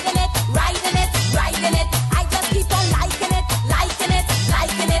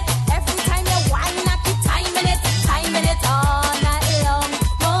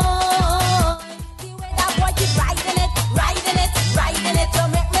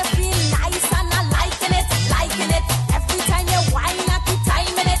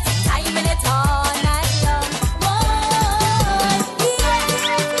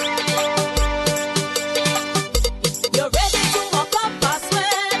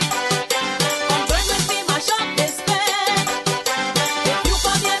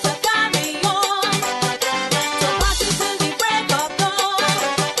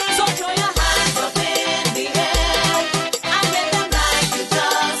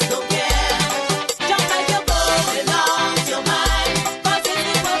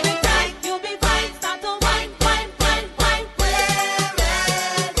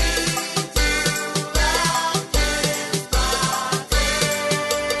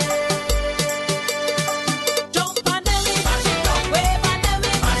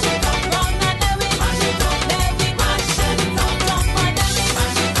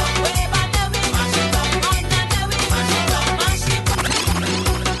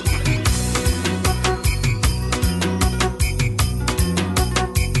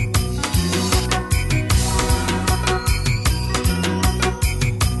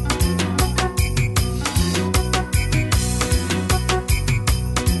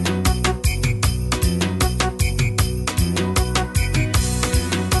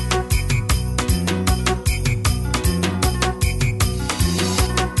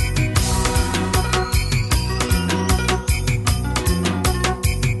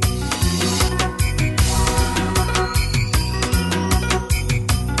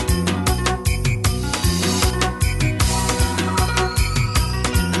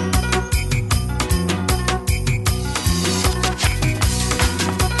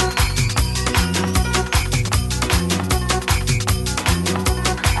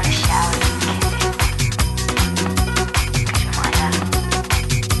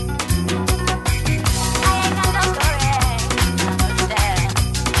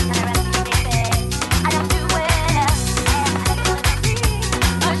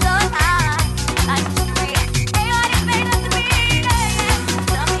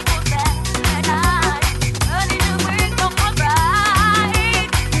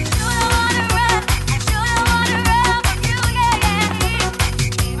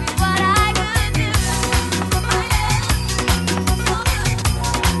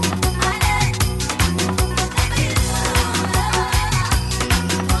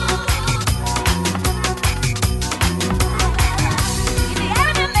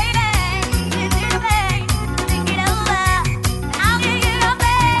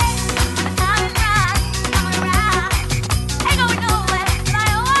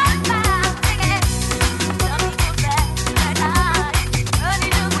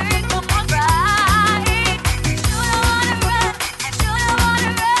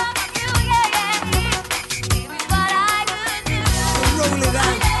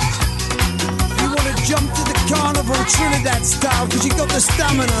Trinidad style, cause you got the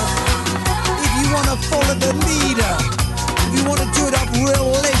stamina. If you wanna follow the leader, if you wanna do it up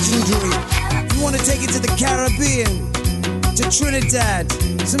real legendary, if you wanna take it to the Caribbean, to Trinidad,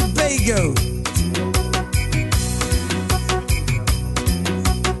 Tobago.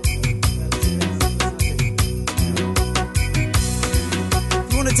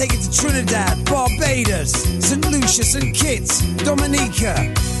 If you wanna take it to Trinidad, Barbados, St. Lucia, St. Kitts, Dominica,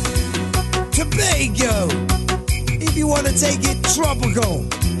 Tobago. If you wanna take it tropical,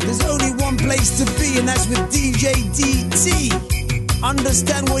 there's only one place to be, and that's with DJ D.Tee.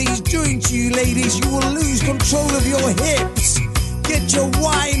 Understand what he's doing to you, ladies. You will lose control of your hips. Get your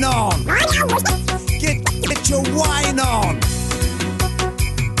wine on. Get your wine on.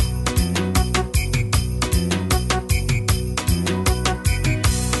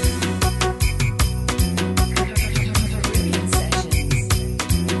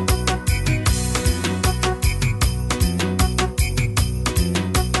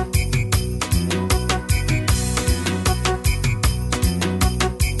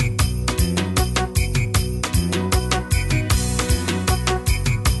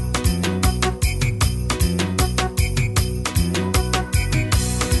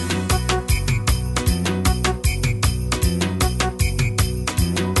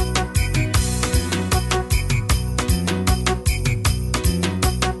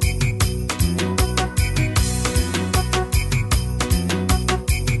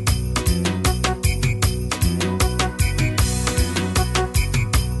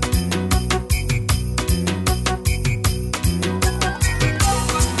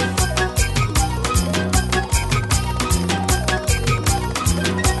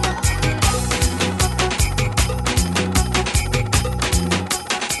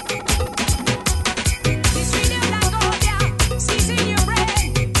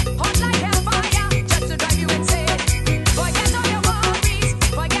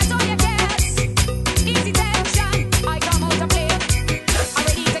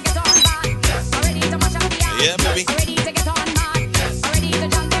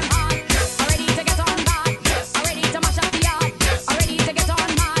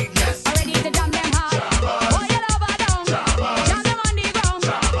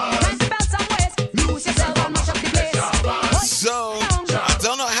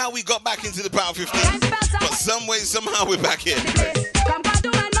 Somehow we're back here. We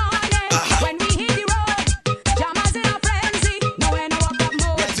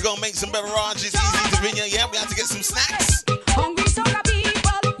had to go make some beverages easy to bring you. Yeah, we had to get some snacks. Hungry soca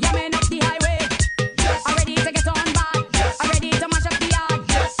people, yamming up the highway. I'm ready to get on bad. I'm ready to mash up the yard.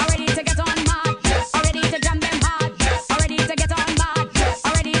 I'm ready to get on mad. I'm ready to jam them hard. I'm ready to get on bad.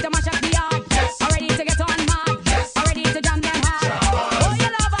 I'm ready to mash up the yard. I'm ready to get on mad. I'm ready to jam them hard. Oh, you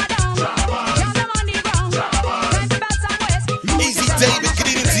love her down. Jam them on the ground. Time to belt some waist. Easy, David. Good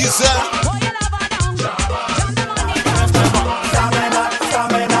evening to you, sir. Oh, you love her down. Jam them on the ground.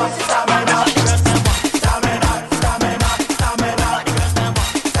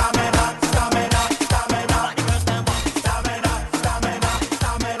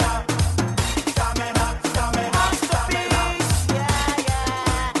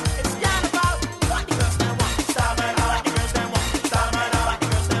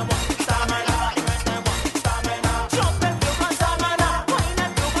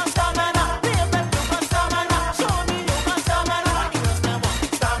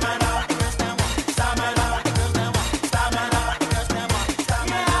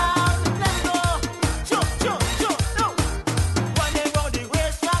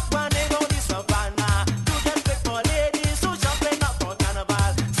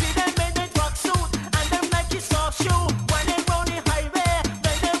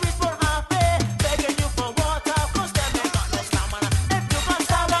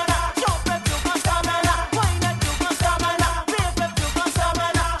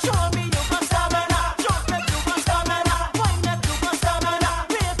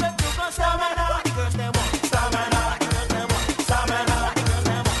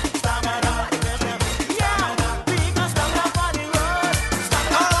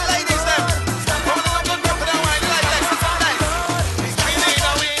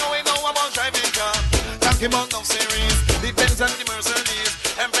 Him out no series, depends on the Mercedes.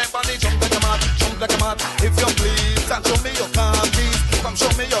 Everybody jump like a mat. If you please, and show me your car keys. Come show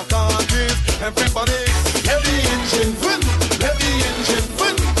me your car keys. Everybody, let the engine run, let the engine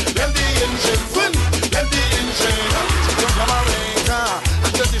run, let the engine run, let the engine run. Your carburetor,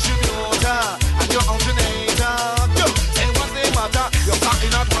 and your distributor, and your alternator. Yo, say what's the matter? Your car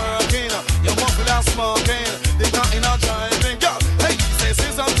is not working, your muffler is smoking, the car is not driving. Yo, hey, say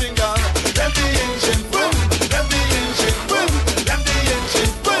something, girl. Let the engine run, let the engine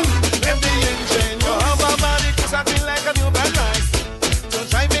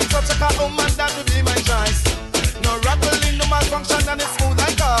woman that will be my choice. No rattling, no malfunction, and it's smooth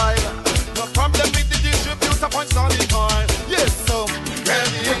like oil. No problem with the distributor, punch on the oil. Yes, so rev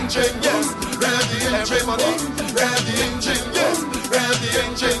the engine, yes. Rev the engine, money. Rev the engine, yes. Rev the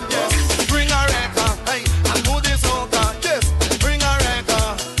engine, yes. Bring a record, hey, and move this soca, yes. Bring a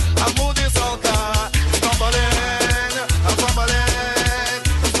record, and move this soca. Stumbling, I'm fumbling,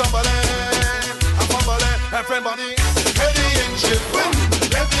 stumbling, I'm fumbling. Everybody, rev the engine, boom.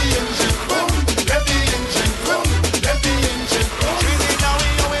 Rev the engine, boom. Rev the engine, boom. Rev the engine, boom. Really now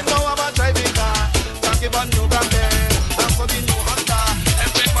we know about driving car. Talk about new brand name, and for the new Honda.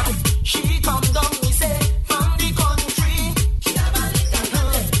 Everybody, She come down, we say, from the country.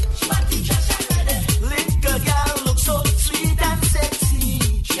 Little girl look so sweet and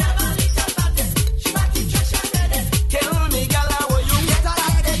sexy. Tell me, girl, where you get all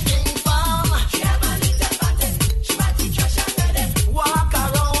of the thing from? Walk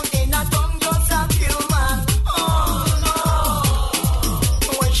around in a tongue just a kill man. Oh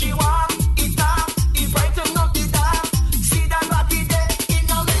no! When she walk, it up, it brighten up the dark. See that body there, it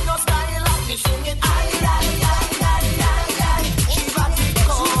no make no style like me sing it. Aye, aye, aye, aye, aye, aye. She body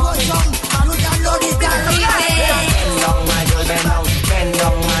cold. Bend down, my girl, bend down. Bend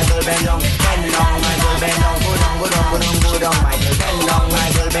down, my girl, bend down. Bend down, my girl, bend down. Go down, go down, go down, go down, my girl. Bend down, my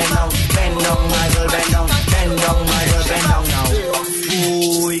girl, bend down. Bend down, my girl, bend down. Bend down, my girl, bend down now.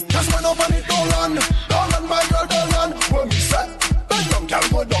 Boy, just run up and it don't run, my girl, don't run. When we set, bend down, girl,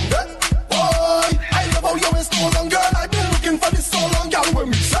 go down there. Boy, I love how you waist so long, girl. I've been looking for this so long, girl. When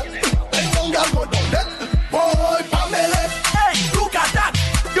we set, bend down, girl, go down there. Boy, Pamela, Hey, look at that.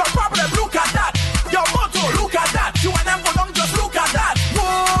 Your problem, look at that. Your motto, look at that. You and them go down, just look at that.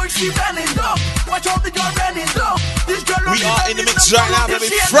 Whoa, she bending down. Watch out the girl bending down. This girl We are in the mix right now, baby.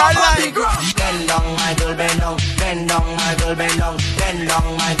 Friday night. Bend down, my girl, bend down. Bend down, my girl, bend down. Bend down,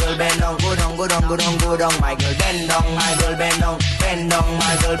 my girl, bend down. Go down, go down, go down, go down, my girl. Bend down, my girl, bend down. Bend down,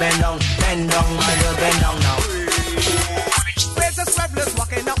 my girl, bend down. Bend down, my girl, bend down now. Where's the sweatless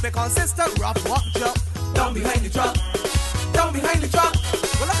walking up the consistent rough walk jump? Down behind the truck, down behind the truck.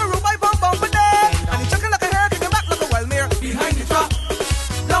 Well, like a robot bum for there. And you chucking like a hair, kicking back like a wild mare. Behind the truck,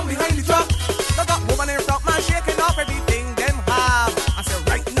 down behind the truck. Look up, woman in front, man, shaking off everything them have. I said,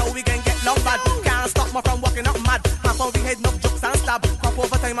 right now we can get long bad. Can't stop me from walking up mad. Half of the head, no jokes and stab. Crop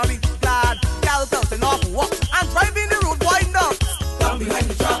over time, I'll be glad. Gal belting off walk and driving the road wide now. Down behind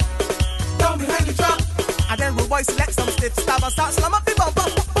the truck, down behind the truck. And then rude boy select some stiff stab and start slam up the bumper.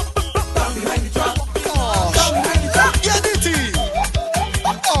 Down behind the truck. oh, Down behind the truck. yeah, D.Tee.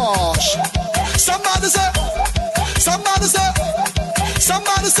 Oh, somebody say, somebody say,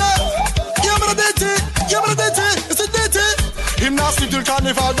 somebody say, yeah, me the D.Tee, yeah, me the D.Tee, it's a D.Tee. Him not sleep till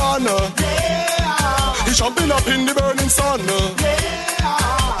carnival done. Yeah. He jumping up in the burning sun.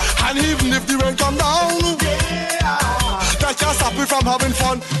 Yeah. And even if the rain come down, yeah. That can't stop me from having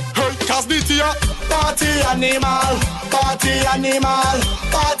fun. Hey, cause D.Tee a party animal, party animal,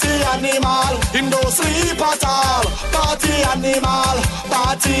 party animal. Him don't sleep at all. Party animal,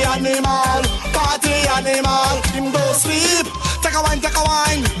 party animal, party animal. Him don't sleep. Take a wine, take a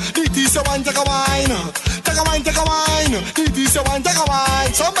wine. D.Tee say wine, take a wine. Take a wine, take a wine. D.Tee say wine, take a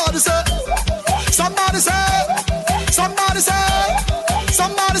wine. Somebody say, somebody say, somebody say,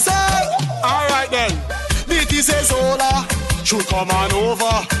 somebody say. All right then. D.Tee says hola, should come on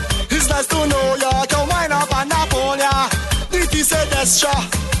over. It's nice to know ya. Come wine up and pull ya. D.Tee said Slysta,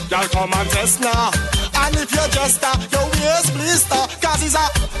 y'all come and test now. And if you're just your waist blister, cause he's a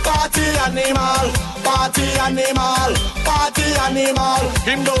party animal, party animal, party animal.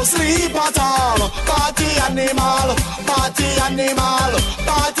 Him don't sleep at all. Party animal, party animal,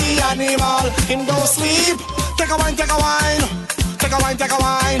 party animal. Him don't sleep. Take a wine, take a wine, take a wine, take a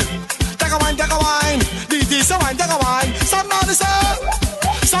wine, take a wine, take a wine. D.Tee say wine, take a wine. Somebody say,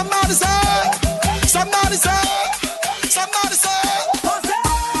 somebody say, somebody say, somebody say.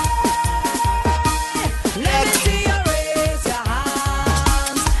 Let me see you raise your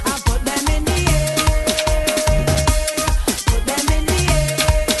hands and put them in the air. Put them in the air.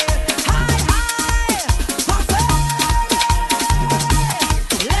 High, high.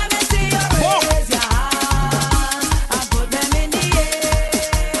 Let me see you raise your hands and put them in the air.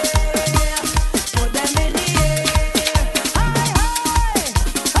 Put them in the air. High, high.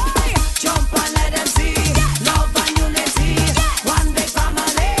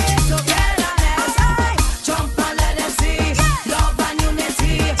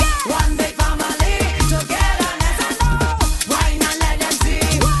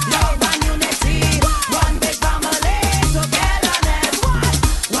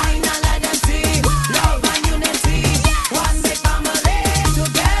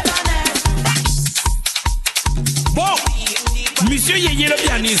 D.Tee le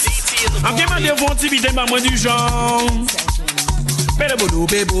pianiste. En qui m'a défonti vite maman du genre. Pele boudou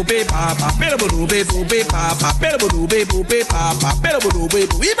bébou bé papa, pele boudou bébou bé papa, pele boudou bébou bé papa, pele boudou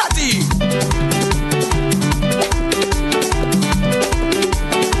bébou. Il bâtit.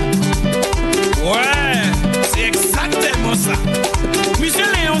 Ouais, c'est exactement ça. Monsieur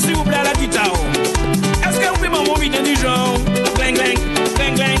Léon, s'il vous plaît, à la guitare. Est-ce que vous pouvez m'envoyer du genre? Gling, gling,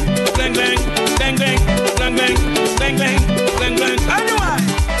 gling, gling, gling, gling, gling, gling, gling, gling, gling, gling, gling, gling. Anyway.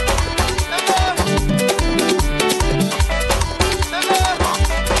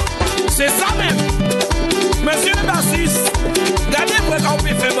 C'est ça même. Monsieur le bassiste, regardez-moi quand vous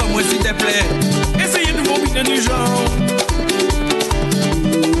pouvez faire pour moi, s'il te plaît. Essayez de m'envoyer du genre.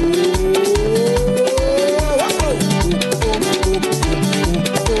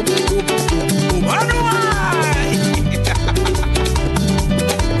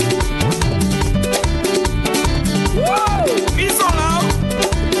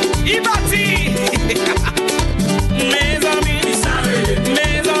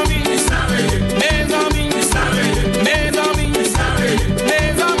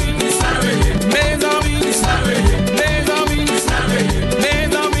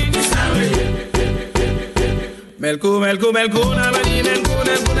 Melku, melku, melku, na bani, melku,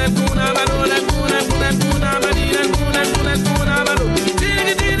 melku, melku, na banu, melku, melku, melku, na bani, melku, melku, melku, na banu.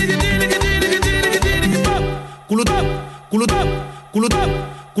 Dili, dili, dili, dili, dili, dili, dili, pop. Kulutop, kulutop, kulutop,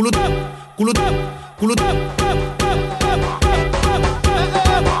 kulutop, kulutop, kulutop, pop, pop, pop,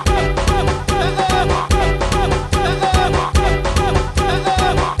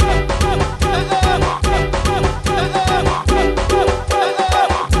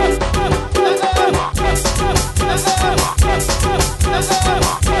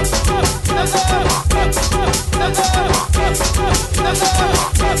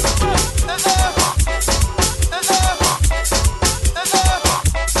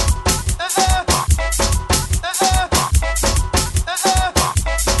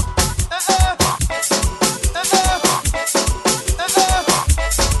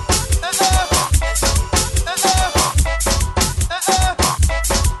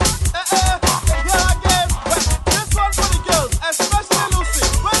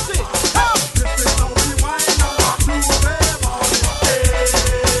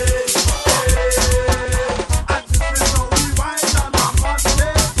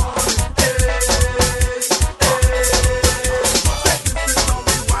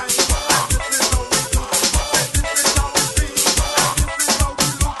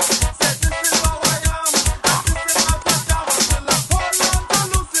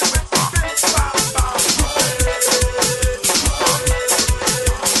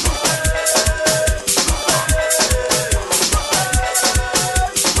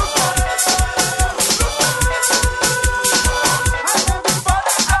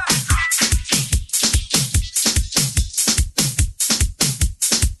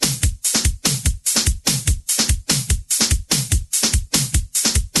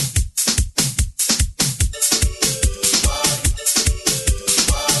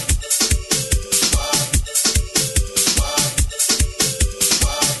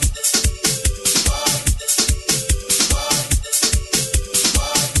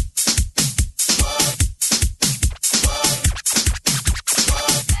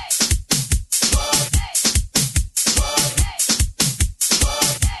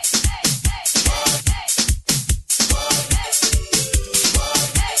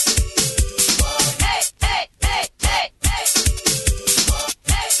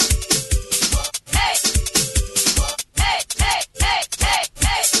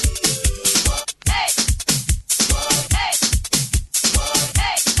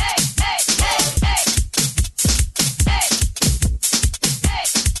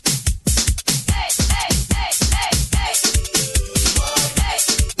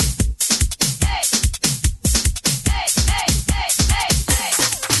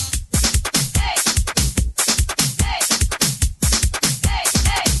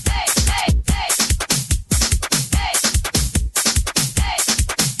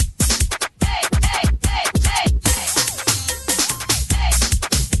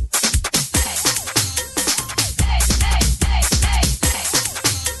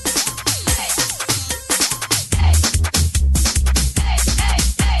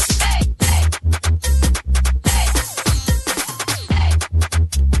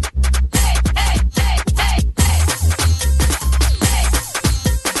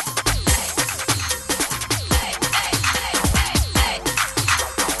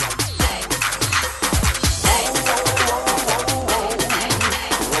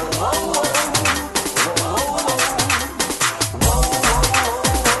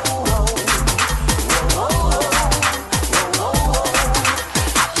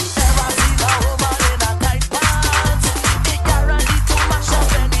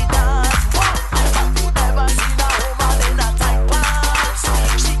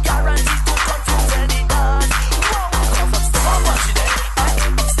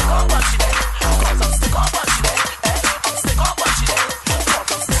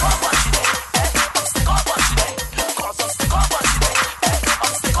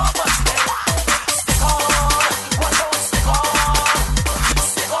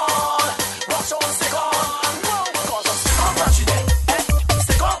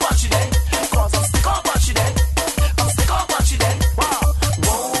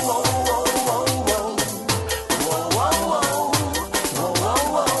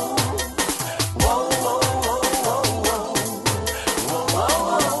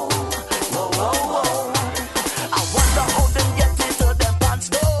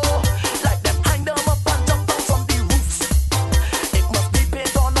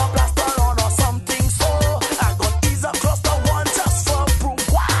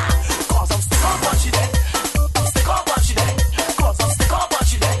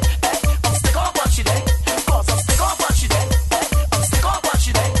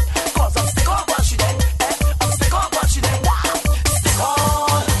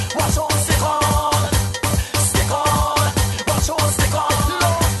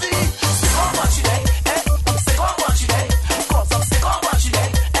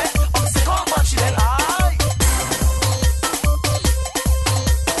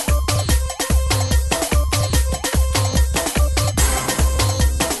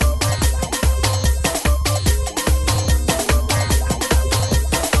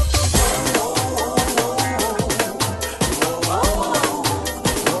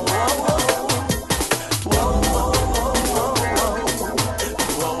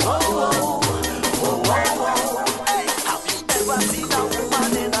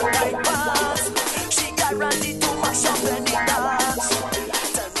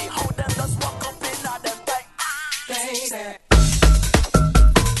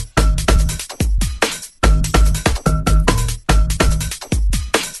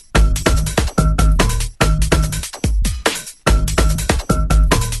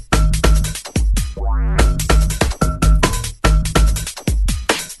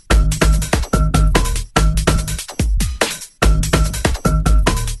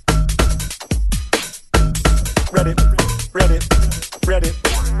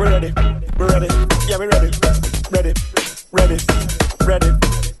 ready, ready, yeah, we ready, ready, ready, ready,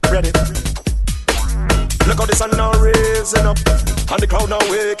 ready. Look how the sun now raising up, and the crowd now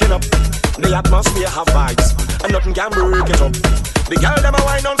waking up. The atmosphere have vibes, and nothing can break it up. The girl them a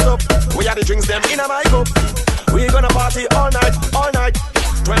wine non-stop, we are the drinks them in a my cup. We gonna party all night, all night.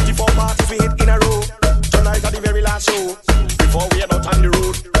 24 parties we hit in a row. Tonight at the very last show, before we head out on the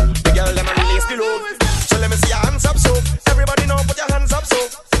road. The girl them a release the load. So let me see your hands up, so everybody know, put your hands up, so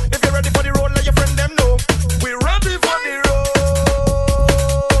if you're ready for the road, let your friend them know. We're ready for the road.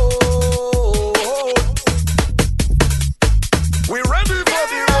 We're ready for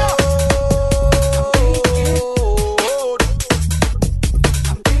the road.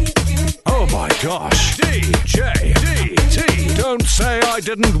 Oh my gosh, DJ D.Tee, don't say I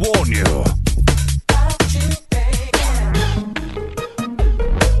didn't warn you.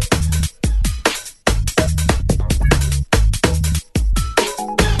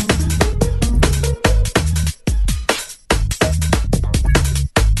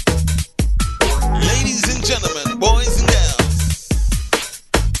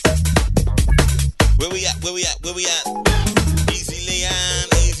 Where we at? Easy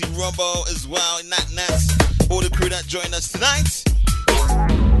Leanne, Easy Robbo as well, Nat Nats, all the crew that joined us tonight.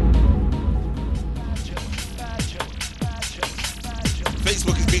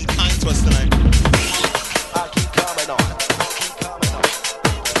 Facebook has been kind to us tonight. I keep coming on.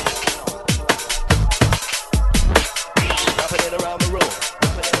 Dropping it around the room.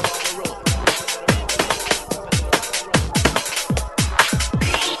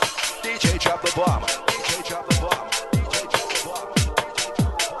 DJ drop the bomb.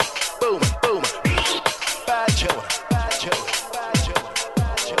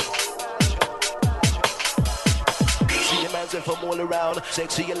 From all around,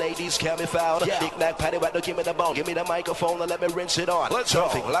 sexy ladies can be found. Big Mac patty wet, no give me the bone, give me the microphone and let me rinse it on.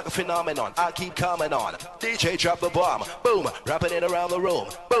 Something like a phenomenon, I keep coming on. DJ drop the bomb, boom, rapping it around the room,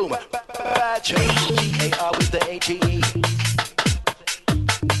 boom. Bad chick, G-A-R with the H-E-E.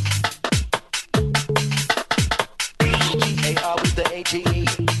 G-A-R with the H-E-E.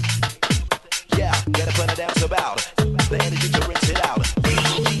 Yeah, get up and dance about. The energy to rinse it out.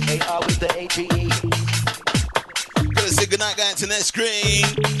 G-A-R with the H-E-E. Say goodnight, guys, to next screen.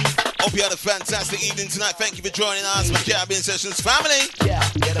 Hope you had a fantastic evening tonight. Thank you for joining us, my Caribbean Sessions family. Yeah,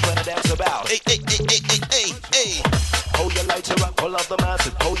 get up and dance about. Hey, hey, hey, hey, hey, hey, hey. Hold your lighter up, pull up the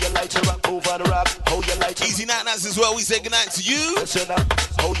mountain. Hold your lighter up, move on the rock. Hold your lighter up. Easy night nights as well. We say goodnight to you.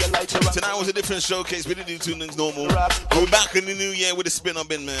 Hold your lighter up. Tonight was a different showcase. We didn't do two things normal. We're back in the new year with a spin on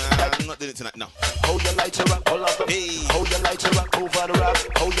bin, man. I'm not doing it tonight, no. Hold your lighter up, pull up the hey. Hold your lighter up, move on the rock.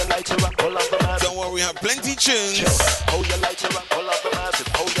 Hold your lighter up, pull up the mountain. Don't worry, we have plenty tunes. Hold your lighter up, pull up the mountain.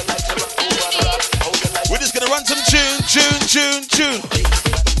 Hold your lighter up, move on the rock. Hold your lighter up. We're just gonna run some tune.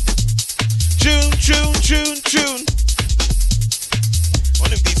 I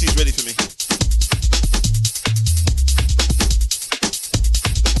wonder if D.Tee's ready for me.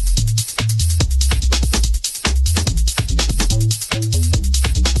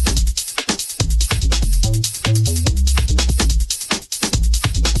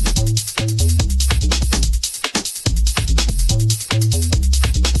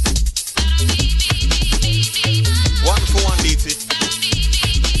 One for one, D.Tee.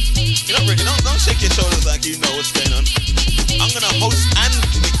 You're not ready. Don't shake your shoulders like you know what's going on. I'm gonna host and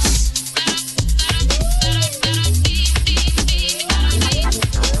mix.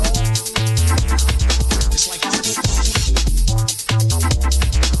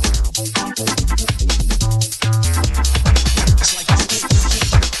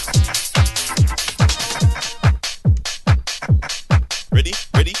 Ready?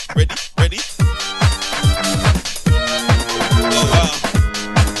 Oh wow.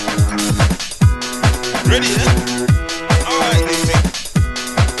 Ready, eh? Alright, D.Tee.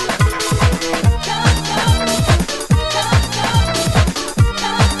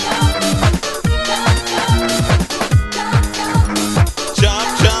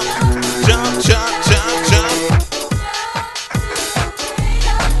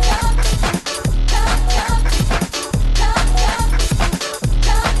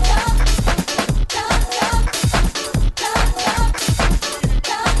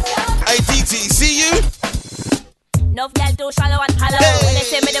 Enough girl too shallow and hollow. When they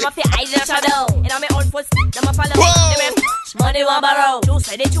say me, them a fi hide in the shadow. In my own footsteps, them a follow. Them a money want borrow. Two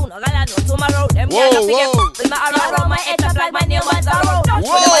say they tune, no gala no tomorrow. Them girl no forget. With my arrow, my head up like my name was Arrow.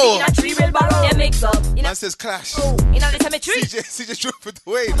 Whoa! In a tree will borrow. They mix up. Man says clash. In a cemetery. CJ drove it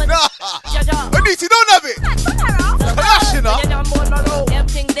away. Nah. D.Tee don't have it.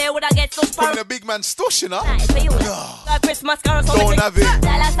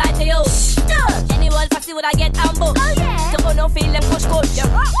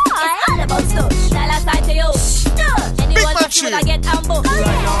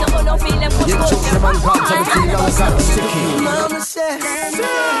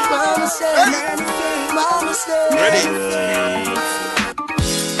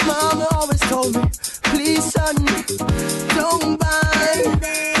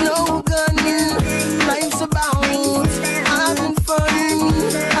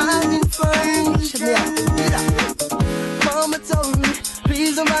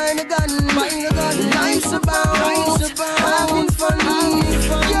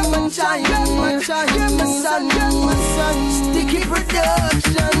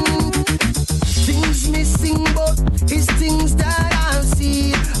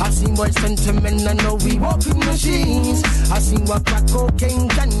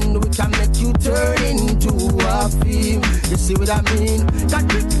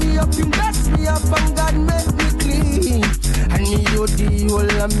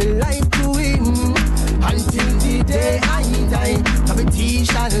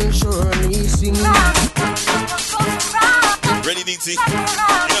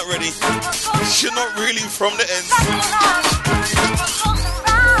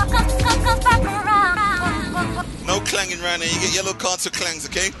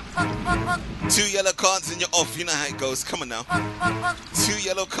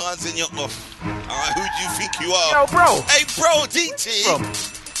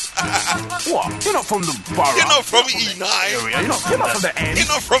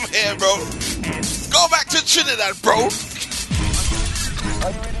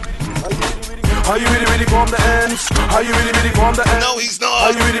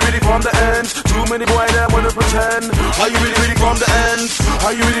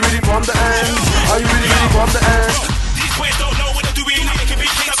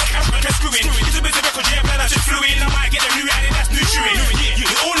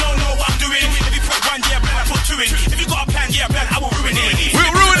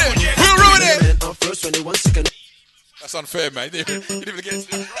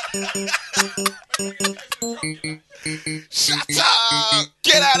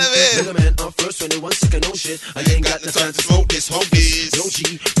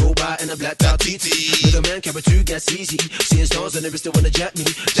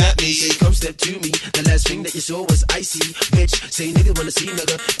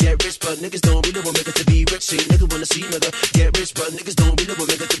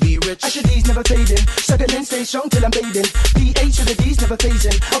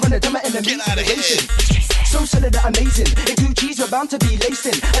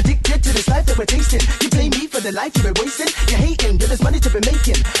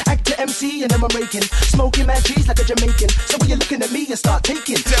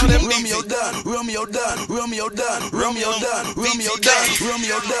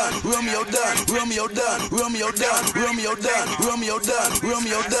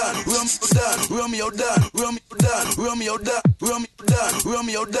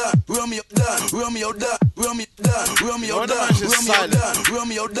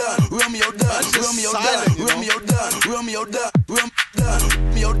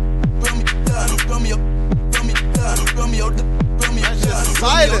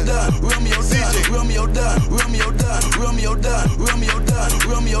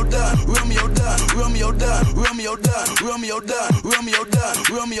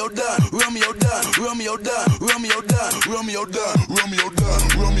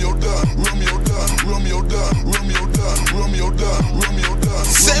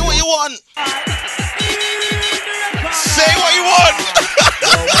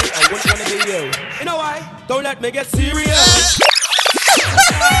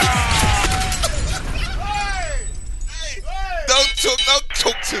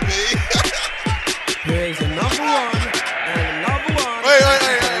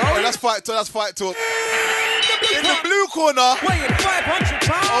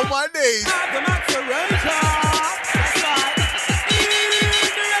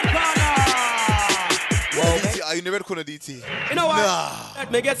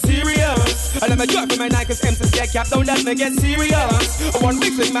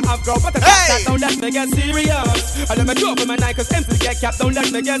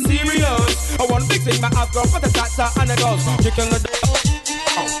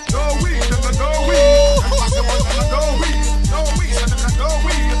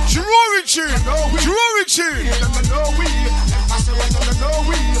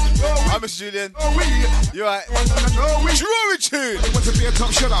 Hi, Mr. Julian. You right? Drury tune. Want to be a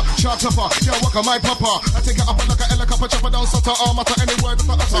top shooter, sharp topper. Yeah, walk on my papa. I take it up like a helicopter, chopper down, sutter, arm, utter, any word of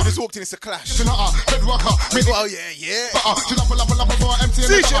the So this walked in, it's a clash. Head rocker. Oh, yeah. She love before empty.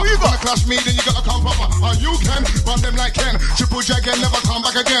 See, what you got? Clash me, then you gotta come proper. You can run them like Ken. Triple dragon, never come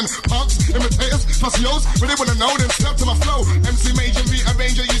back again. Punks, imitators, pussios, when they wanna know, then step to my flow. MC Major,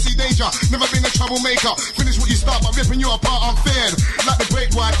 rearranger, you see danger. Never been a troublemaker. Finish what you start by ripping you apart unfair. Like the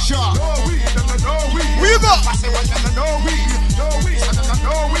great white shark. No weed, no weed. Who you got? No weed, no weed,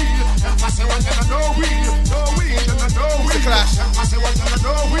 no weed. It's a clash.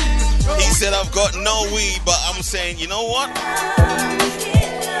 He said I've got no weed, but I'm saying, you know what?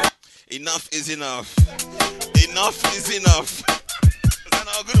 Enough is enough. Enough is enough. Is that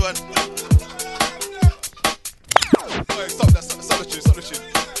not a good one? Wait, stop that. Stop the tune.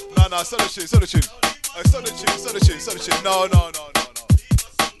 No, stop the tune. Stop the tune. Stop the tune. No,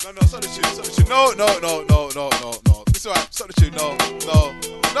 stop the tune. No. It's alright. Stop the tune. No.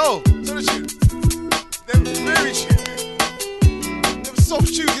 Stop the tune. Them very tunes. Them soft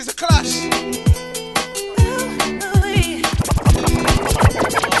tunes is a clash.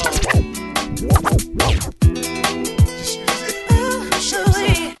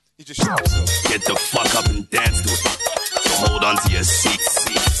 You just shut yourself. Get the fuck up and dance to it. So hold on to your seats.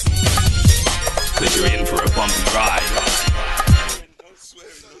 Cause you're in for a bumpy ride.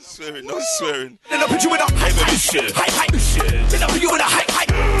 No swearing. Then I'll put you in a hype shit. Hype shit. Then I'll put you in a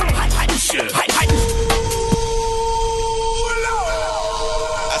hype shit. Hype.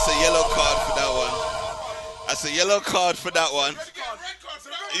 That's a yellow card for that one. That's a yellow card for that one.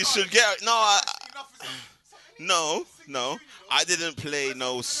 You should get... No. I didn't play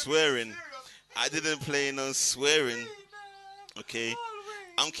no swearing. Okay?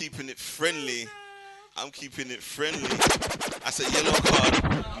 I'm keeping it friendly. That's a yellow card.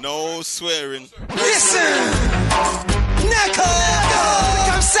 No swearing. Listen! Necko!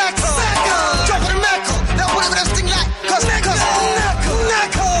 Become Sacco! Drop the Necko! Now whatever that thing like, cause Necko!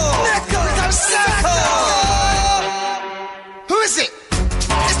 Become Sacco! Who is it?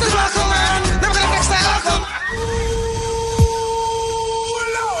 It's the Rocco man! Never gonna next that Rocco!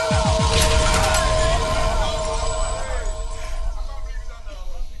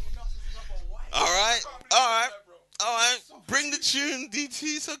 All right. Bring the tune,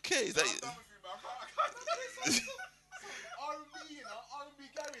 D.Tee. It's okay. Is that you?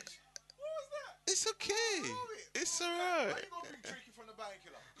 It's okay. It's alright.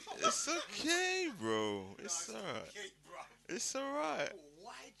 It's okay, bro. It's alright.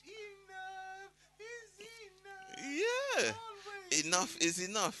 Yeah. Enough is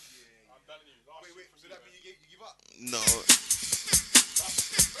enough. Wait. So that means you give up? No.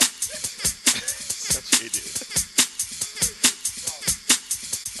 Such an idiot.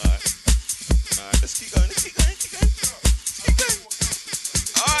 Alright, let's keep going.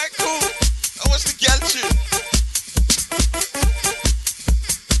 Alright, cool. I watch the gal tune.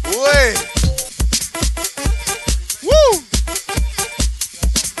 Wait. Woo!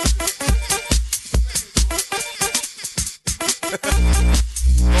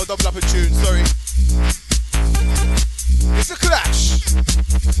 No double up a tune, sorry. It's a clash.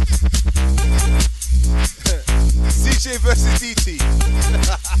 CJ versus D.Tee.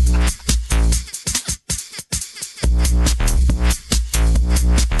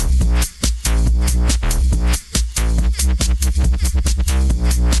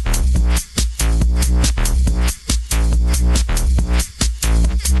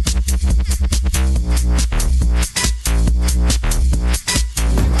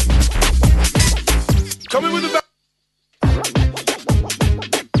 Coming with the back.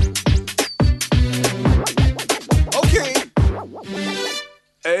 Okay.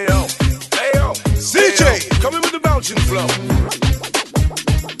 Ayo. CJ. Coming with the bouncing flow.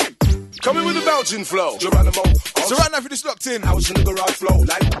 Coming with the bouncing flow. Geronimo. So right now, if you're just locked in, house in the garage flow.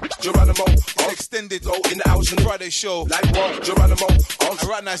 Like Geronimo. Extended go in the house in the Friday show. Like what? Geronimo. And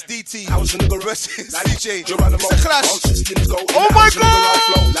right now, it's D.Tee. House in the garage. Versus like CJ. Geronimo. It's a clash. Oh my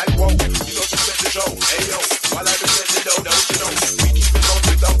God! Like what? You know, just set the show. Ayo. While I just set the dough, don't you know? We keep it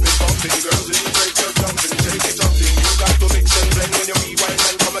bumping. Girls in the break, you're jumping. Take it something. You got to mix and blend when you rewind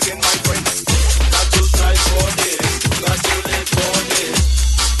and come again, my friend. Got to strive for this. Got to live for this.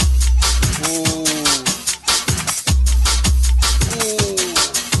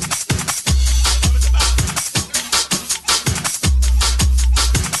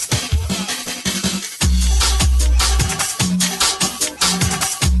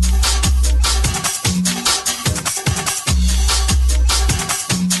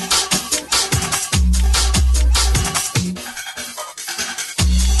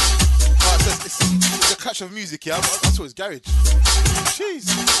 much of music, yeah. I thought it was garage. Jeez.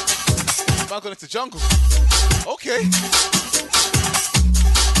 Man gone into jungle. Okay.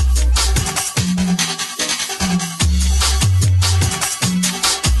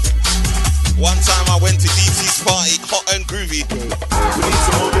 One time I went to D.Tee's party, hot and groovy. We need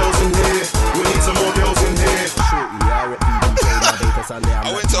some more girls in here. We need some more girls in here.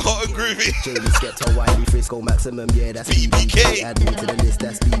 I went to hot and groovy. BBK. Add me to the list,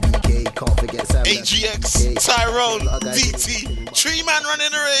 that's BBK. Can't forget Sam. AGX, Tyrone, D.Tee, Tree Man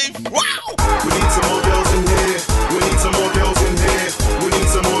running the rave. Wow! We need some more girls in here. We need some more girls in here. We need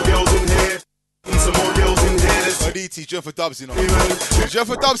some more girls in here. We need some more girls in here. Oh, D.Tee, Joe for dubs, you know. Joe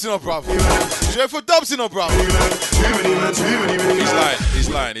for dubs, you know, bruv. Joe for dubs, you know, bruv. He's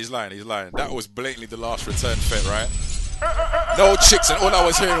lying. That was blatantly the last return fit, right? No chicks, and all I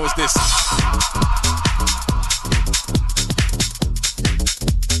was hearing was this.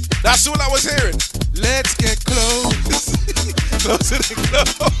 That's all I was hearing. Let's get close. Closer than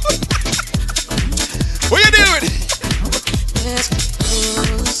close. What you doing? Let's get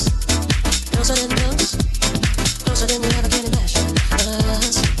close. Closer than close. Closer than you ever can imagine.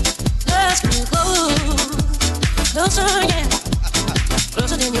 Let's get close. Closer, yeah.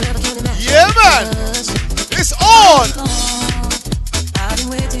 Closer than you ever can imagine. Yeah, man. It's on. I've been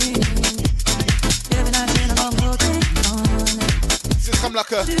waiting. Every night and I'm holding on. This is come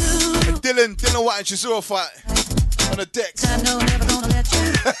like a Dylan White and Shazura fight on the decks. I know I'm never gonna let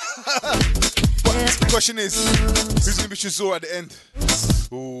you. But the question is, who's gonna be Shazura at the end?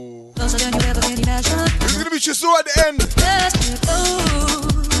 Ooh. Closer than you ever can imagine. Who's gonna be Shazura at the end? Let's get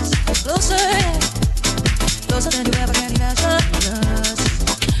close. Closer, yeah. Closer than you ever can imagine.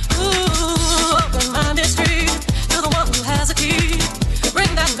 Ooh, open my mystery. You're the one who has a key.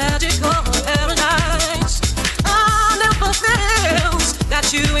 Bring that magical paradise. Never fails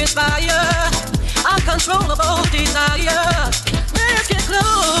that you inspire. Uncontrollable desire. Let's get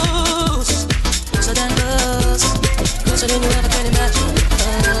close. Closer than us. Closer than you ever can imagine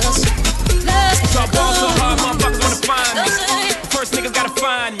us. Let's get close. So hard, motherfuckers wanna find me. First niggas gotta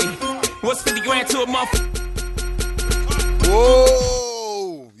find me. What's 50 grand to a motherfucker?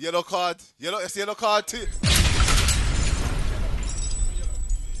 Whoa! Yellow card. It's yellow card too.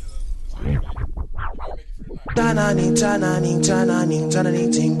 Tananing,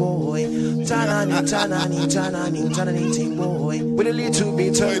 ting boy. Tananing, ting boy. With a little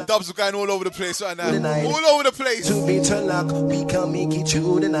bit of dubs are going all over the place right now. All over the place. Two bit of luck, we can make it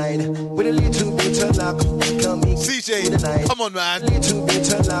through the night. With a little bit of luck, we can make it CJ, through the night. come on, man. Little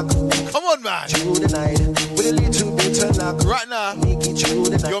bit of luck, come on, man. Through the night. With a little bit of luck, right now. Make it through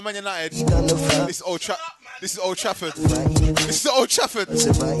the night. You're Man United. This is Old Trafford. This is Old Trafford.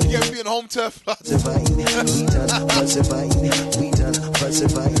 You get me on home turf.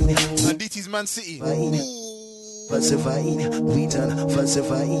 And D.Tee's Man City. Falsifying, we done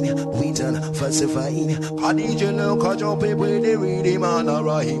falsifying. I need you now, cause your people, they really man are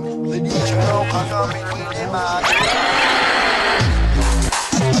rahim. I need you now, cause your people, they man.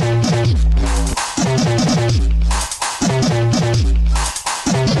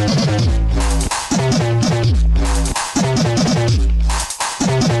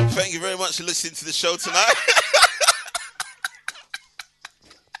 Thank you very much for listening to the show tonight.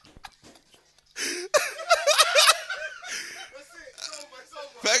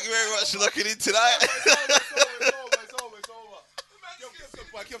 Thank you very much for looking in tonight.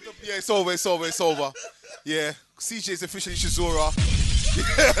 Yeah, it's over. Yeah, CJ's officially Shazura.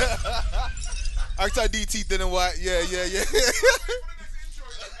 Actor D.Tee didn't white. Yeah.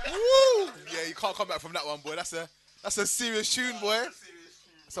 Woo! Yeah, you can't come back from that one, boy. That's a serious tune, boy.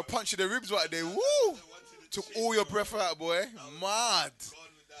 It's a punch in the ribs right there. Woo! Took all your breath out, boy. Mad.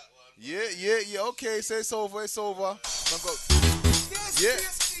 Yeah. Okay, so it's over. Yeah.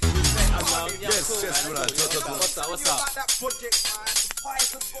 Yes, what's up?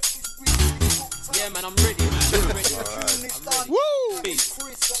 Yeah, man, I'm ready, man. Woo! We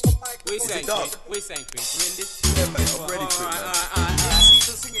saying, Chris? I'm ready,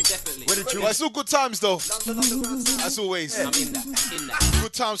 Definitely. Well, it's all good times, though. As always. I'm in that.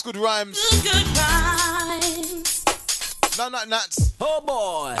 Good times, good rhymes. Good rhymes. Nuts. Oh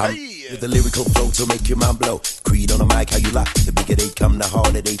boy. With the lyrical flow to make your mind blow. Creed on the mic, how you like. The bigger they come, the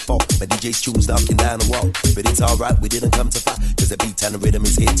harder they fall. My DJ's tunes knocking down the wall. But it's alright, we didn't come to fight. Cause the beat and the rhythm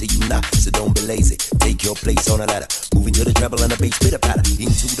is here to you now. So don't be lazy. Take your place on the ladder. Moving to the treble and the bass, bit of patter.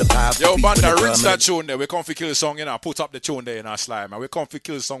 Into the pipe. Yo, Banda, rinse that tune there. We can't kill the song, you know. Put up the tune there in our slime, man. We can't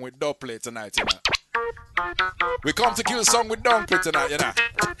kill the song with dub play tonight, you know. We come to kill song with Donkey tonight, you know.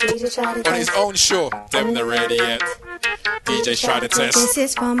 On his own show. Them not ready yet. DJ try to test. This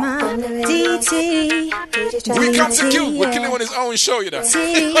is for my D.Tee. We come to kill. We're killing on his own show, you know. On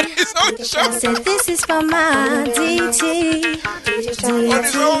his own show. I said this is for my D.Tee. On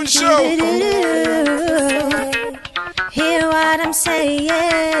his own show. Hear what I'm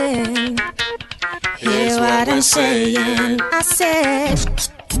saying. Hear what I'm saying. I said,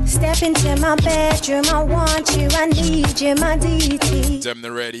 step into my bedroom. I want you. I need you, my D.Tee. Them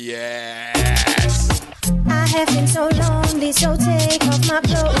not ready yet. I have been so lonely, so take off my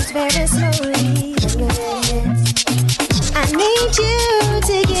clothes very slowly. I need you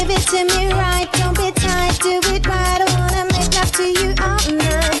to give it to me right. Don't be tight, do it right. I wanna make love to you all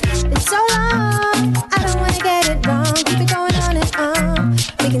night. It's so long, I don't wanna get it wrong. Keep it going on and on.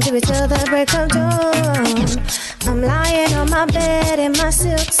 We can do it till the break of dawn. I'm lying on my bed in my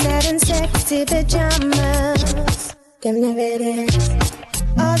silk satin sexy pajamas. Them never is.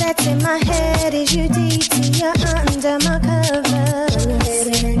 All that's in my head is you, D.Tee. You're under my covers.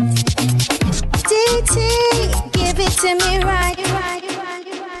 D.Tee, give it to me right.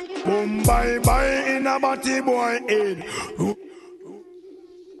 Boom, bye, bye, in a body boy head.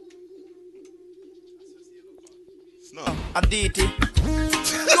 A D.Tee. You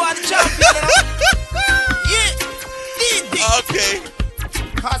are champion, you know? Yeah, D.Tee. Okay.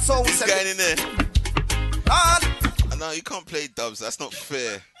 That's how we This say guy it. in there. No, you can't play dubs. That's not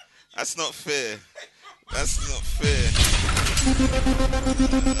fair. That's not fair. That's not fair.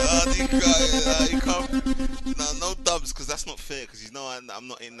 You can't. No dubs, because that's not fair. Because you know I'm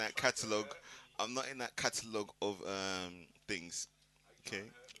not in that catalog. I'm not in that catalog of things. Okay.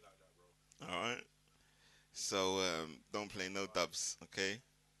 All right. So don't play no dubs. Okay.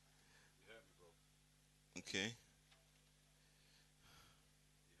 Okay.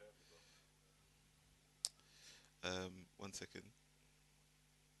 One second.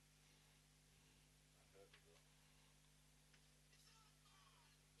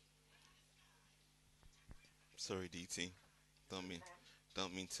 Sorry, D.Tee. Don't mean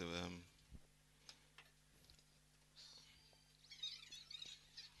to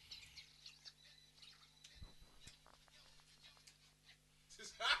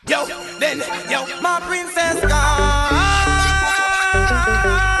Yo, my princess gone.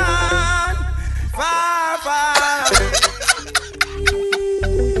 Far, far.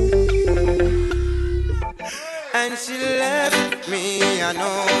 And she left me, I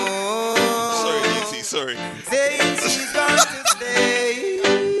know. Sorry, D.Tee, sorry. Saying she's going to stay.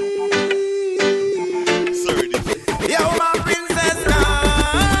 Sorry, D.Tee. Yo, my princess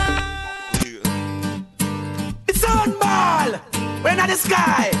gone. It's sun ball. We're in the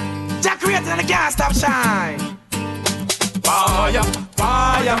sky. Jack created and the can't stop shine. Fire,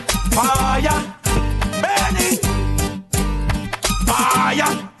 fire, fire. Burning.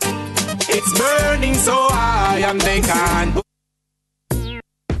 Fire. It's burning so high and they can't.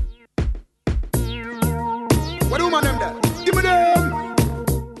 What do man them there? Give me them.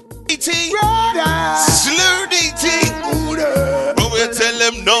 D.Tee. Brother. Slur D.Tee. But we'll tell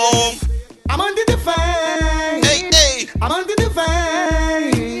them no. I'm under the fame. Hey. I'm under the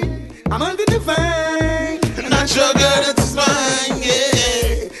fame. I'm under the fame. Not your girl, it's mine,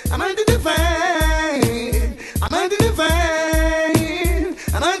 yeah. I'm under the fame. I'm under the fame.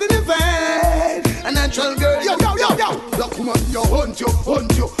 I'm under the fame. A natural girl. Yo. Look, woman, yo, hunt you.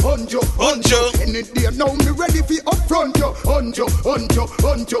 Any day now, me ready for up front you. Hunt you.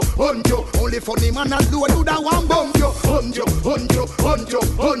 Only funny man and do that one bump you. Hunt you.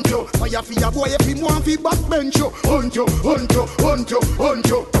 Fire for your boy if he want fi backbench you. Hunt you.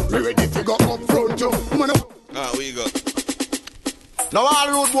 Me ready to go up front you. Woman, Where you go? Now all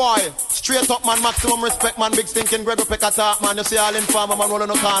rude boy, straight up man, maximum respect man, big stinking Gregor Peck attack man. You see all informer man, rolling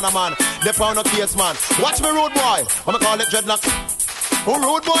no corner man. They found no case man. Watch me rude boy, I'ma call it dreadlock.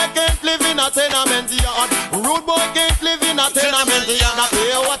 Rude boy can't live in a tenement yard. Rude boy can't live in a tenement yard.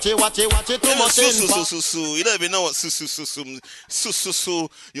 Hey, watch it too much in. You don't even know what su.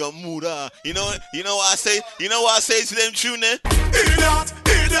 Your mood, You know what I say? You know what I say to them tune there? Idiot.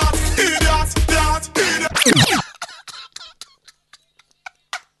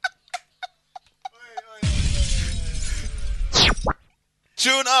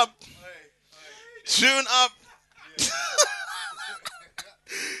 Tune up. Tune up.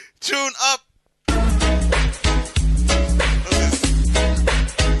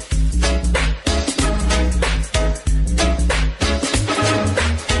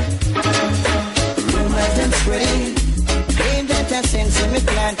 Rumors and spreading, claim that I sense in me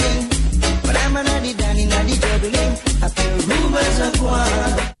planting, but I'm not the Danny, not the juggling. I feel rumors of war.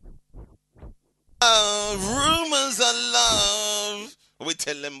 We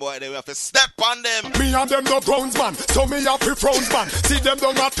tell them boy they have to step on them. Me and them no browns man, so me have to frowns man. See them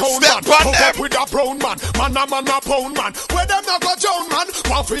down a town Step man, on hook them. up with a brown man. Man a pound man. Where them no go down man,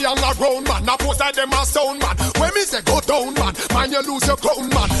 one free and a round man. Now post like them a sound man. When me say go down man, man you lose your crown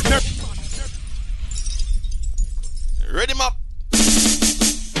man. Ready him up.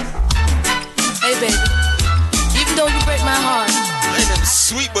 Hey baby, even though you break my heart, Ain't them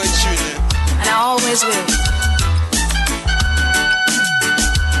sweet boy tune. and I always will.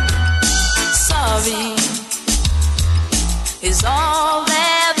 Sorry is all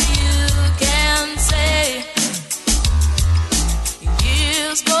that you can say.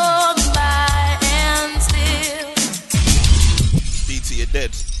 Years go by and still. D.Tee, you're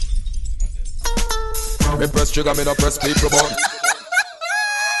dead. Me press trigger, me no press people button.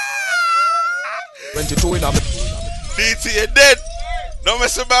 22 in a D.Tee, you're dead. Don't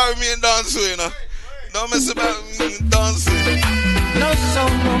mess about with me and dancing, you know. Don't mess about with me and dancing. No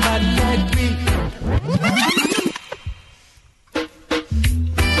song nobody like me.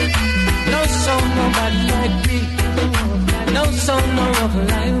 No song nobody like me. No song no rock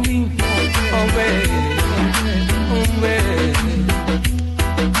like me. Oh baby, oh baby.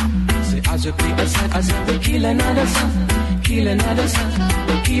 Say as you play as you kill another song, kill another song,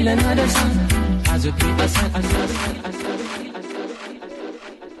 kill another song. As you play as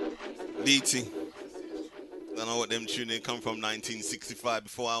D.Tee. Don't know what them tuning come from 1965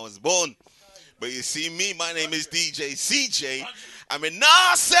 before I was born. But you see me, my name is DJ CJ. I mean,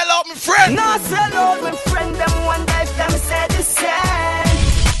 nah, sell out my friend. Nah, sell out my friend. Them one day them said the same.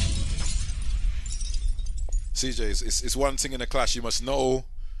 CJ, it's one thing in a clash. You must know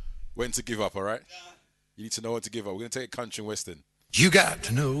when to give up, all right? You need to know when to give up. We're going to take country and western. You got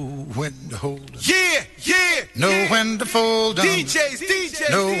to know when to hold 'em. Yeah. Know when to fold 'em. DJs.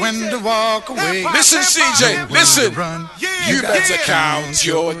 Know when to walk away. Listen, CJ, listen. Run. You better count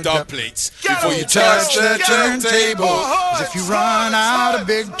your dumplings before you touch the turntable. 'Cause if you run out of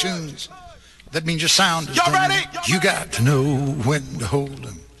big tunes, that means your sound is done. ready? You got to know when to hold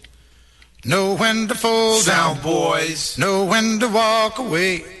 'em. Know when to fold 'em. Sound boys. Know when to walk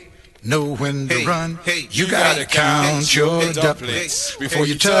away. Know when to run. You gotta count your dumplings before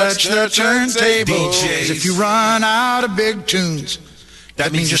you touch the turntable. 'Cause if you run out of big tunes,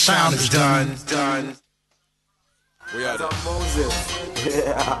 that means your sound is done. We are there.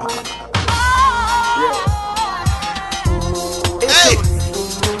 Hey!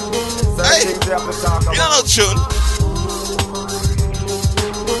 You know no tune.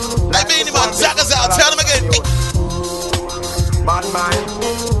 Let me in the man, Zackers out, tell him again. Bad mind,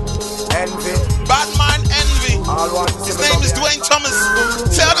 envy. Bad mind, envy. His name is Dwayne Thomas.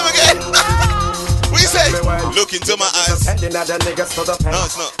 Tell him again. We say, look into my eyes. No,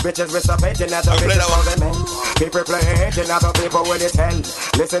 it's not. Bitches reciprocating at the bitches for the men. People playing at the people with it hell.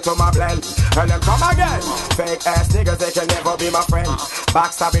 Listen to my blend. And then come again. Fake ass niggas, they can never be my friend.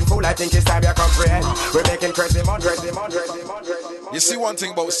 Backstabbing fool, I think it's time you comprehend. We're making crazy mon. You see one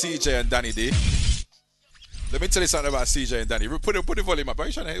thing about CJ and Danny D? Let me tell you something about CJ and Danny. Put the volume up. Why are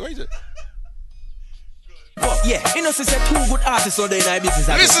you trying to wait? Yeah, you know, since two good artists all day in our business.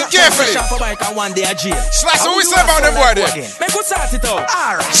 Listen carefully. Shop a bike and one day a jail. Slysta, what we say about them boy there? Make us start it out.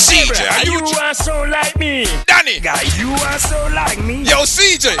 Alright. CJ, are you are so like me. Danny. Guy, you are so like me. Yo,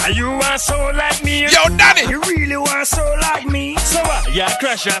 CJ. Are you are so like me. Yo, Danny. You really are so like me. So what? Yeah,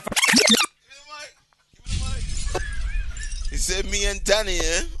 crash up. He said me and Danny,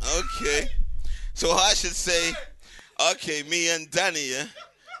 yeah? Okay. So I should say, okay, me and Danny, yeah?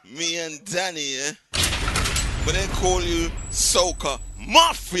 Me and Danny, yeah? But then call you Soca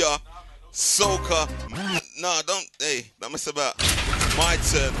Mafia. Soca. No, don't, hey, don't mess about. My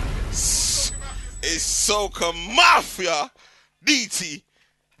turn. It's Soca Mafia. D.Tee,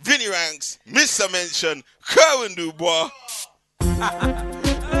 Vinny Ranks, Mr. Mention, Kerwin Dubois.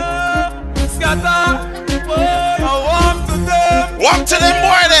 Scatter. Warm to them. Warm to them,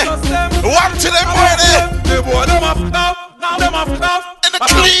 boy, there. Warm to them, boy, there. The boy, them up now. Them up now. And the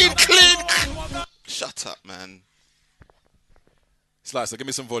clean. Shut up, man. Slysta, give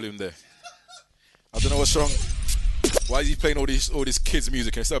me some volume there. I don't know what's wrong. Why is he playing all this kids'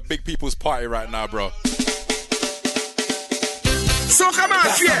 music? It's a big people's party right now, bro. So come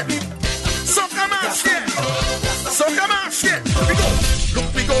on, shit.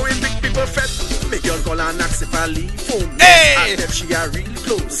 We go in big people fest. Make your call and ask if I leave home. Hey! And if she are real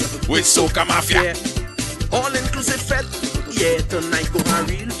close. With Soca Mafia. All inclusive fest. Yeah, tonight go have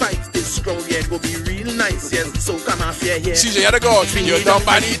real vibes. This crowd, yeah, go be real nice. Yes, Soca Mafia, yeah. CJ, you had to go. You're down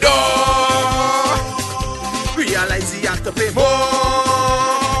by the door. Realize you have to pay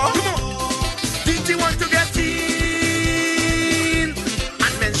more. Come on. D.Tee want to get in.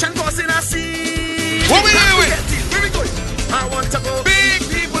 What we doing? Where we going? I want to go big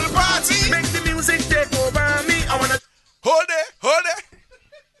people party. Make the music take over me. I wanna hold it.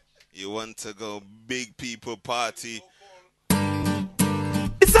 You want to go big people party?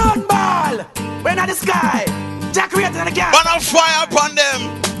 It's on ball. We're in the sky. Jack created in the gap. Burn on fire upon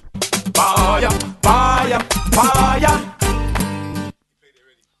them. Fire, fire, fire.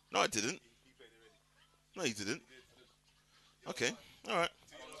 No, I didn't. No, you didn't. Okay, all right.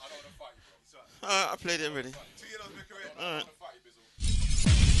 I played it already. All right.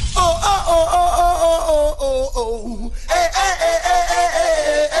 Oh.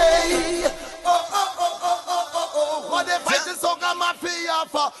 Hey. Oh. What they fight the song of mafia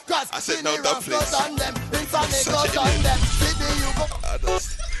for? Cause I said no dumb place. on them. It's on them.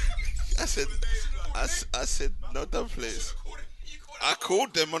 I said no dumb place. I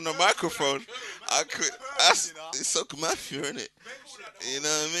called them on the microphone. It's so mafia, innit? You know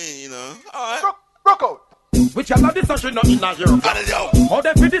what I mean? You know. All right. Rock out. Which I love this country not in Europe. How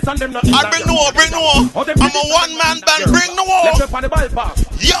them fit this and them not in I bring the war. I'm a one-man band. Bring the war. Let's on the bypass.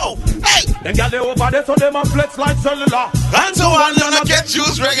 Yo, hey. Them gyal they over there so them a flex like cellular. And so I'm gonna get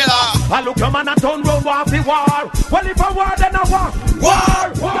used regular. I look your man a turn round war fi war. Well if a war then a war.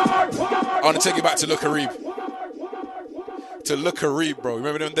 I want to take you back to Le Caribe. To Le Caribe, bro.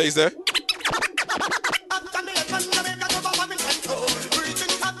 Remember them days there?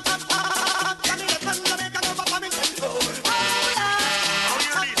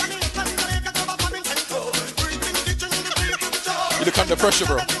 You look under pressure,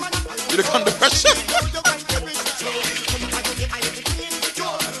 bro. You look under pressure.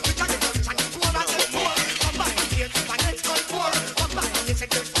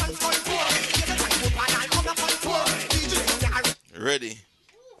 Ready.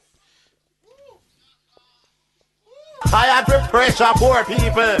 I had to pressure poor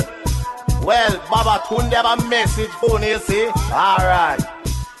people. Well, Baba Tunde have a message for you, see? Alright.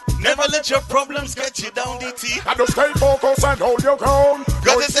 Never let your problems get you down, D.Tee. And just stay focused and hold your ground.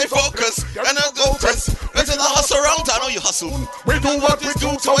 Gotta stay focused and not go test. Until the hustle around, I know you hustle. We do what we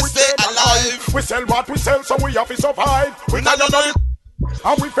do so we stay alive. We sell what we sell so we have to survive. We not know.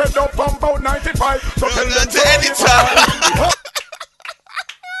 And we fed up from about 95. So tell them to anytime.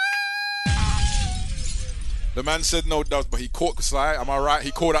 The man said no doubts, but he caught Sly. Am I right? He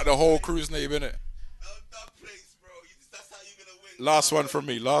called out the whole crew's name, innit? Last one from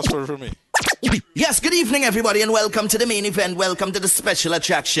me. Yes, good evening, everybody, and welcome to the main event. Welcome to the special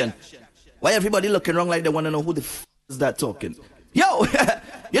attraction. Why everybody looking wrong like they want to know who the is that talking? Yo,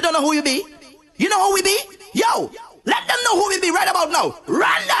 you don't know who you be? You know who we be? Yo, let them know who we be right about now.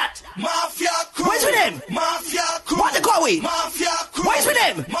 Run that! Mafia crew. What's with him? Mafia crew. What the call we? Mafia crew. What's with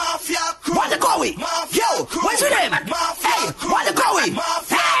him? Mafia crew. What the call we? Yo, what's with him? Hey, what the call we?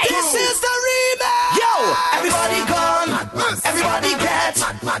 Hey, this is the remix. Yo, everybody gone. Everybody get.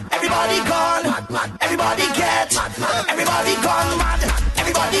 Everybody gone. Everybody get. Everybody gone mad.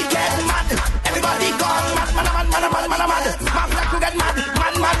 Everybody get mad. Everybody gone mad. Mad. Mafia crew get mad.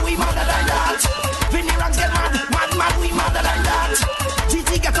 Mad, we madder than that. Vinny Ranks get mad, we madder than that.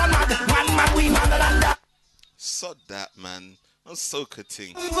 D.Tee get on mad, we madder than that. Sod that, man. No soca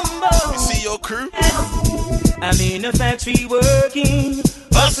thing. You see your crew? I'm in a factory working,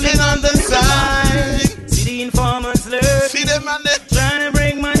 hustling on the side. See the informants lurking. See them man there trying to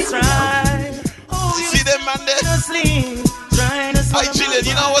break my stride. Oh, you see them man there sleep, trying to Hi, Jillian,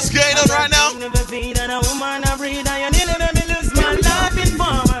 you know what's going on right now?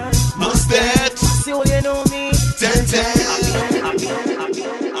 Mustard. See what you know me.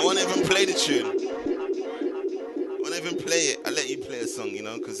 I won't even play the tune. I won't even play it. I'll let you play a song, you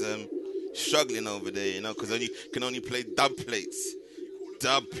know, because struggling over there, you know, because you can only play dub plates.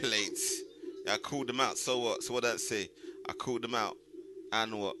 Yeah, I called them out. So what? So what did I say? I called them out.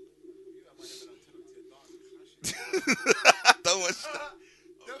 And what? Don't watch that.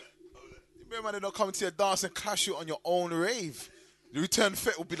 You man, they don't come to your dance and clash you on your own rave. The return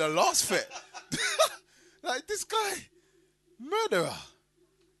fit will be the last fit. Like this guy, murderer.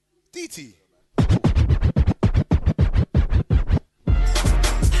 D.Tee.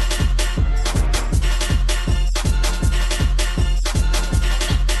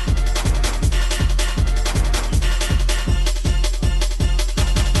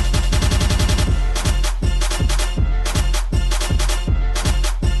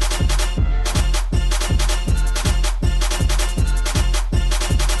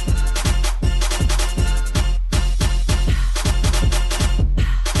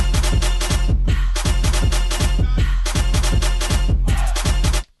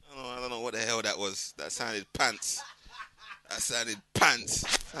 That sounded pants.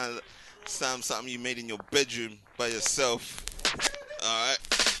 Something you made in your bedroom by yourself. Alright.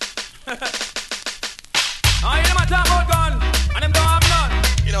 I hear them a talk about gun, and them don't have none.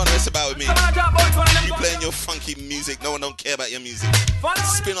 You know what it's about with me. Come on, talk about gun, and them You don't playing your funky music, no one don't care about your music.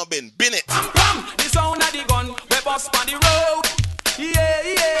 Spin or bin it. Pam pam, the sound of the gun, we bust on the road. Yeah,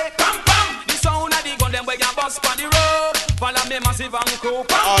 yeah. Pam pam, the sound of the gun, them we can bust on the road. Follow me massive and cool.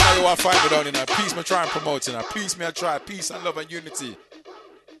 Pam All pam. you want to fight me down in a peace, me try and promote in a peace, me I try peace and love and unity.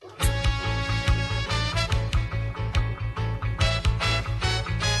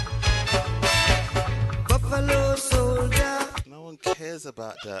 Buffalo soldier. No one cares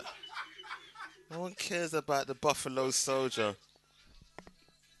about that. No one cares about the Buffalo Soldier.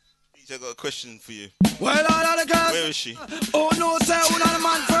 I got a question for you. Well, all of the girls. Where is she? Oh no, say who not the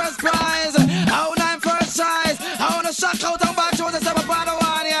man first prize? How nine first choice? I wanna shock out and back to the seven part of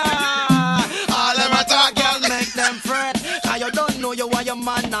one, yeah. All them attack, girl, make them fret. Cause you don't know you are your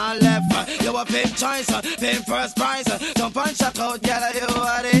man now left. You a pimp choice, pimp first prize. Jump and shock out, girl, you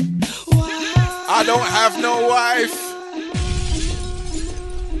want it. I don't have no wife.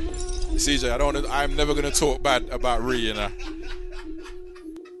 CJ, I'm never gonna talk bad about Ree, you know.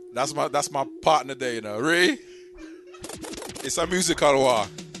 That's my partner there, you know. Ree, it's a musical war.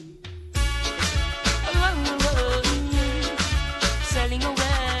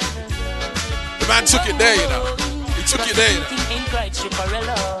 The man took it there, you know. He took it there, you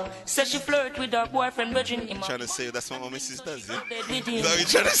know. Says she flirt with her boyfriend, virgin. You trying to say that's what my missus does, yeah? Is that what you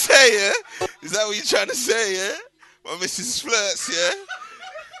trying to say, yeah? Is that what you trying to say, yeah? My missus flirts, yeah?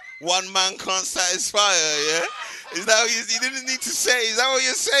 One man can't satisfy her, yeah? Is that what you didn't need to say? Is that what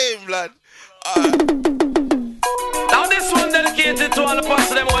you're saying, blood? Now this one dedicated to all the parts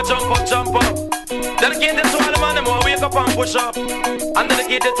of them who jump up. Dedicated to all the man them who wake up and push up. And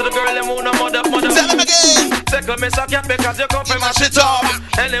dedicated to the girl them who no mother. Tell them again. Tickle me suck your because you come from my shit up.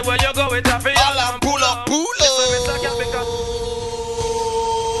 Anywhere you go with a feel. All and pull up.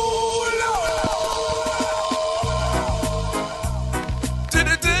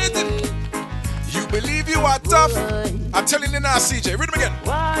 You believe you are tough. I'm telling you now, CJ. Read them again.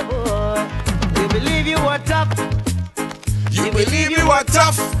 You believe you are tough. You believe you are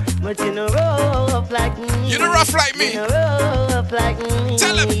tough. But you know rough like me. You know rough like me. You know rough like me.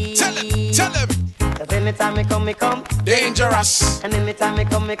 Tell him. Cause anytime me come. Dangerous. And anytime me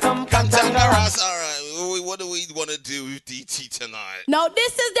come. Cantangerous. Alright, what do we want to do with D.Tee tonight? Now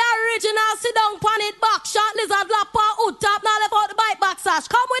this is the original sit down pan it back shot lizard lap hood top now left out the bite back sash.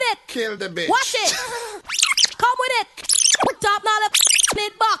 Come with it. Kill the bitch. Watch it. Come with it. Hood top now left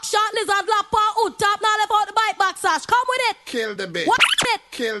it back shot lizard lap hood top now left out the bite back sash. Come with it. Kill the bitch. Watch it.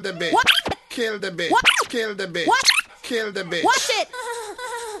 Kill the bitch. Watch it. Kill the bitch. Watch Kill the bitch. Watch Kill the bitch. Watch it.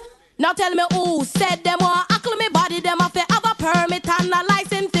 Now tell me who said them want ackle me body them have to have a permit and a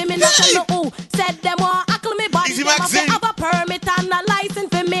license for me. Now tell me who said them want ackle me body them have to have a permit and a license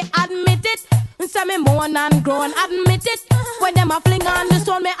for me. Admit it. Say me born and grown. Admit it. When them a fling on this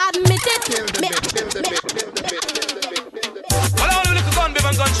one, me admit it. Well, I only look a gun,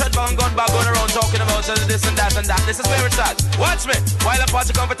 and gunshot, gun bag going around talking about this and that and that. This is where it's at. Watch me. While the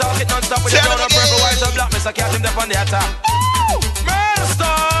party come for talking non-stop with your brown and purple, white and black, Mr. Catch him there on the attack. Man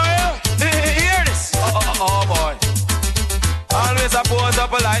style. Hear this. Oh boy. Always a pose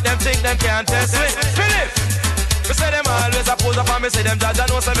up like them think them can't test me. Philip. Me say them always a pose up and me say them judge. I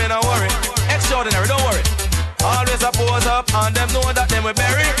know say me no worry. Extraordinary, don't worry. Always a pose up and them know that them we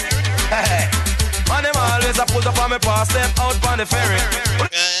bury. Hey. And them always a pose up and me pass them out on the ferry.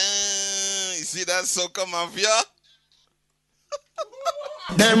 You see that soca mafia?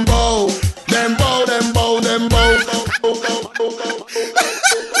 Them bow.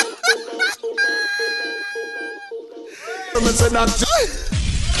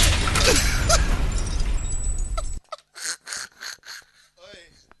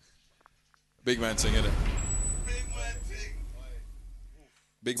 Big man thing, innit?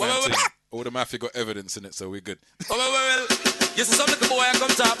 Big man thing. All the mafia got evidence in it, so we're good. Well. You see some little boy I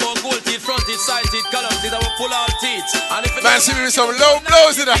come talk about gold teeth, front teeth, side teeth, column teeth, I will pull out teeth. And if man, see me with some low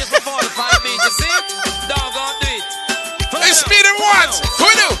blows in it. You see? Dog on do it. They speed him once. Who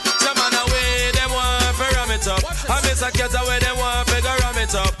do? Some man away, them want to ram it up. I miss a cat away, them want to ram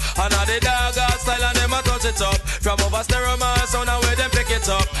it up. And all the dog got style and them a touch it up. From over stereo man, sound away, them pick it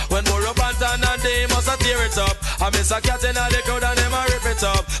up. When Burro Pantan and they must a tear it up. I miss a cat in all the crowd and them a rip it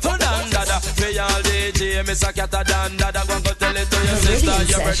up. So dan dada, me all DJ, miss a cat a dan dada. Go tell it to your sister,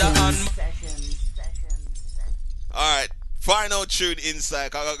 your brother and... Alright, final tune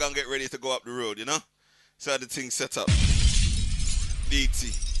inside. I'm gonna get ready to go up the road, you know? So the thing set up.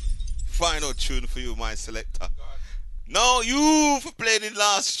 D.Tee. Final tune for you, my selector. No, you played the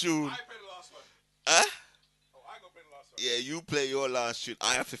last tune. I played the last one. Huh? Oh, I got play the last one. Yeah, you play your last tune.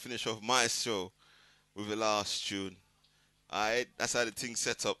 I have to finish off my show with the last tune. Alright, that's how the thing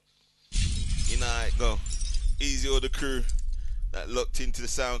set up. You know how it go. Easy all the crew that locked into the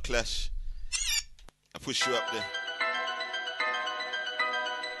sound clash. I push you up there.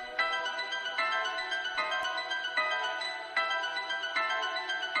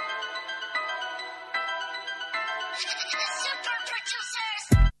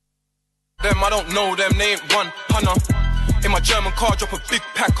 Them, I don't know them, they ain't one punner. In my German car, drop a big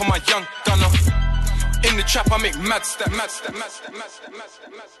pack on my young gunner. In the trap, I make mad step. I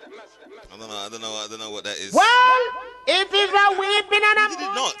don't know what that is. Well, it is a weeping and a You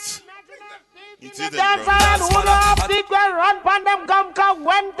did not. You didn't, dance bro. around, who love the girl, run pan them, come,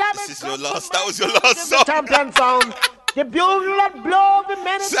 when time This is your last. That was your last song. Champion sound. The bugle that blow the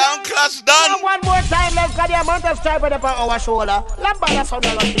minute. Sound clash done. One more time, let's get the amount of stripe on our shoulder. Lambada sound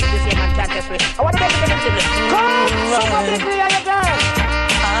a lot of this year, man, can't test me. I want to make it into come, somebody clear your girl.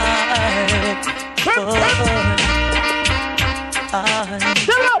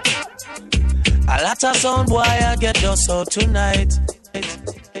 A lot of sound boy I get us out tonight.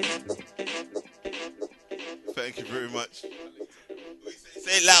 Thank you very much.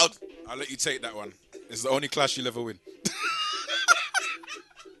 Say it loud. I'll let you take that one. It's the only clash you'll ever win.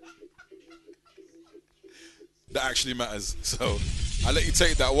 That actually matters. So I'll let you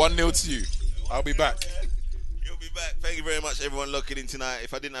take that 1-0 to you. I'll be back. You'll be back. Thank you very much, everyone locking in tonight.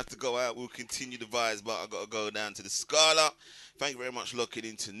 If I didn't have to go out, we'll continue the vibes, but I got to go down to the Scala. Thank you very much locking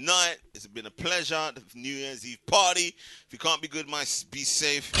in tonight. It's been a pleasure. The New Year's Eve party. If you can't be good, be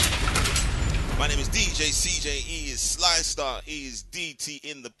safe. My name is DJ CJ. He is Slysta. He is D.Tee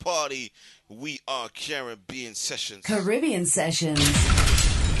in the party. We are Caribbean Sessions. Caribbean Sessions.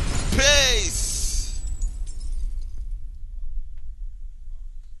 Peace.